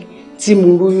ṣiṣẹ́ tí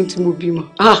mo róyún tí mo bímọ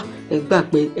ẹ gbà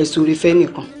pé ẹ sọ̀rọ̀ fẹ́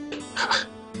nìkan.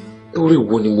 orí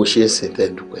wo ni mo ṣe ń sìn tẹ́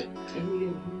dúpẹ́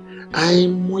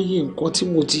àìmọye nǹkan tí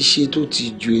mo ti ṣe tó ti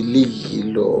ju eléyìí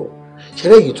lọ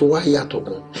ṣẹlẹ̀ yìí tó wá yàtọ̀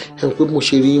gan ẹ pé mo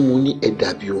ṣe rí mu ní ẹ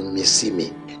dàbí omi sí mi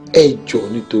ẹ jọ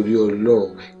nítorí Ọlọ́run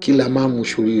kí la máa mú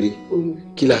ṣoríire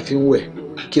kí la fi ń wẹ̀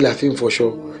kí la fi ń fọṣọ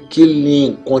kí ni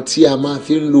nǹkan tí a máa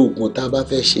fi ń lo oògùn tá a bá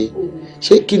fẹ́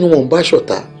ṣé kí ni wọ́n bá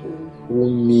ṣọ̀tá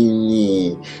omi ni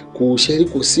kò ṣẹ́rí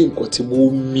kò sí nǹkan tí mo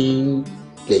mí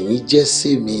lẹ́yìn jẹ́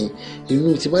sí mi inú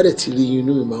tí bá dẹ̀ ti rí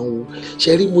inú mi máa ń wú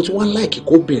ṣẹ́rí mo ti wá láìkí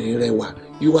kóbìnrin rẹwà.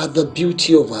 You are the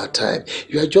beauty of our time.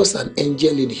 You are just an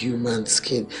angel in human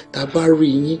skin. Tá bá rí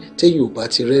yín téyìn ò bá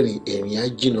ti rẹ́rìn ẹ̀rín á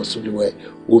jìnnà sólúwa ẹ̀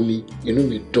omi inú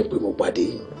mi dùn pé mo pàdé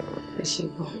yín. ẹ ṣe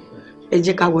gbọ́ ẹ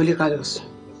jẹ́ ká wọlé ká lọ sùn.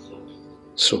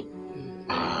 sùn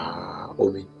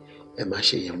omi ẹ má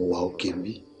ṣe yẹn mo wà òkè ń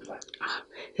bí.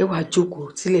 ẹ wàá jókòó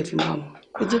tílẹ̀ fi máa mọ̀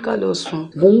ẹ jẹ́ ká lọ sùn.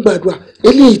 mo ń gbàdúrà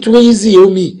eléyìí tó easy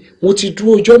omi mo ti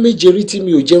dúró ọjọ́ méje rí tí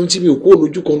mi ò jẹun tí mi ò kó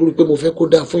lójú kan lórí pé mo fẹ́ kó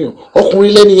dáa fún yàn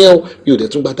ọkùnrin lẹ́ni yẹn o mi ò dẹ̀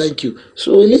tún gba thank you so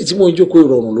eléyìí tí mo ń jókòó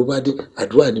ìrọ̀rùn ló bá dé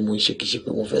àdúrà ni mo ń ṣe kì í ṣe pé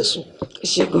mo fẹ́ sùn. ẹ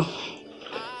ṣe gan.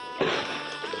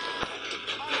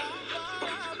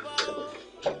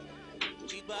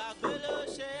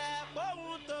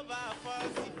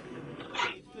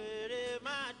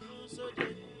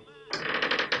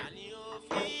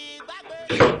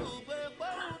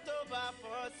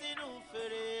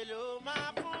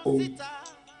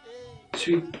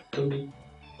 Sweet Tommy.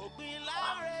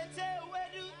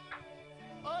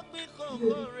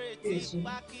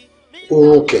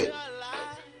 Oorun kẹ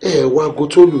ẹ wá aago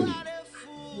tó lù ní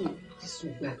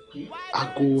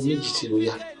aago méjì tí ló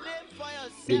yá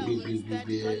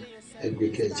gbégbégbégbé ẹgbẹ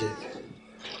kẹjẹ.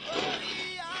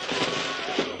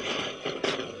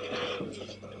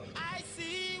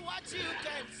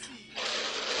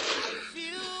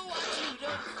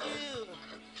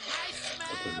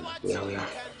 Yeah.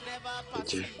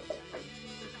 Kẹjẹ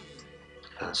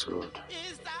that's good.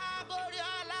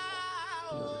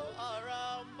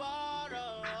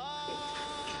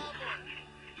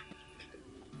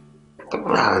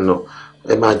 No,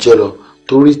 ẹ máa jẹ lọ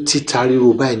torí títa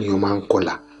ríro báyìí ni èèyàn máa ń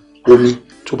kọlà omi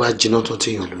tó bá jiná tán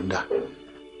téèyàn ló ń dà.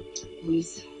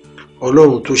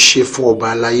 Ọlọ́run tó ṣe fún ọba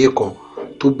aláyé kan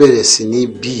tó bẹ̀rẹ̀ sí ní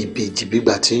bí ìbejì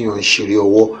gbígbà téèyàn ń ṣeré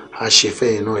ọwọ́ á ṣe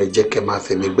fẹ́yìn náà ẹ jẹ́ kẹ́ máa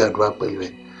fẹ̀mí gbàdúrà pẹ̀lú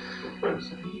ẹ̀.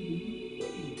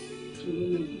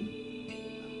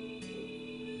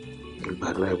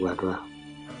 Gbàdúrà gbàdúrà.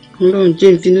 Ọlọ́run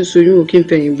jẹ́ ìfinú soyún òkè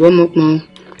ìfẹ̀yìn bọ́ ọmọ pọn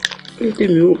kí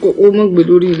mi ó mọ̀ gbé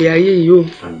lórí ilẹ̀ ayé yìí o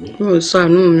yóò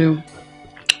ṣàánú mi o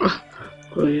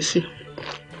kò yẹ sí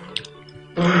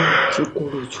tó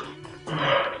kúrò jù.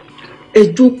 ẹ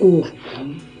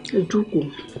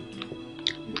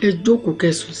jókòó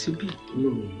kẹsùn síbí.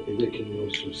 ẹ jẹ́ kí n lọ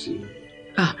sùn sí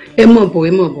i. ẹ mọ̀ bọ̀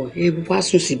ẹ wá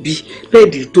sùn síbí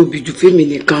bẹ́ẹ̀dì tóbi jù fẹ́mi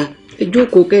nìkan ẹ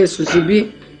jókòó kẹsùn síbí.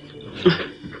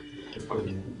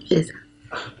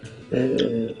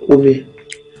 Omi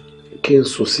kí n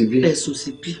sùn síbí. ẹ sùn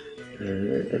síbí.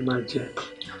 ẹ máa jẹ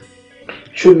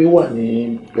ṣómi wà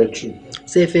ní bedroom.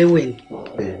 ṣé ẹ fẹ́ wẹ̀ ni.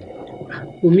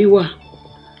 omi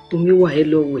wà ẹ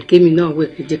lọ wẹ̀ kémi náà wẹ̀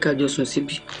kí jẹ́ ká jọ sùn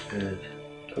síbí.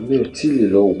 mi ò tí lè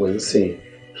lọ wẹ̀ ń sìn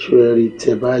ṣé ẹ rí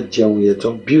tẹ bá jẹun yẹn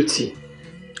tán beauty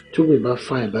tó mi bá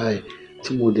fine báyìí tí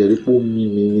mo dẹ̀ rí pé ó mi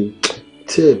ni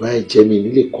tí ẹ báyìí jẹ́ mi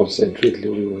nílé concentrate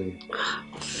lórí wọn yẹn.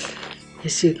 ẹ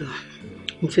ṣe gan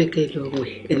mo fẹ́ kẹ́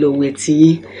ẹ lọ wẹ̀ tí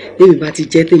yín lèmi bá ti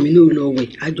jẹ́ tèmi náà lọ wẹ̀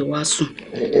àjọ wá sùn.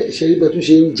 ṣe nígbà tó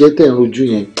ṣe ń jẹ́ tẹ̀ ń rojú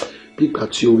yẹn bí ìgbà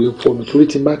tí orí ń fọ́ mi torí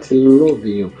tí n bá ti lọ́ọ̀bù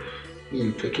èèyàn mi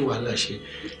ò fẹ́ kí wàhálà ṣe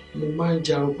mo máa ń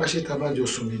jarun pa ṣé tá a bá jọ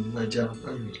sùn mi ni máa jarun pa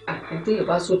mi. àtẹ̀yẹ̀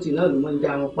bá sọ̀tì náà ló máa ń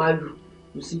jarun pa lù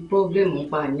kò sí pọ́blẹ́mù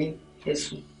pa yẹn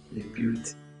ẹ̀sùn.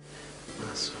 beauty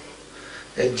máa sọ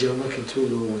ẹ jẹ ọmọ kí n tó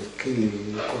lọ wẹ̀ kí n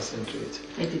lè concentrate.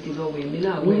 ẹ tètè lọ wẹ̀ mí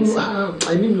láàárọ̀ ẹ̀sìn.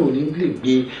 àìní mi ò ní lè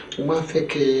gbé mo máa fẹ́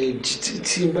kẹ́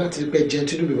tí n bá ti pẹ́ jẹun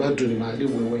tí lóbi bá dùn ní màá lè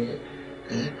wẹ̀wẹ̀ yẹn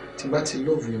tí n bá ti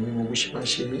lọ́ọ̀bù yẹn mi mo bó ṣe máa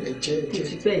ṣe mí ẹ jẹ́ ẹ jẹ́.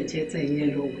 ti fẹ́ jẹ́ tẹ̀ yẹn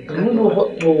lọ wẹ̀.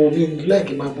 àwọn mi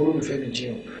láìkí máa bọ́ lórí fẹ́ mi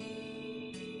jẹun.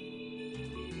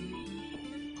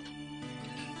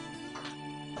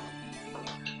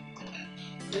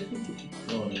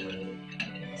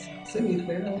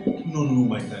 No,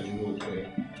 my darling, no way.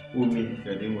 Omi,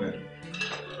 anywhere.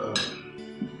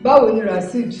 Báwo ni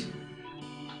Rasheed?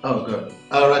 Oh God.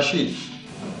 Rashid,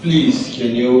 please,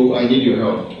 I need your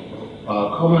help.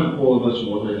 Come and pour this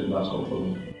water in the glass cup for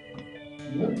me.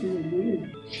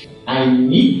 I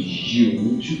need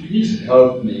you to please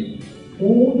help me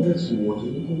pour this water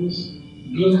into this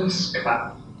glass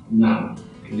cup now.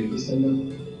 Can you please stand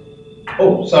up?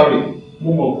 Oh, sorry.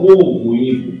 Mama, oh,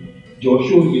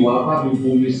 Joshua, you are having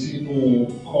bomi sínú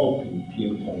kọ́ọ̀pù kí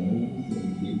n kàn mú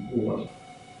ìgbé wá.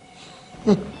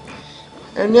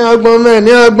 Ẹni agbọ́n mẹ́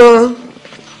ní agbọ́n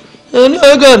ẹni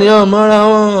ọgọ́ ni ọmọra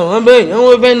wọn wọn bẹ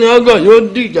ìyàwó fẹ́ ni ọgọ́ yóò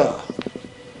dìjà.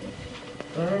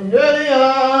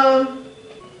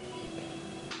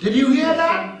 Did you hear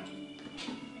that?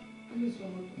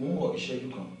 Mo ń bọ̀ ìṣẹ́jú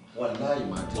kan wà láì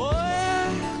máa tẹ̀.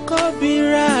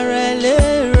 Kọ́bíra rẹ̀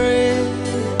léèrè.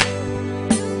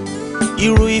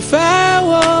 Irú ìfẹ́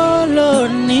wo ló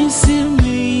ní sí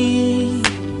mi?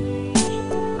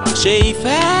 Ṣé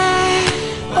ìfẹ́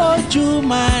ojú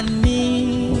máa ní?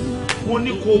 Mo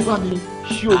ní kó bá mi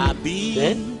ṣí omi,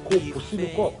 then kó kò sínú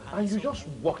cup and you just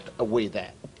walked away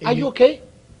there. Are you okay?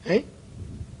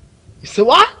 Ṣé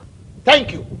wá?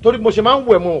 Thank you. Torí mo ṣe máa ń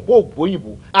wẹ̀ mọ́ kó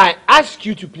gbóyìnbó. I ask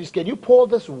you to please, can you pour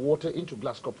this water into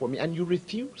glass cup for me and you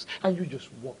refuse and you just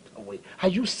walked away. Are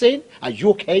you sane? Are you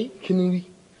okay? Kí ni rí?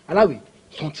 Aláwì.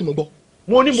 Sọ tí mo gbọ́.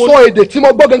 Sọ èdè tí mo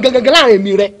gbọ́ gangan láàrin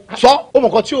mi rẹ. Sọ. Ó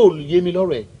mọ̀ kan tí ò yé mi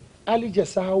lọ́rọ̀ ẹ̀.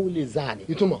 Alijasa ó lè zà ní.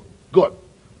 Ìtumọ̀. God,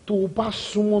 tó o bá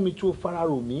súnmọ́ mi tó o fara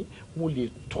rò mí, mo lè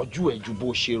tọ́jú ẹ̀ ju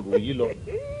bó ṣe rò yí lọ.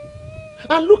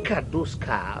 And look at those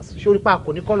cars. Ṣé orí pa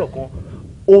kò ní kọ́lọ̀ kan?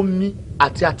 Omi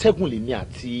àti atẹ́gùn lè ní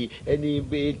àti ẹni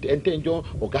ẹ̀ńtẹ́njọ́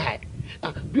ọ̀gá ẹ̀.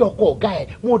 Bí ọkọ ọ̀gá ẹ̀,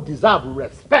 wọ́n deserve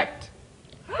respect.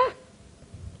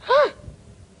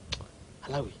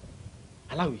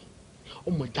 Aláwì.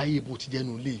 Ọmọ jáyé bó ti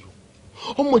jẹnu ilé yìí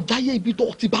o ọmọ jáyé ibi tó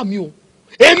ti bá mi o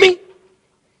èmi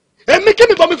kí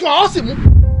mi bomi fún ọ sì mú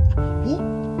wo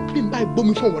bí n bá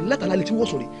bomi fún ọ lẹ́tà lálẹ́ tí wọ́n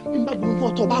sọ̀rọ̀ bí n bá bomi fún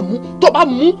ọ tó bá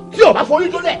mú tí o bá forí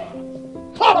jólẹ̀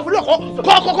tó o bá forí ọkọ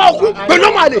kọ́ ọkú pẹ̀lú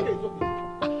ọmọ àlè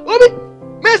omi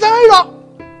mẹ́sàn-án ń rọ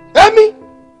èmi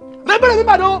rẹ́bẹ̀rẹ̀ mi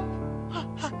bàdàn o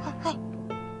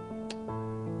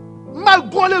n bá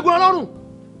gún ọ léegun ọlọ́run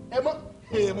ẹ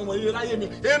mọ̀ iye láyé mi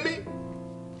èmi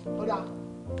ọ̀dà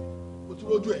o ti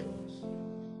rojú ẹ̀.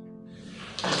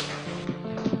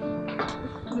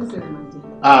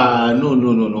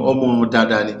 No ọmọ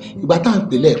dáadáa ni ìgbà tá à ń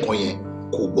pè lẹ́ẹ̀kan yẹn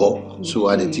kò gbọ́ so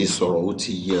a lè ti sọ̀rọ̀ ó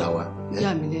ti yíra wa.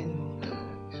 Ìyá mi lẹ́nu.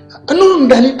 No,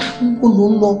 darling, ó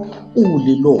lọ ó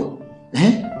lè lọ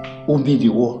omi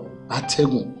ìdíwọ́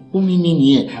atẹ́gùn omi mi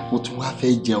nìyẹn mo tún wá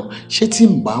fẹ́ jẹun ṣé tí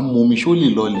n bá mú mi ṣó lè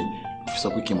lọlẹ̀ fi sọ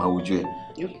pé kí n máa wojú ẹ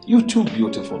you too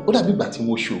beautiful ó dàbí ìgbà tí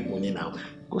mo ṣe òògùn ní now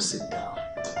go sit down.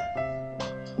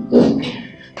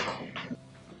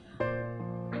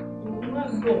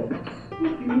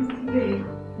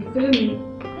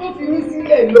 Wọ́n fi mí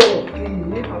sílẹ̀ lọ.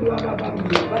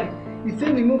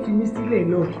 Ìfẹ́ mi mo fi mí sílẹ̀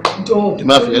lọ.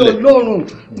 Ọlọ́run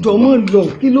jọ mọ́ lọ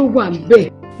kí ló wà bẹ́ẹ̀.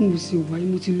 Mo sì wáyé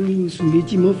mo ti lóyún oṣù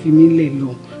méjì mọ́ fi mí lẹ̀ lọ.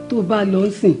 Tó bá lọ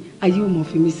sìn ayé ò mọ̀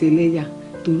fi mí ṣe lẹ́yà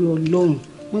torí Ọlọ́run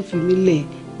mọ́ fi mí lẹ̀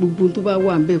gbogbo tó bá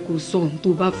wà bẹ́ẹ̀ kó sọ tó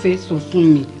bá fẹ́ sọ fún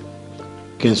mi.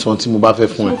 Kí n sọ tí mo bá fẹ́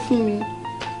fún ẹ. Sọ fún mi.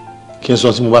 Kí n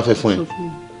sọ tí mo bá fẹ́ fún ẹ.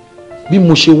 Bí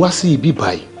mo ṣe wá sí ibi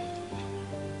báyìí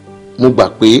mo gbà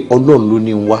pé Ọlọ́run ló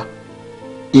ní n wá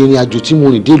ìrìn àjò tí mo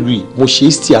rìn délùú yìí mo ṣe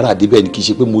é sí ara àdébẹ̀ ni kì í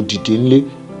ṣe pé mo dìde ńlé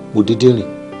mo dédé rìn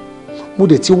mo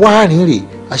dẹ̀ ti wá rìn rè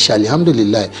àṣà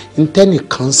alihamudulilayi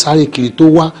ntẹ́nìkan sáré kiri tó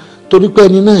wá torí pé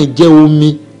ẹni náà jẹ́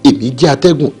omi èmi jẹ́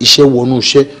atẹ́gùn iṣẹ́ wọnú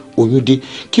iṣẹ́ oyún dé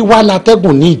kí wá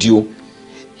látẹ́gùn ní ìdí o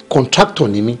contractor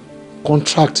ni mí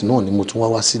contract náà ni mo tún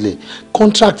wá sílẹ̀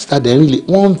contract tá a dẹ̀ ń rí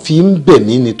wọ́n fi ń bẹ̀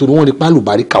mí nítorí wọ́n rí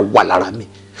pálùbáríkà wà lára mi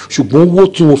ṣùgbọ́n owó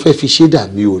tí mo fẹ́ fi ṣe dà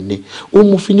mí ò ní ó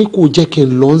mo fi ní kó jẹ́ kí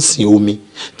n lọ ń sìn omi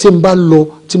tí n bá lọ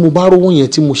tí mo bá rówó yẹn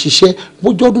tí mo ṣiṣẹ́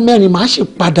bójú ọdún 4 màá ṣe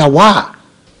padà wá.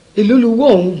 èló lowó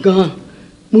ọ̀hún gan-an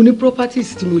mo ní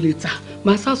properties tí mo lè tà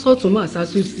màá sá sọ́tún màá sá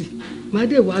sósì màá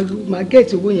dé wá màá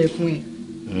gẹ̀ẹ́tì owó yẹn fún ẹ.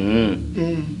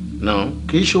 náà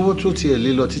kì í ṣe owó tó tiẹ̀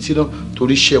lé lọ títí náà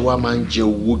torí iṣẹ́ wa máa ń jẹ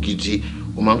owó gidi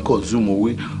o máa ń consume owó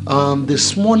the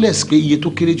smallest pé iye tó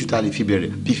kéré jù tá a lè fi bẹ̀rẹ̀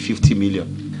bí 50 million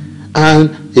and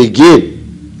again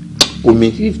omi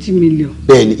 50 million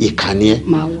bẹ́ẹ̀ ni ìkànnì ẹ̀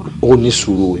máa wà ó ní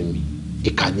sùúrù omi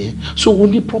ìkànnì ẹ̀ so o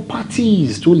ní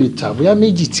properties tó lè tà bóyá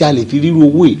méjì tí a lè fi ríru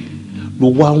owó yìí ló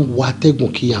wá ń wa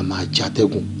atẹ́gùn kí a máa jẹ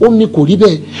atẹ́gùn omi kò rí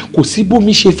bẹ́ẹ̀ kò sí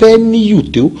bómi ṣe fẹ́ níyù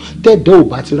tó tẹ́ẹ̀dá ò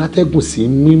bá ti rátẹ́gùn sí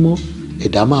mímọ́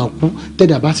ẹ̀dá máa kú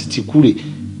tẹ́ẹ̀dá bá sì ti kú rè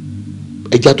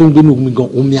ẹja tó ń gbénu omi gan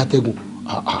omi atẹ́gùn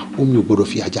omi ò gbọdọ̀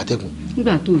fi ajá atẹ́gùn.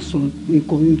 nígbà tó sọ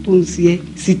nǹkan tó ń ṣe é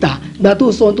síta ìgbà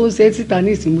tó sọ tó ń ṣe é síta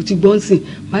ní ìsìn mo ti gbọ́n sìn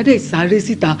máa dẹ̀ sáré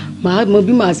síta máa mọ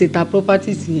bí màá ṣe ta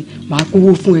properties yẹn máa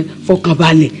kówó fún ẹ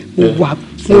fọkànbalẹ̀ mo wà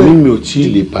fún ẹ. ẹ̀mí mi ò tí ì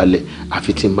lè balẹ̀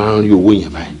àfi tí n bá ń rí owó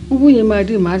yẹn báyìí. owó yẹn máa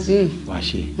dé màá ṣe é. wàá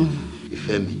ṣe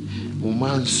ìfẹ́ mi mo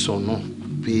máa ń sọ náà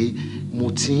pé mo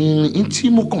ti ń rìn tí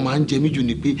mo kàn máa ń jẹ mí jù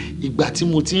ni pé ìgbà tí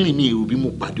mo ti ń rìn mi èrò bí mo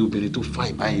pàdé obìnrin tó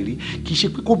fáìn báyìí rí kì í ṣe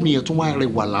pé kóbìnrin yẹn tó wá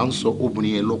rẹwà là ń sọ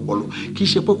obìnrin yẹn lọ́pọlọ kì í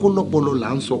ṣe pé kó lọ́pọlọ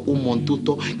là ń sọ ó mọ ohun tó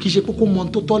tọ́ kì í ṣe pé kó mọ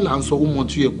ohun tó tọ́ là ń sọ ó mọ ohun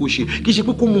tó yẹ kó ṣe kì í ṣe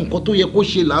pé kó mọ nǹkan tó yẹ kó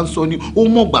ṣe là ń sọ ni ó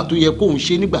mọ ìgbà tó yẹ kó ń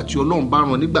ṣe nígbà tí Ọlọ́run bá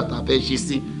rán nígbà tá a fẹ́ ṣe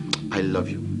sí. I love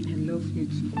you. I love you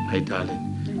too. My darling.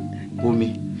 Omi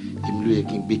èmi ló yẹ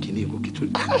kí n gbé kinní ìgòkè tó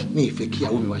ní ìfẹ́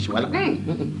kíyàwó mi wá ṣe wàhálà.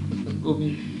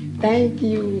 Omi. Thank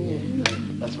you.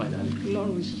 That's my darling.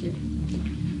 Lord shit.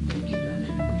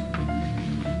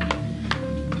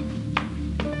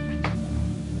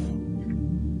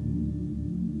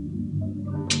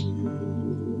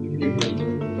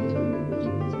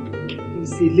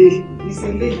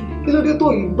 ìṣẹ̀lẹ̀ kí ló dé tó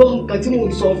ìgbọ́ nǹkan tí mo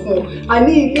sọ fún ọ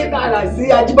àní ilé tààrà sí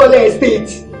Ajíbọ́lá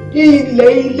estate ilé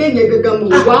yẹn gangan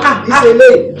mo wá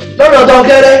ìṣẹ̀lẹ̀ lọ́rọ̀ ọ̀dọ̀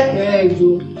kẹrẹ.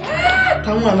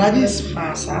 táwọn aláàjì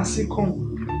fàṣà sí kàn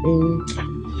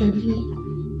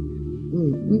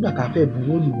nígbà tá a fẹ́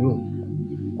buwọ́lù náà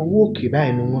ọwọ́ òkè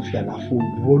báyìí ni wọ́n fi àlàfo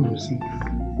buwọ́lù sí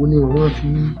ó ní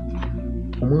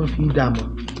wọ́n fi dààmú.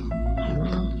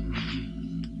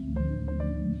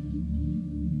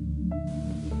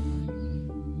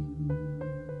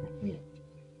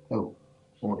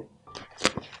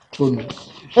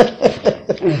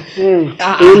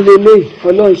 lélẹ̀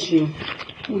Ọlọ́run ṣeun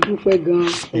mo dúpẹ́ gan-an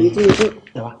èyí tí mo fẹ́.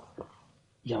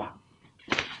 yàrá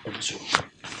ẹ̀mí sọ̀rọ̀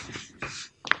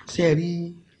ṣé ẹ rí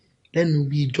lẹ́nu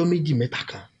bíi ijọ́ méjì mẹ́ta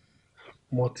kan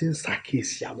mo ti ń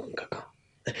ṣàkíyèsí àwọn nǹkan kan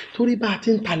torí bá a ti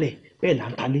ń talẹ̀ bẹ́ẹ̀ là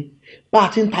ń talé bá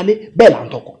a ti ń talé bẹ́ẹ̀ là ń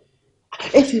tọkọ̀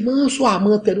ẹ sì máa ń sọ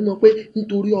àmọ́ tẹnumọ́ pé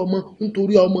nítorí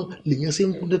ọmọ lèèyàn ṣe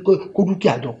ń kó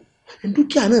dúkìá jọ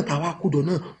dúkìá náà tàwa kójọ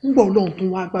náà ń gbọ́ Ọlọ́run tó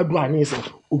wá gbàdúrà ní ẹsẹ̀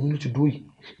omi ló ti dúró yìí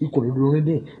ikọ̀ ló lórí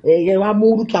dé ẹ wá mú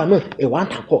dúkìá náà ẹ wá ń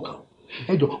tà kọ̀ọ̀kan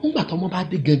ẹ jọ ńgbà tó ọmọ bá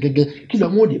dé gangan kí lọ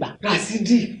wọn ò dé bá.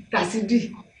 Rasidi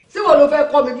tí wọn ló fẹ́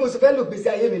kọ́ mi bí mo sì fẹ́ lò gbèsè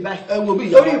ayé mi báyìí. ẹ wo bí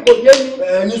ìyá lórí ipò yé mi.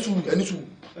 ẹni sùúrù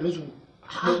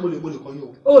mo lè kọ́ yín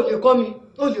o. o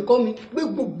lè kọ́ mi gbé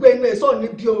gbogbo ẹnu ẹ̀ sọ̀rọ̀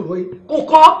níbi ọ̀rọ̀ yìí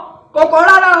kò kọ́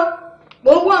rárá o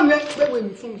mo ń wọ̀ mi gbégbé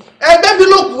mi fún mi. ẹgbẹ́ bí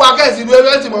ló kù wá kẹ́sì ìlú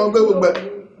ẹgbẹ́ tí mo gbé gbogbo ẹ̀.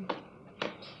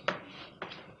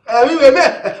 ẹ̀mí wẹ̀ mẹ́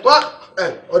wá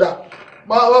ọ̀dà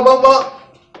bọ́.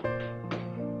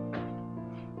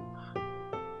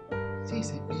 ṣé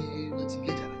ìṣe pé wọ́n ti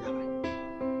gé jàdá jàdá yìí.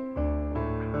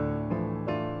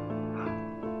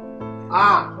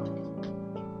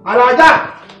 Alájà.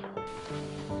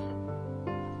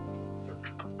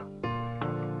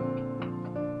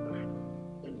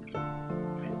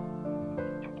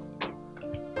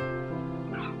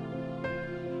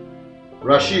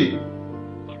 Rashid.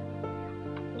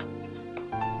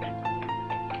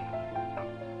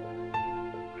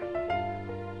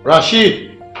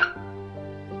 Rashid.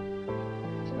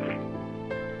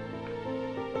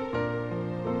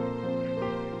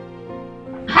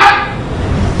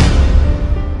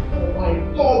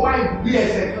 Tó o bá gbé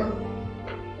ẹsẹ̀ kan,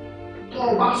 tó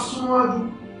o bá súnmọ́jú,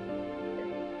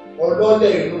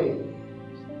 ọlọ́lẹ̀ inú,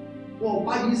 tó o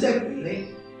bá yí sẹ́pẹ̀lẹ́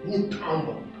ní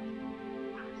tàǹbọ̀.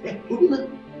 Orí náà,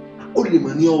 ó lè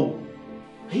mọ̀ ní ọ̀hún.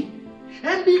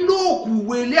 Ẹni lóòkù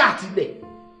wọlé àtìlẹ̀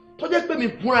tó jẹ́ pé mi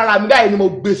fún ara mi báyìí ni mo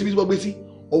gbé síbi tí mo gbé sí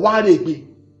ọwọ́ àrẹ ìgbé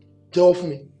jẹ́wọ́ fún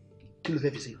mi kí ló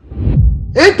fẹ́ fi ṣe.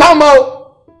 ìtàn mọ́ o.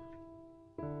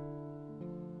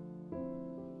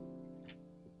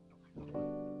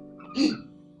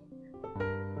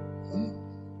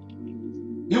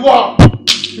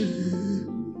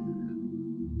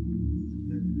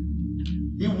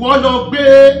 ìwọ lọ gbé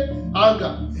àgà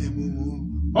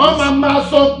wọ́n máa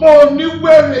sọ pé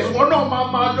oníwèrè ìwọ náà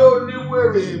máa lọ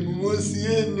oníwèrè. mo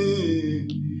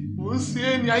sì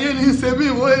é ní ayé ní í ṣe bí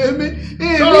ìwọ èmi.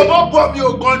 sọ̀rọ̀ mọ́ bọ̀ mi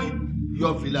ò gan ni. yọ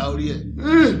fìlà orí ẹ̀.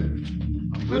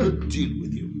 I'm gonna deal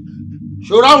with you.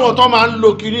 ṣòro àwọn tó máa ń lo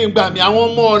kiri ìgbà mi àwọn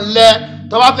ọmọ ọ̀lẹ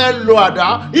tó bá fẹ́ lo àdá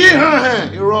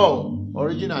irọ́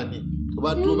original ni tó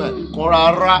bá dúró báyìí kan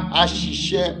rárá á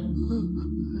ṣiṣẹ́.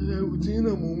 ẹ̀wù tí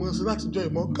náà mo mọ̀ sí láti jọ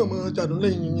ìmọ̀ kàn máa jàdún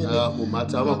lẹ́yìn yẹn. mo máa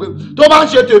ta ọmọ pé tó bá ń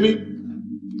ṣe tèmi.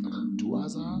 do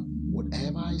as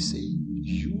whatever I say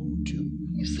you do.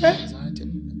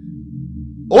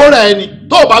 ó rẹ̀ ẹni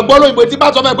tó o bá gbọ́ lóyìnbó tí bá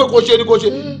sọ fẹ́ pé kò ṣe ni kò ṣe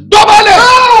tó bá lè.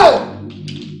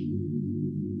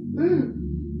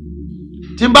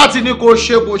 tí n bá ti ní kò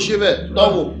ṣe bẹ́ẹ̀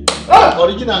lọ́wọ́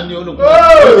original ni olùkọ́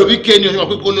èrò bí kéènì ọ̀ṣun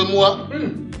pé kò lè mú wa.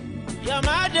 Your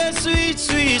mother sweet,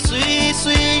 sweet, sweet,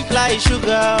 sweet like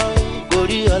sugar,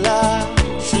 Goriola.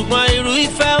 Ṣùgbọ́n irú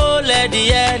ìfẹ́ ó lẹ́dí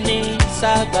ẹni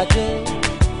ságbàdé.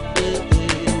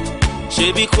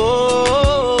 Ṣebí kò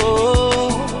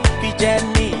bí jẹ́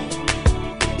ní.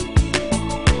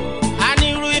 Àní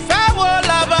irú ìfẹ́ wo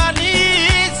lọ́bọ̀ ní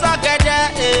sọ́gẹ́dẹ́.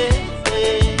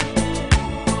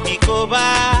 Bí kò bá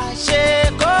ṣe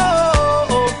kó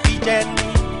bí jẹ́ ní.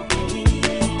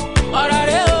 Ọ̀rọ̀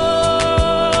rẹ̀ o.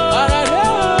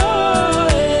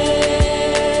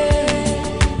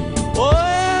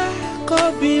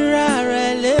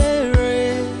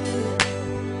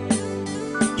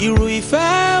 Irú ìfẹ́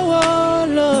wo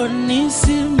ló ní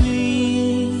sí mi?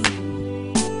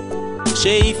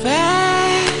 Ṣé ìfẹ́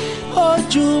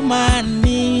ojú máa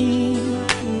ní?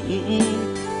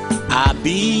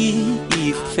 Àbí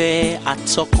ìfẹ́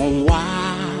àtọkànwá?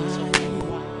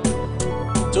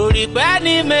 Torí pé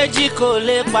ní méjì kò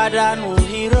lè pàdánù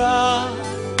irọ́.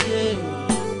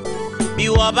 Bí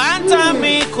wọ́n bá ń tàn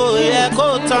mí kò yẹ kó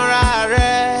tanra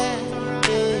rẹ̀.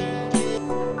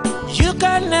 You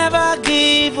can never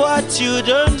give what you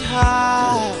don't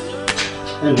have.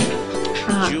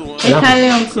 Ẹ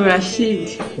kálẹ́ Uncle Rasheed.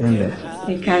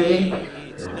 Ẹ kálẹ́.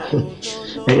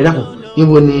 Ẹ dákun,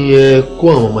 níbo ni ẹ kó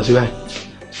àwọn ọmọ sí báyìí?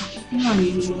 Wọ́n wà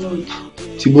nínú wọ́ọ̀dù.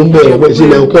 Tí mo ń bẹ̀rẹ̀ pé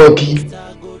sílẹ̀ ń kọ́ kí.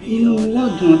 Inú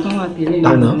wọ́ọ̀dù wọn tán wà tẹ́lẹ̀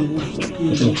lọ́wọ́.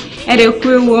 Ẹ dẹ̀ kó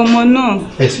ewu ọmọ náà.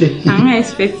 Ẹ ṣe. Àwọn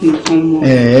expect nǹkan mọ́.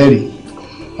 Ẹ rí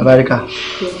Abáríkà.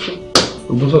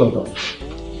 Ogún sọ̀rọ̀ tán.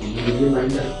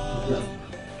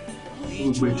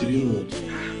 Gbogbo ẹ̀ ti rí nù.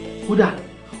 Kódà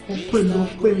ó pè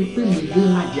mí pé mi lé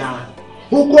láti ara.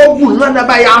 Ó kọ́ gùn lọ́dà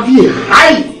báyà fi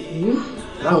háì.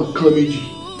 Láwọn kan méjì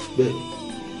bẹ́ẹ̀.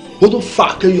 Ó tún fà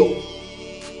kéyọ̀.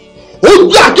 Ó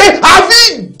jà ké àfi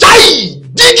jáì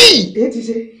dídì. Èyí ti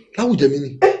ṣe. Láwùjẹ mi ni.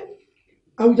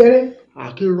 Àwùjẹ rẹ.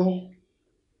 Àkérò.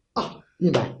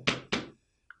 Nígbà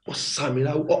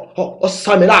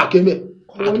ọ̀sàmìlà àkémẹ̀.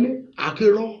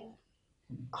 Àkérò.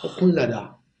 Ọkùnrin dàda.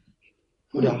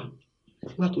 Kódà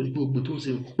wọ́n àtòrí gbogbo tó ń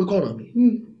ṣe pé kọ̀ọ̀ràn mi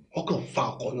ọkàn fa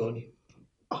àkọyọ ni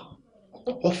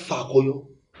ọ fa àkọyọ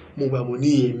mo gbà mo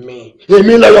ní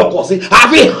èmi lọ́yọ̀ pọ̀ sí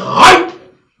àfi hàn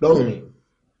lọ́rùn mi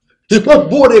ìpọ́n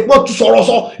bóore ìpọ́n tún sọ̀rọ̀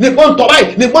sọ nípọ́n tọ́ báyìí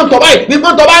nípọ́n tọ́ báyìí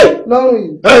nípọ́n tọ́ báyìí. lọ́rùn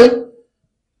yìí.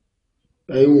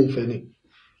 ẹ̀yin òun fẹ́ ni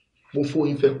mo fún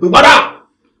yín fẹ́ pé padà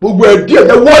gbogbo ẹ̀ díẹ̀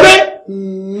ẹ̀ wọlé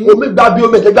omi gbà bí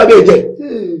omi ẹ̀jẹ̀ gbà bí ẹ̀jẹ̀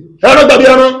ẹran gbà bí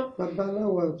ẹran.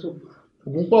 babaláwo àtọ̀gbà.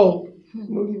 ògùn pọ̀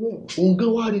òun gan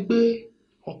wá rí i pé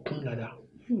ọkùnrin dàda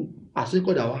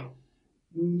àṣekọ̀dà wa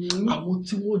àwọn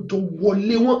tí wọ́n jọ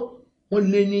wọlé wọ́n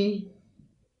lé ní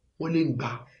gbà.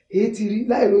 èyí ti rí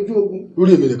láì lójú ogun.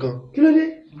 lórí èmi nìkan. kí ló dé.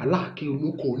 aláàkè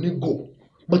olóko onígò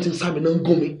bó ti ń sá mi náà ń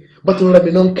gún mi bó ti ń rẹ́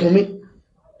mi náà ń kún mi.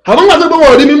 àwọn gbàgbé pé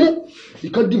wọn ò rí mi mú.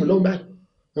 ìkan dì mí lọ́wọ́ báyìí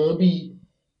àwọn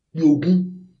bíi ogún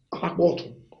lápò ọ̀tún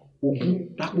ogún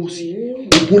lápò òsì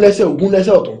ogún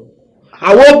lẹ́sẹ̀ ọ̀tún.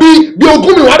 àwọn bí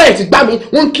ogún mi wá dẹ̀ ti gbá mi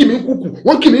wọ́n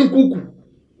kì mí kúkú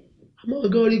àmọ́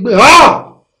ọ̀gá rí gbé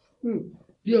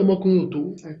bí ọmọkùnrin ò tó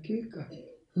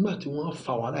nígbà tí wọ́n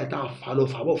fà wá láì tá a fà lọ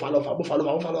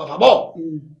fàbọ̀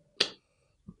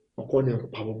ọkọ ni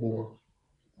pa gbogbo wọn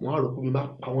wọn á rò pé mi bá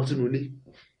pa wọn sínú ilé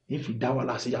ní fi dá wà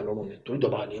láti yà lọ́rùn mi torí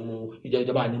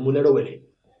ìjọba ni mú lẹ́rọ̀ wẹ̀rẹ̀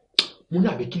mo ní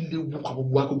àbí kí lè wú pa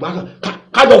gbogbo agbègbè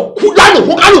kájọ kú dánù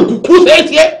fún kálukú kú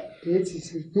sétíé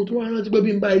mo tún wá rántí pé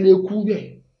bí n bá ilé kú bẹ́ẹ̀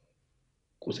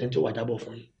kò sẹ́ni tí ó wà jábọ̀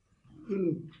fún yín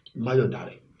má yọ̀ǹda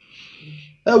rẹ̀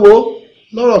ẹ wo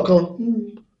lọ́rọ̀ kan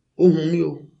ohun mi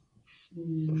o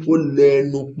ó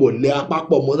lẹ́nu pọ̀ lẹ́ apá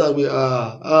pọ̀ mọ́ sáà pé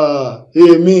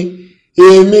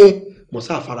èmi mo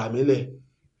sáfara mi lẹ̀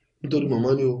nítorí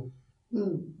mọ̀mọ́ ni o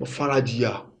mo fara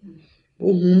jìyà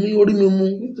ohun mi orí mi mú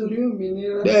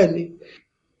bẹ́ẹ̀ ni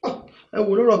ẹ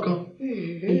wo lọ́rọ̀ kan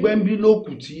gbogbo ẹ̀ ń bí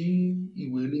lóòkù tí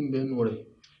ìwé ilé ń bẹnu rẹ̀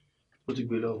ó ti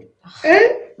gbé lọ.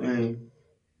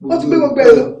 ó ti gbé gbogbo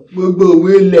ẹ̀ lọ. gbogbo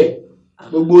òwe lẹ̀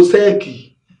gbogbo sẹ́ẹ̀kì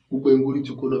gbogbo ìwúrí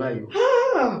ti kó lọ báyìí.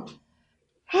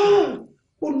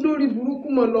 olórí burúkú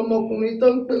mọ̀ lọmọkùnrin tó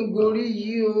ń pè ń gorí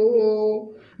yìí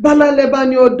o bálálẹ́ bá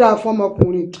ní ó dáa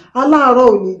fọmọkùnrin aláàárọ̀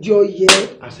ò ní jọ yẹ.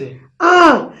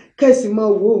 kẹ̀sì mọ̀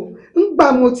wò ó ńgbà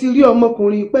mo ti rí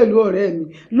ọmọkùnrin pẹ̀lú ọ̀rẹ́ mi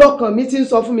lọ́kàn mi ti ń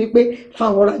sọ fún mi pé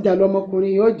fáwọn rajà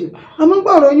lọmọkùnrin yóò jẹ àmọ́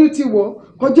gbọ́dọ̀ oyún ti wọ̀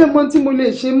kọjá mọ́ tí mo lè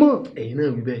ṣe mọ́. ẹ̀yin náà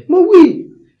wí bẹ́ẹ̀. mo wí.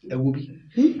 ẹ wo bí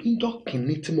ìjọ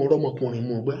kìíní tí mo rọ́mọkùnrin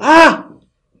mọ̀ gbé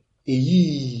èyí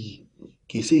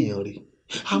kì í ṣe èèyàn rẹ̀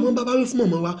àwọn bàbá wí fún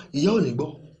màmá wa ìyá ò ní gbọ́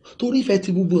torí ìfẹ́ ti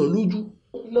gbogbo hàn lójú.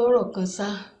 lọ́rọ̀ kan sá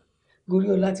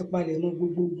Goríọlá ti palẹ̀ mọ́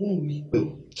gbogbo ogún mi.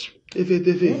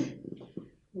 tẹ́fẹ́tẹ́fẹ́.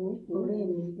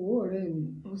 ọ̀rẹ́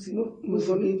mi mo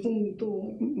sọ pé fún mi tó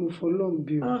mo fọlọ́ ń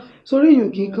bí o sórí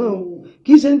èèyàn kì í kàn o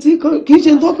kì í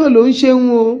ṣe tọ́kàn ló ń ṣeun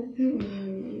o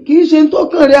kì í ṣe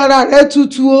tọ́kàn rí ara rẹ̀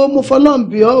tutù o mo fọlọ́ ń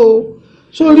bí ọ o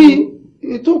sórí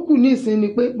ètò kù ní ìsìn ni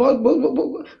pé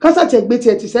kásàtì ẹgbẹ́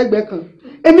tiẹ̀ ti sẹ́gbẹ́ kan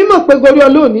èmi mọ̀ pé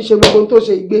Goríọlá ò ní ṣe gbogbo tó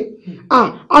ṣe ìgbé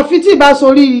àfi tí ìbá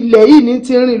sórí ilẹ̀ yìí ní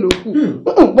ti rìn lókù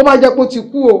bó bá jẹ́ pé ó ti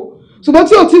kú o ṣùgbọ́n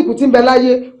tí ò tí kù ti ń bẹ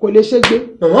láyé kò lè ṣe gbé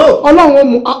ọlọ́run ó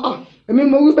mú èmi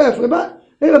mo wí bẹ́ẹ̀ fún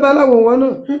ẹ babaláwo wọn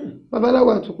náà babaláwo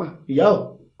àtùpà. ìyá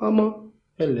o ọmọ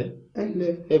ẹlẹ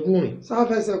ẹkùnrin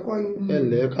sáfẹsẹ kọ ni.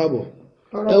 ẹlẹ káàbọ̀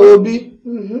ẹ wo bí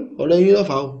ọ̀rẹ́ yín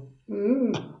lọ́fà o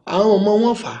àwọn ọmọ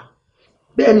wọn fà á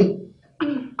bẹ́ẹ̀ ni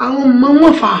àwọn ọmọ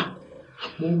wọn fà á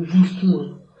mo wí fún wọn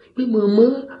pé màmá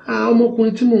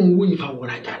ọmọkùnrin tí mò ń wo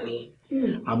ìfàwọ̀rajà ni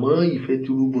àmọ́ ìfẹ́ ti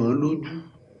rúgbọ̀n lójú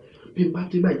bí n bá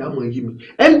ti gbà ìdámọ̀ yìí mi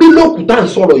ẹ́ńbílòkù tá à ń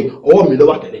sọ̀rọ̀ yìí ọwọ́ mi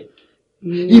lọ́wọ́ tẹ̀lé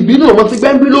ìbínú ọmọ ti gbẹ́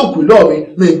ẹ́ńbílòkù lọ́ọ̀ mi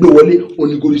náà gbé wọlé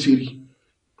onígorí ṣe rí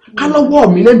kálọ́wọ́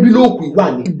mi lẹ́ńbílòkù wà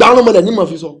ní ìgbárùnmọ̀lẹ̀ ní mo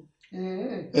fi sọ.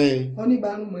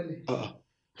 onígbàrúnmọ̀lẹ̀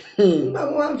nígbà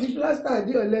wọn wá fi plásítà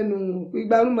dí ọ lẹ́nu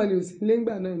ìgbárùnmọ̀lẹ̀ ò sí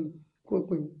lẹ́ngbà náà ni kò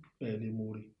pè mí. ẹ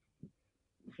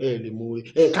lè mú orí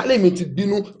kálẹ̀ mi ti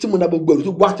bínú tí mo dá gbogbo ẹ̀rù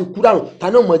tó wá ti kú dànù ta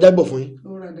ni ọmọ jábọ̀ fún yín.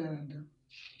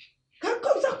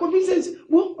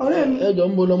 ọ̀rẹ́ mi ẹjọ́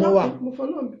ń bo lọmọ wà.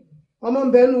 ọmọ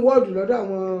ń bẹ nínú wọ́ọ̀dù lọ́dọ̀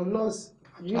àwọn nọ́ọ̀sì.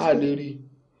 a lè rí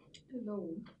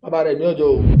bàbá rẹ̀ ní ọjọ́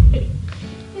o.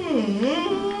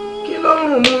 kí ló ń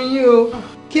rùn mú yín o.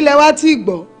 kí lẹ wá tí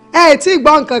gbọ́ tí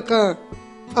gbọ́ nǹkan kan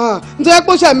nítorí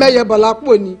pé ó ṣe mẹ́yẹ bọ̀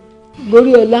lápò ni.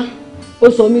 Goríọlá ó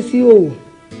sọ mí sí òwò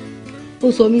ó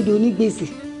sọ mí di onígbèsè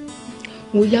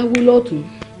mo yáwó lọ́tún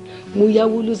mo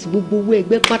yáwó lósì gbogbo owó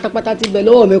ẹgbẹ́ pátápátá ti bẹ̀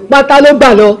lọ́wọ́ mi pátá ló gbà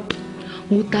lọ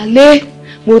mo talé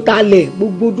mo talẹ̀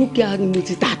gbogbo dúkìá ni mo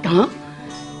ti tà tán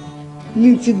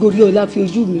ní tí Goríọlá fi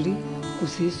ojú mi rí kò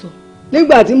ṣeé sọ.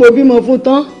 nígbà tí mo bímọ fún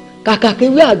tán kàkà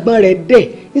kéwé àgbọn rẹ̀ dẹ̀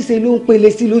níṣẹ́ ló ń pele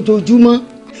sí lójoojúmọ́.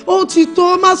 ó ti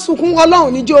tó má sunkún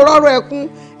Ọlọ́run níjó rọ́rọ́ ẹkún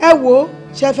ẹ wò ó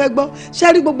ṣe fẹ́ gbọ́ ṣe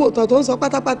rí gbogbo ìtàn tó ń sọ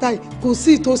pátápátá yìí kò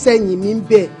sí ìtòsẹ́yìn mi ń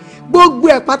bẹ̀ gbogbo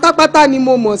ẹ̀ pátápátá ni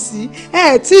mo mọ̀ sí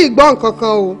tí ì gbọ́ nǹkan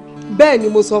kan o bẹ́ẹ̀ ni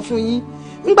mo sọ fún yín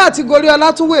ńgbà tí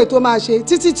Goríọlá tún wèé tó máa ṣe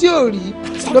títí tí ò rí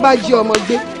ló bá jí ọmọ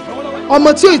gbé ọmọ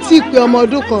tí ò tí ì pé ọmọ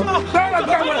ọdún kan.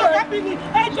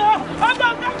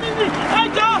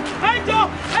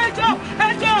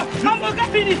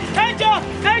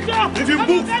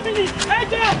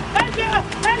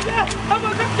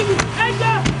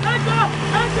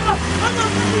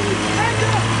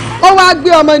 ó wá gbé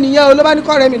ọmọ nìyẹn o ló bá ní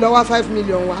kọ́rẹ́ mi lọ wá 5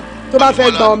 million wá tó bá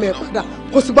fẹ́ gba ọmọ ẹ̀ padà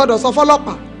kò sì gbọ́dọ̀ sọ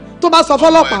fọ́lọ́pàá tó bá sọ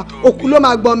fọ́lọ́pàá òkú ló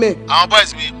máa gbọ́ ọmọ ẹ̀. àwọn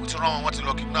boys mi mo ti rán wọn ti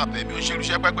lọ kidnap ẹ mi ò ṣe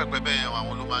irúṣẹ́ pẹ́pẹ́pẹ́ bẹ́ẹ̀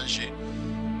àwọn ló máa ń ṣe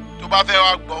tó bá fẹ́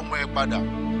wá gbọ́ ọmọ ẹ padà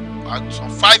wàá san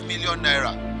 5 million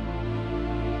naira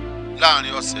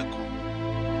láàrin ọ̀sẹ̀ kan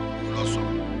kò lọ sọ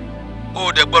ó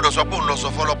dẹ̀ gbọ́dọ̀ sọ pé òun lọ sọ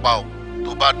fọ́lọ́pàá o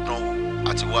tó bá dán o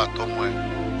àti wà tọmọ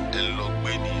ẹ lọ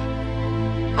gbé nìyẹn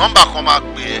nọ́mbà kan máa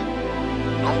pè é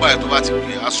nọ́mbà ẹ tó bá ti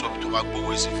pè é aṣọ mi tó bá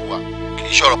gbowó sí fún wa kì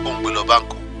í ṣọ̀rọ̀ pé òun gbé lọ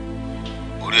báńkì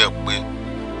orí ẹ pé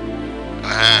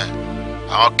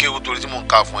àwọn kéwù torí tí mò ń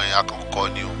kà fún ẹ akọkọ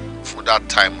ni o fún that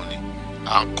time ni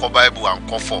à ń kọ́ báíbù à ń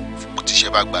kọ́ fọ̀ fún tíṣẹ́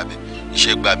bá gbàbẹ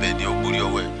iṣẹ́ gbàbẹ ni ó gbórí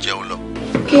ọwọ́ ẹ jẹun lọ.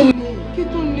 kí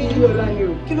tó ní Goríọlá ni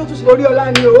o kí ló tún ṣe Goríọlá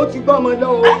ni o ó ti gbọ́ ọmọ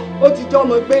lọ́wọ́ ó ti jọ́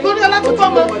ọmọ gbé Goríọlá ti gbọ́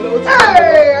ọmọ ó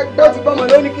ti gbọ́ ọmọ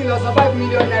lọ́wọ́ ní kí n lọ san 5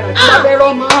 million naira tí wọ́n fẹ́ rọ́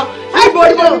ọmọ ibo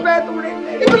ni mo fẹ́ tó rẹ̀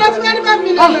ibo lọ sí fẹ́ ní 5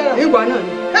 million naira. ìgbà náà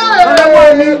ni. ọlọ́wọ́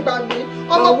mi gbà mí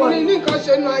ọmọkùnrin ní nǹkan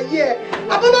ṣe nu ayé ẹ̀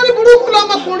abúlórí burúkú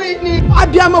lọmọkùnrin ni.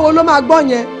 abiyamọ wo ló máa gbọ́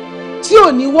yẹn tí ò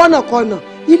ní wọ́nà kọ̀nà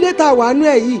ilé tá a wà nú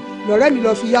ẹ̀ yìí lọ́rẹ́ mi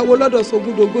lọ́ọ́ fi yáwó lọ́dọ̀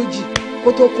sógúndógójì kó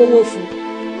tó kówó fún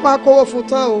un wá kówó fún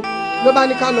tán o ló bá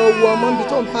ní ká lọ wo ọmọ níbi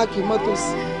tó ń páàkì mọ́tò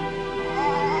sí.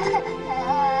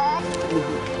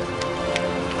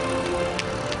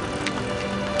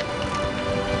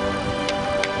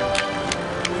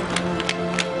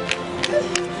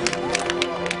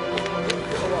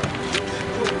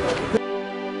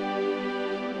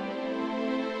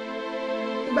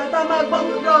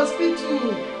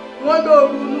 wọ́n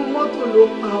lóoru inú mọ́tò ló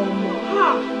pa ọmọ.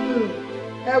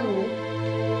 Ẹ wò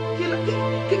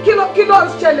ó kí ló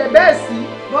ṣẹlẹ̀ bẹ́ẹ̀ sí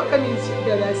bọ́kẹ́ mi ti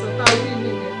bẹ̀rẹ̀ àìsàn tá a rí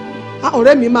nìyẹn.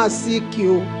 Ọ̀rẹ́ mi máa sí kí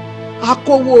o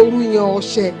akówó ooru yan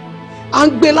ọṣẹ à ń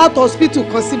gbé láti hospital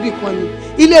kan síbi kan ni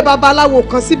ilé babaláwo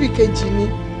kan síbi kejì ni.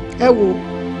 Ẹ wò ó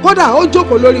kódà ó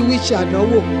jókòó lórí wíṣẹ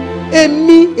àdánwò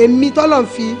èmi tọ́lọ̀ ń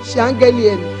fi ṣe áńgẹ́lì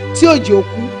ẹ̀ tí òjò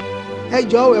kú. Ẹ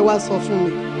jọ̀ọ́ ẹ wá sọ fún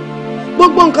mi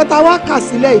gbogbo nǹkan tá a wá kà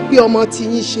sílẹ̀ ìpè ọmọ tí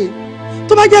yín ṣe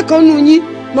tó bá jẹ́ kan nù yín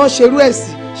náà ṣerú ẹ̀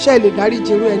sí ṣe lè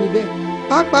dáríjì irú ẹni bẹ́ẹ̀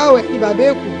pápá ọ̀wẹ̀ ní bàbá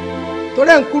èkó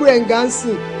torí ẹ̀ ń kúrò ẹ̀ ń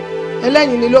gánsìn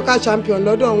ẹlẹ́yìn ni local champion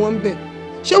lọ́dọ̀ wọn ń bẹ̀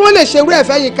ṣé wọ́n lè ṣerú ẹ̀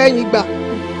fẹ́yìn kẹ́yìn gbà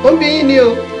ó ń bí yín ni o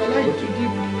ẹlẹ́yìn tún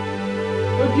dìbò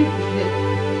ó dìbò yẹ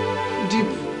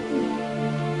dìbò.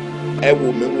 ẹ wò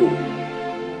mí wò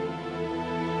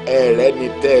ẹ̀rẹ́ ni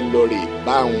tẹ́ ẹ lọ rè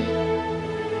báwọn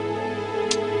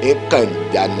nǹkan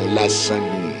ìjánu lásán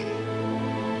ni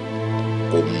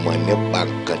kò mọ̀ nípa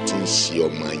nǹkan tí ń ṣe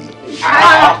ọmọ yìí.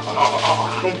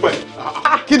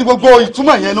 kí ni gbogbo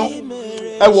ìtumọ̀ yẹn nú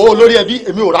ẹ wo olórí ẹbí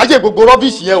èmi ò ráyè gbogbo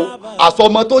rọ́bìṣì yẹn o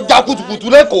àsọmọ tó já kùtùkùtù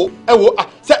lẹ́kọ̀ọ́ ẹ wo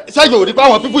sẹ́yìn ò rí pé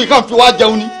àwọn pípú yìí kàn fi wá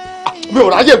jẹun ni mi ò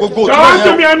ráyè gbogbo ìtumọ̀ yẹn o.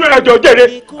 sọ́wọ́n mi ẹnu ẹ̀jọ̀ jèrè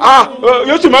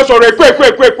yóò sì máa sọ̀rọ̀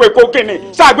èkó kíni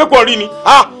sáàgbékọ̀ rí ni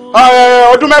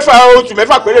ọdún mẹ́fà oṣù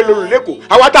mẹ́fà péré lóru lẹ́kọ̀ọ́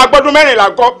àwa tá a gbọ́dún mẹ́rìnlá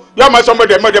kọ́ yọ ọmọ sọ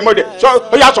mọ̀dẹ̀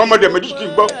ó yà sọ mọ̀dẹ̀ méjì kì í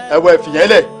gbọ́. ẹ wọ ẹfìyẹn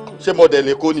lẹ ṣé mọ̀dẹ̀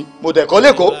lẹ́kọ̀ọ́ ni mọ̀dẹ̀ kọ́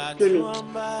lẹ́kọ̀ọ́.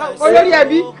 olórí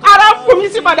ẹbí ara ń fún mi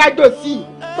sí padà jò sí i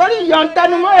torí ìyọ̀ ń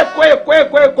tẹnu mọ́ èkó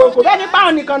kò bẹ́ẹ̀ ní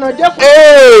báwọn nìkan náà jẹ́ kù.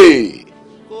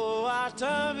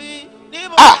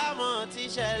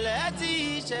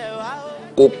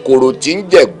 kòkòrò tí ń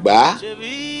jẹ̀gbá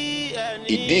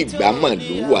ìdí ìgbámọ̀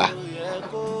ló wà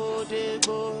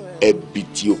ẹbí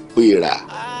tí ó péra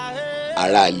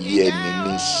ara ilé ẹni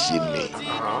ní ṣe ni.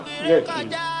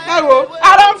 ẹ wo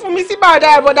ara ń fún mi sí bàdá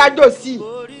ẹ̀bọ̀dá jò sí i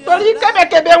torí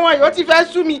kébékébé wọn yóò ti fẹ́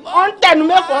sú mi ó ń tẹnu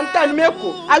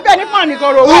mẹ́kọ̀ọ́ àgbẹ̀ nípa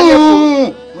nìkan ro wá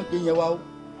lẹ́kọ̀ọ́. wọ́n gbé yẹn wá o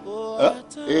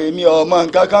èmi ọmọ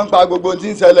nǹkan kan pa gbogbo tí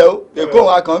ń ṣẹlẹ̀ o èkó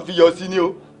wa kàn fi yọ sí ni o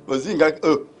kò sí nǹkan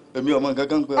èmi ọmọ nǹkan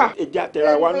kan pé. ẹ̀jẹ̀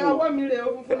àtẹ̀ra wa nù o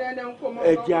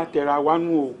ẹ̀jẹ̀ àtẹ̀ra wa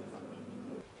nù o.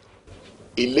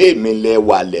 ilé mi lẹ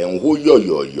wà lẹ ń hó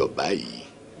yọ̀yọ̀yọ̀ báyìí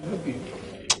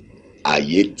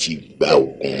ayé ti gba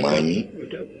òkun mọ́ yín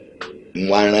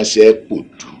wọn aránṣẹ́ pò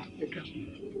dù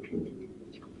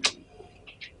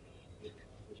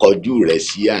kọjú rẹ̀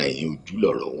sí àyín ojú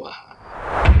lọ́rọ̀ wa.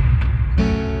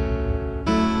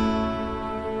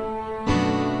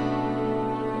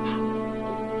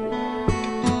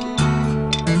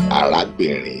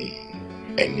 arábìnrin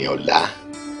Ẹniọlá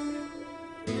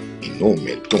inú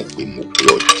mi dùn pé mo pé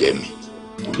ọjẹ́ mi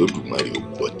Olódùmarè ò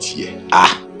gbọ́ tiẹ̀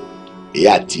èyí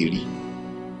àti rí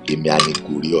èmi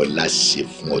àníkùrí ọlá ṣe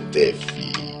fún ọtẹ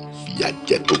fìyà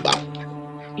jẹ tó bá wọn.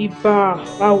 ibà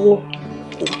awo.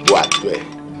 ògbó àtọ ẹ.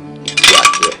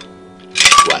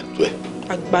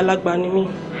 àgbàlagbà ni mí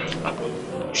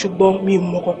ṣùgbọ́n mi ò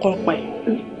mọ kankan pa ẹ̀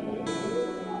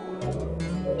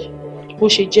bó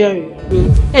ṣe jẹ́ rèé.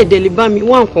 ẹ̀ẹ́dẹ̀ lè bá mi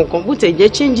wá nǹkan kan bó tẹ̀ jẹ́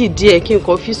chíńjì díẹ̀ kí n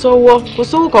kàn fi sọ́wọ́ kò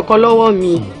sówó kankan lọ́wọ́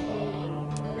mi.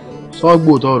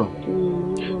 sọ́gbó tọrọ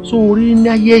sórí ní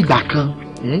ayé ìgbà kan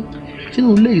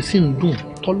sínú ilé yìí sì ń dùn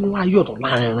tọ́láyọ̀ tó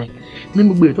lárinrin ní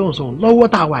gbogbo ètò ọ̀sán lọ́wọ́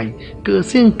tá a wà yìí kò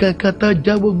sí nǹkan kan tó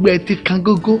jẹ́ gbogbo ẹ ti kan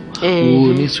gógó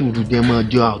o ní sùúrù jẹ́ mọ́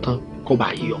ọjọ́ àwòtán kó bá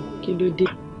yọ. kí ló dé.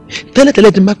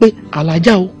 tẹ́lẹ̀tẹ́lẹ̀ ti máa pé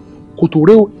alájà o kò tó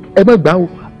rẹ o ẹ má gbà o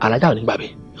alájà ò ní gbà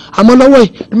bẹ́ẹ̀ àmọ́ lọ́wọ́ yìí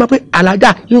ẹ máa pé alájà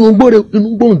inú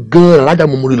gbóhùn gan-an alájà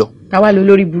mo múri lọ. táwa ló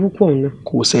lórí burúkú ọ̀hún náà.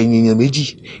 kò sẹ́yìn èèyàn méjì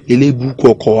eléyìí burúkú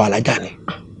ọkọ alájà ni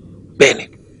bẹ́ẹ̀ ni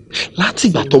láti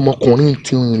ìgbà tọmọkùnrin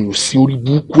ti rìn lò sí orí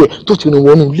burúkú ẹ tó ti rìn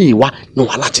wọnú ilé wa ní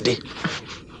wàhálà ti dé.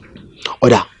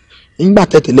 ọ̀dà nígbà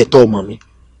tẹ́tẹ̀lẹ̀ tọ́ ọmọ mi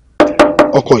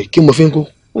ọkọ yìí kí mo fi ń kó.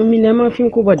 omi lẹ máa fi ń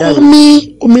kó bọ̀dá rẹ.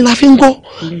 omi la fi ń kọ́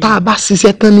tá a bá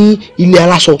ṣiṣẹ́ tán ní ilé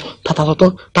aláṣọ tàtàtọ̀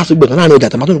tán tá a sì gbọ̀dọ̀ láàrin ọjà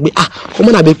tó máa tó ń pè ọmọ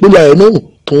nàbẹ pẹ̀lú ààrẹ náà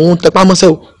tó ń tẹpá mọ́sẹ́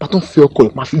o máa tó ń fi ọkọ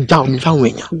yìí máa fi já omi fáwọn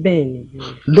èèyàn. bẹ́ẹ̀ni.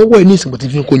 lọ́wọ́ ẹ̀ ní ìsìnkú ti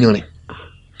fi ń kó yan rẹ̀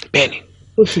bẹ́ẹ̀ni.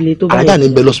 ó sì lè tó báyìí. alájà ní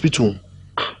bẹ lọ́sibítù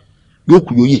yóò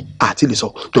kú yóò yè àti lè sọ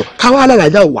tó káwá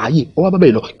alájà wáyé ọwọ́ bàbá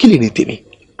yìí lọ kí lè rìn tèmi.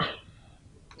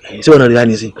 ṣé wọn náà rí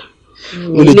láti ṣe.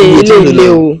 ilé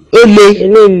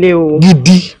o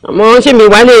gidi. àmọ́ ṣé mi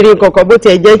wá lè rí nǹkankan bó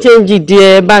tiẹ̀ jẹ́ chẹ́ǹjì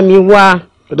díẹ̀ bá mi wá.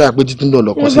 ó dáa pé títí ń dọ̀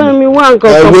lọ́kọ́ sí mi. ẹ bá mi wá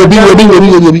nǹkankan.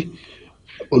 wo bí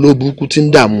olóburúkú ti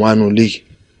ń dààmú wánú ilé yìí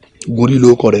gorí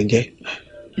ló kọ rẹ̀ ń jẹ́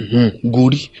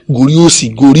gorí òsì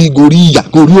gorí ìyà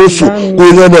gorí òfò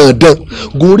gorí ọmọ ọ̀dán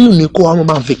gorí ní kó àwọn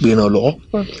máa ń fi pè ràn lọ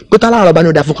pé tá láàárọ̀ bá ní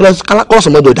ọ̀dà fún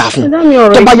kọ́lọ́sọ̀ mọ́jọ ọ̀dà fún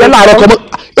tó bá yẹ láàárọ̀ kọ́ mọ́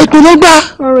èpè ló gbà.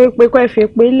 ọ̀rọ̀ èpè kọ́ ẹ fi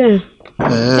pé lẹ̀.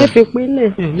 ẹ fi pinlẹ̀.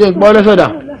 Ṣé gbọ́ lẹ́sọ̀dà?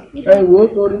 Ẹ wò ó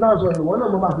torí náà sọ ìwọ náà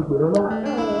mo máa fi pèrè lọ́wọ́.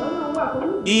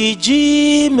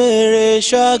 Ìjímèrè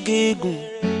ṣọ́gígùn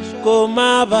kó má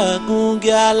bàa gungi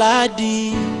aládì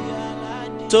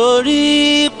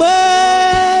torí pé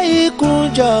ikùn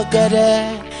jọ̀gẹ̀dẹ̀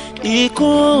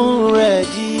ikùn rẹ̀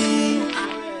di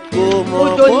kò mọ̀ bóun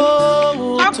tó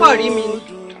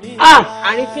dùn ní.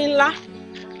 àrífín ńlá.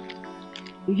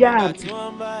 ìyá àti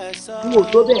n ò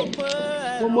tó bẹ́ẹ̀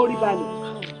mo mórí balẹ̀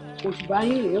oṣù bá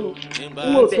yín rèé o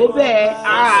n ò tó bẹ́ẹ̀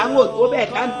n ò tó bẹ́ẹ̀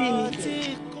ká ń bí mi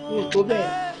n ò tó bẹ́ẹ̀.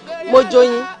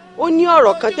 Mojoyin ó ní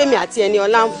ọ̀rọ̀ kan tèmi àti ẹni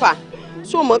ọlá ń fà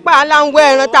so mọ̀ pé aláǹwẹ̀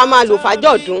ẹran tá a máa lò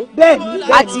fàjọ̀dún. bẹ́ẹ̀ni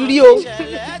a ti rí o.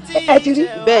 ẹ ti rí.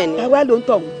 bẹ́ẹ̀ni. ẹ wá ló ń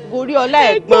tọ̀. gorí ọlá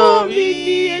ẹ̀gbọ́n mi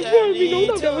ni ẹ̀gbọ́n mi ló ń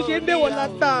tọ̀ bó ṣe ń bẹ̀wọ̀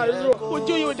látàárọ̀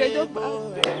Mojoyin ò dẹjọ́ gbà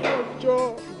ọjọ́.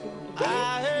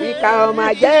 ìkà ọmọ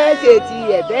ajẹ́ ṣe ti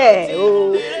ẹ̀ bẹ́ẹ̀ o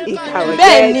ìkà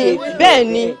ọjẹ́ ṣe ti ẹ̀ bẹ́ẹ̀.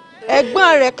 bẹ́ẹ̀ni ẹ̀gbọ́n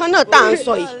rẹ̀ kan náà tá à ń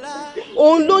sọ yìí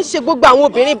òun ló ń ṣe gbogbo àwọn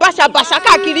obìnrin báṣabàṣá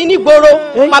káàkiri nígboro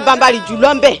pabambarì jùlọ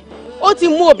ń bẹ̀ ó ti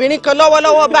mú obìnrin kan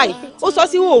lọ́wọ́lọ́wọ́ báyìí ó sọ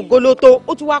sí wọn ògoloto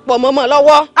ó tún wá pọ̀ mọ́mọ́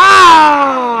lọ́wọ́.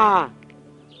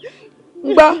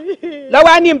 ń gbọ́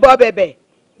lọ́wọ́ ní bọ́ bẹ̀bẹ̀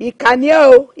ìkànnì ẹ̀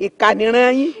o ìkànnì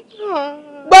ran yín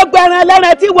gbogbo ẹran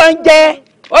lẹ́ran tí wọ́n ń jẹ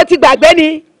ó ti gbàgbé ni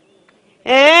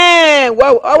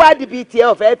ọwọ́ àdìbí tiẹ̀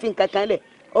ọ̀fẹ́ fi nǹkan kan lẹ̀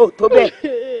ó tó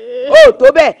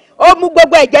bẹ́ẹ̀ ó mú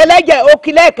gbogbo ẹ̀jẹ̀ lẹ́jẹ̀ ó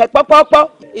kí lẹ́ẹ̀kẹ́ pọ́pọ́pọ́.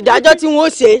 ìdájọ́ tí wọ́n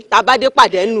ṣe tàbádé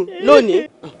pàdé nù lónìí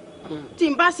tí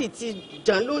n bá sì ti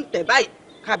jàn ló ń tẹ̀ báyìí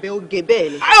kábẹ́ oge bẹ́ẹ̀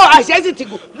ni. àṣẹ sì ti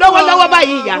gùn lọ́wọ́lọ́wọ́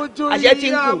báyìí ìyá àṣẹ ti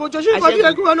ń gùn. àbójútó ṣé nǹkan bí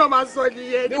ẹgbẹ́ náà máa sọ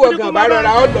nìyẹn. bí wọ́n gan bá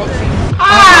rọra ó lọ sí.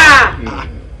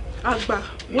 àgbà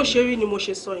bó ṣe rí ni mo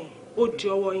ṣe sọ yẹn ó di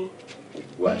ọwọ́ yín.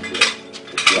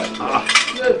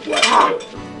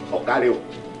 ọ̀kárẹ́ o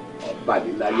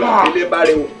ọ̀bàdìláyà ilé bá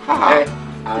rẹ o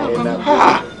àrẹ̀nà kò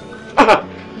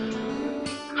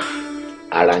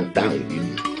ara ń tàn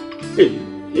nínú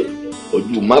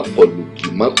ojú má kọlù kì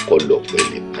má kọlọ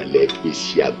pẹ̀lẹ́ kan lẹ́gbẹ̀ẹ́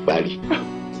sí agbárí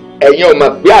ẹ̀yin ọmọ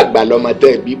pé àgbà lọmọ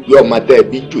tẹ́ ẹ bí pé ọmọ tẹ́ ẹ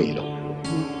bí jù yín lọ.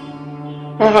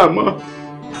 àmọ́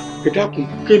ẹ dákun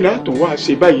kí látọ̀ wá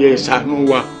ṣe báyìí ẹ ṣàánú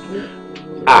wa.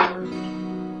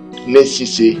 ní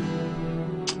ṣíṣe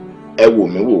ẹ wò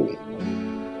mí wò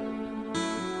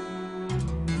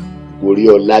orí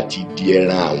ọlá ti di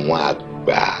ẹran àwọn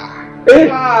àgbà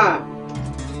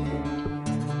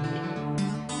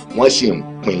wọ́n sì ń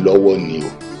pín lọ́wọ́ ni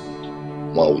o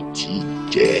wọn ò tí ì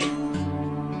jẹ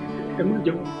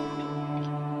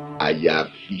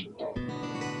àyàfi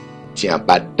tí a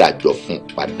bá dájọ́ fún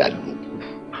padà lò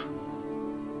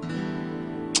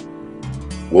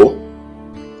wo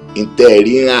ntẹ́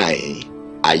ríran àyìn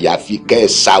àyàfi kẹ́ ẹ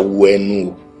ṣàwọ ẹnu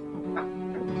o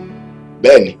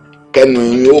bẹ́ẹ̀ ni kẹ́nu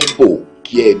yín ó bò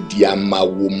kí ẹ di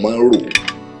amáwo mọ́rò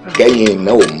kẹ́yìn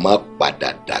náà ò má padà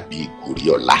dàbí ìgòrí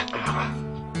ọ̀la.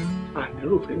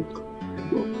 àlérò fẹ́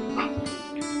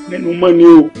nínú mọ́ ni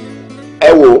o.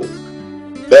 ẹ wo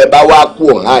bẹ́ẹ̀ bá wá kú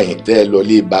ọ̀hán àyìn tẹ́ ẹ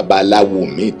lọlé babaláwo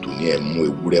míì tó ní ẹ mú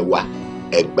ewúrẹ́ wá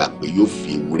ẹ gbà pé yóò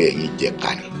fi ewúrẹ́ yín jẹ ká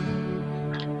ni.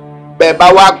 bẹ́ẹ̀ bá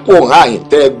wá kú ọ̀hán àyìn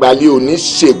tẹ́ ẹ gbalé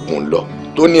oníṣègùn lọ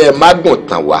tó ní ẹ má gùn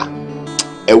tàn wá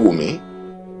ẹ wò mí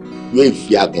yóò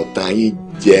fi àgùntàn yín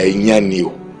jẹ iyán ni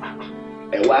o.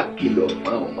 ẹ wá kìlọ̀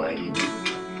fún àwọn ọmọ yín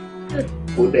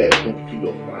kódà ẹ tún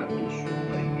kìlọ̀ fún àtúnṣe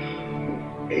ọmọ yín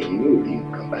ẹ̀yin yóò rí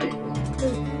nǹkan báyìí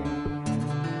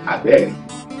abẹ́rẹ́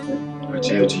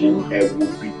ẹ wo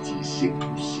bí ti ṣe kù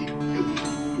sí ẹ wo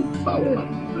tó bá wà.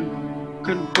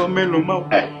 kẹ́nu kọ́ mẹ́nu máa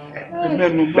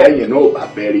mẹ́nu máa. bẹ́yìn náà ò bá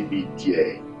fẹ́ rí bíi tiẹ̀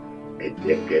ẹ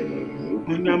jẹ́ kẹnu yín.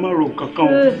 wọ́n ní a máa ro kankan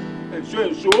o.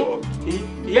 èso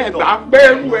ìyá ẹ̀gbá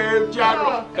pẹ́ẹ́rù ẹ̀ já lọ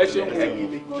ẹ ṣeun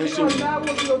ẹ ṣeun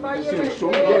èso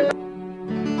yẹ.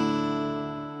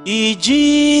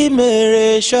 Ìjímèrè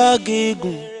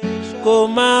ṣọ́gígùn kó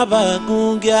má bàa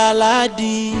gungi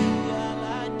aládì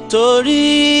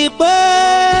torí pé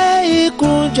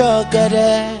ikùn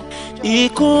jọ̀gẹ̀dẹ̀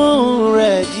ikùn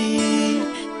rẹ̀ di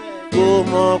kò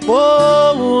mọ̀ pé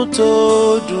ohun tó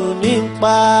dùn ní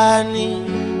pa ni.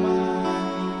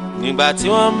 Nígbà tí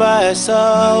wọ́n bá ẹ sọ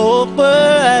ó pé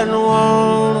ẹnu wọn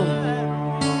rùn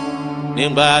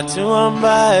nígbà tí wọ́n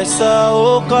bá ẹ sọ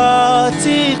ó kọ́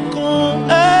tí kún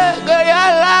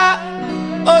gòyàlá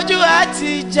ojú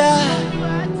àti já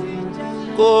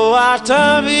kò wá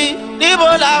tán bí níbo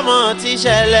làmọ̀ ti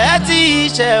ṣẹlẹ̀ tí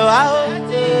ìṣẹ̀ wá ó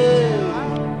dé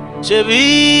ṣebí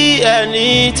ẹni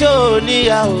tó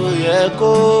níyàwó yẹ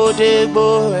kó dégbò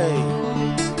ẹ̀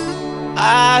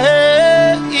àhẹ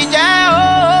ìjẹ́ ó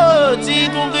ti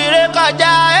gungire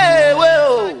kọjá ewé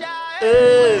o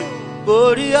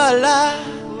borí ọlá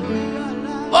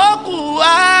ó kù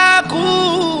á kú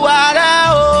ara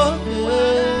o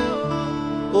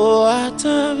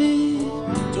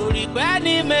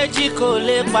tí kò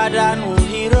lè pàdánù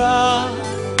irọ́.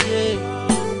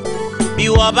 Bí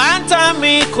wọ́n bá ń tàn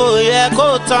mí kò yẹ kó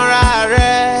tanra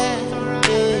rẹ̀.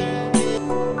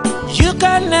 You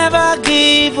can never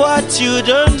give what you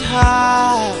don't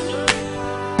have.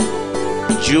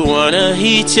 You wanna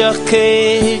eat your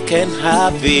cake and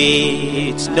have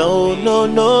it. No, no,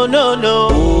 no, no, no.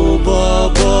 Oh,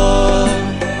 Baba,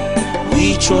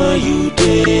 which one you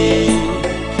did?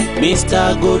 Mr.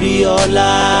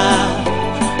 Goriola,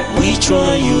 which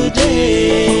one you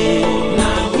did?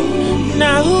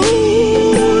 Now who?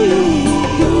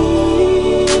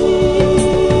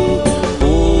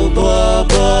 Oh,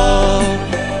 Baba,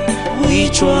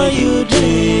 which one you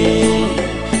did?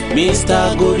 Mr.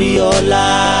 Goriola,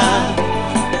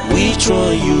 which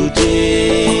one you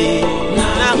did?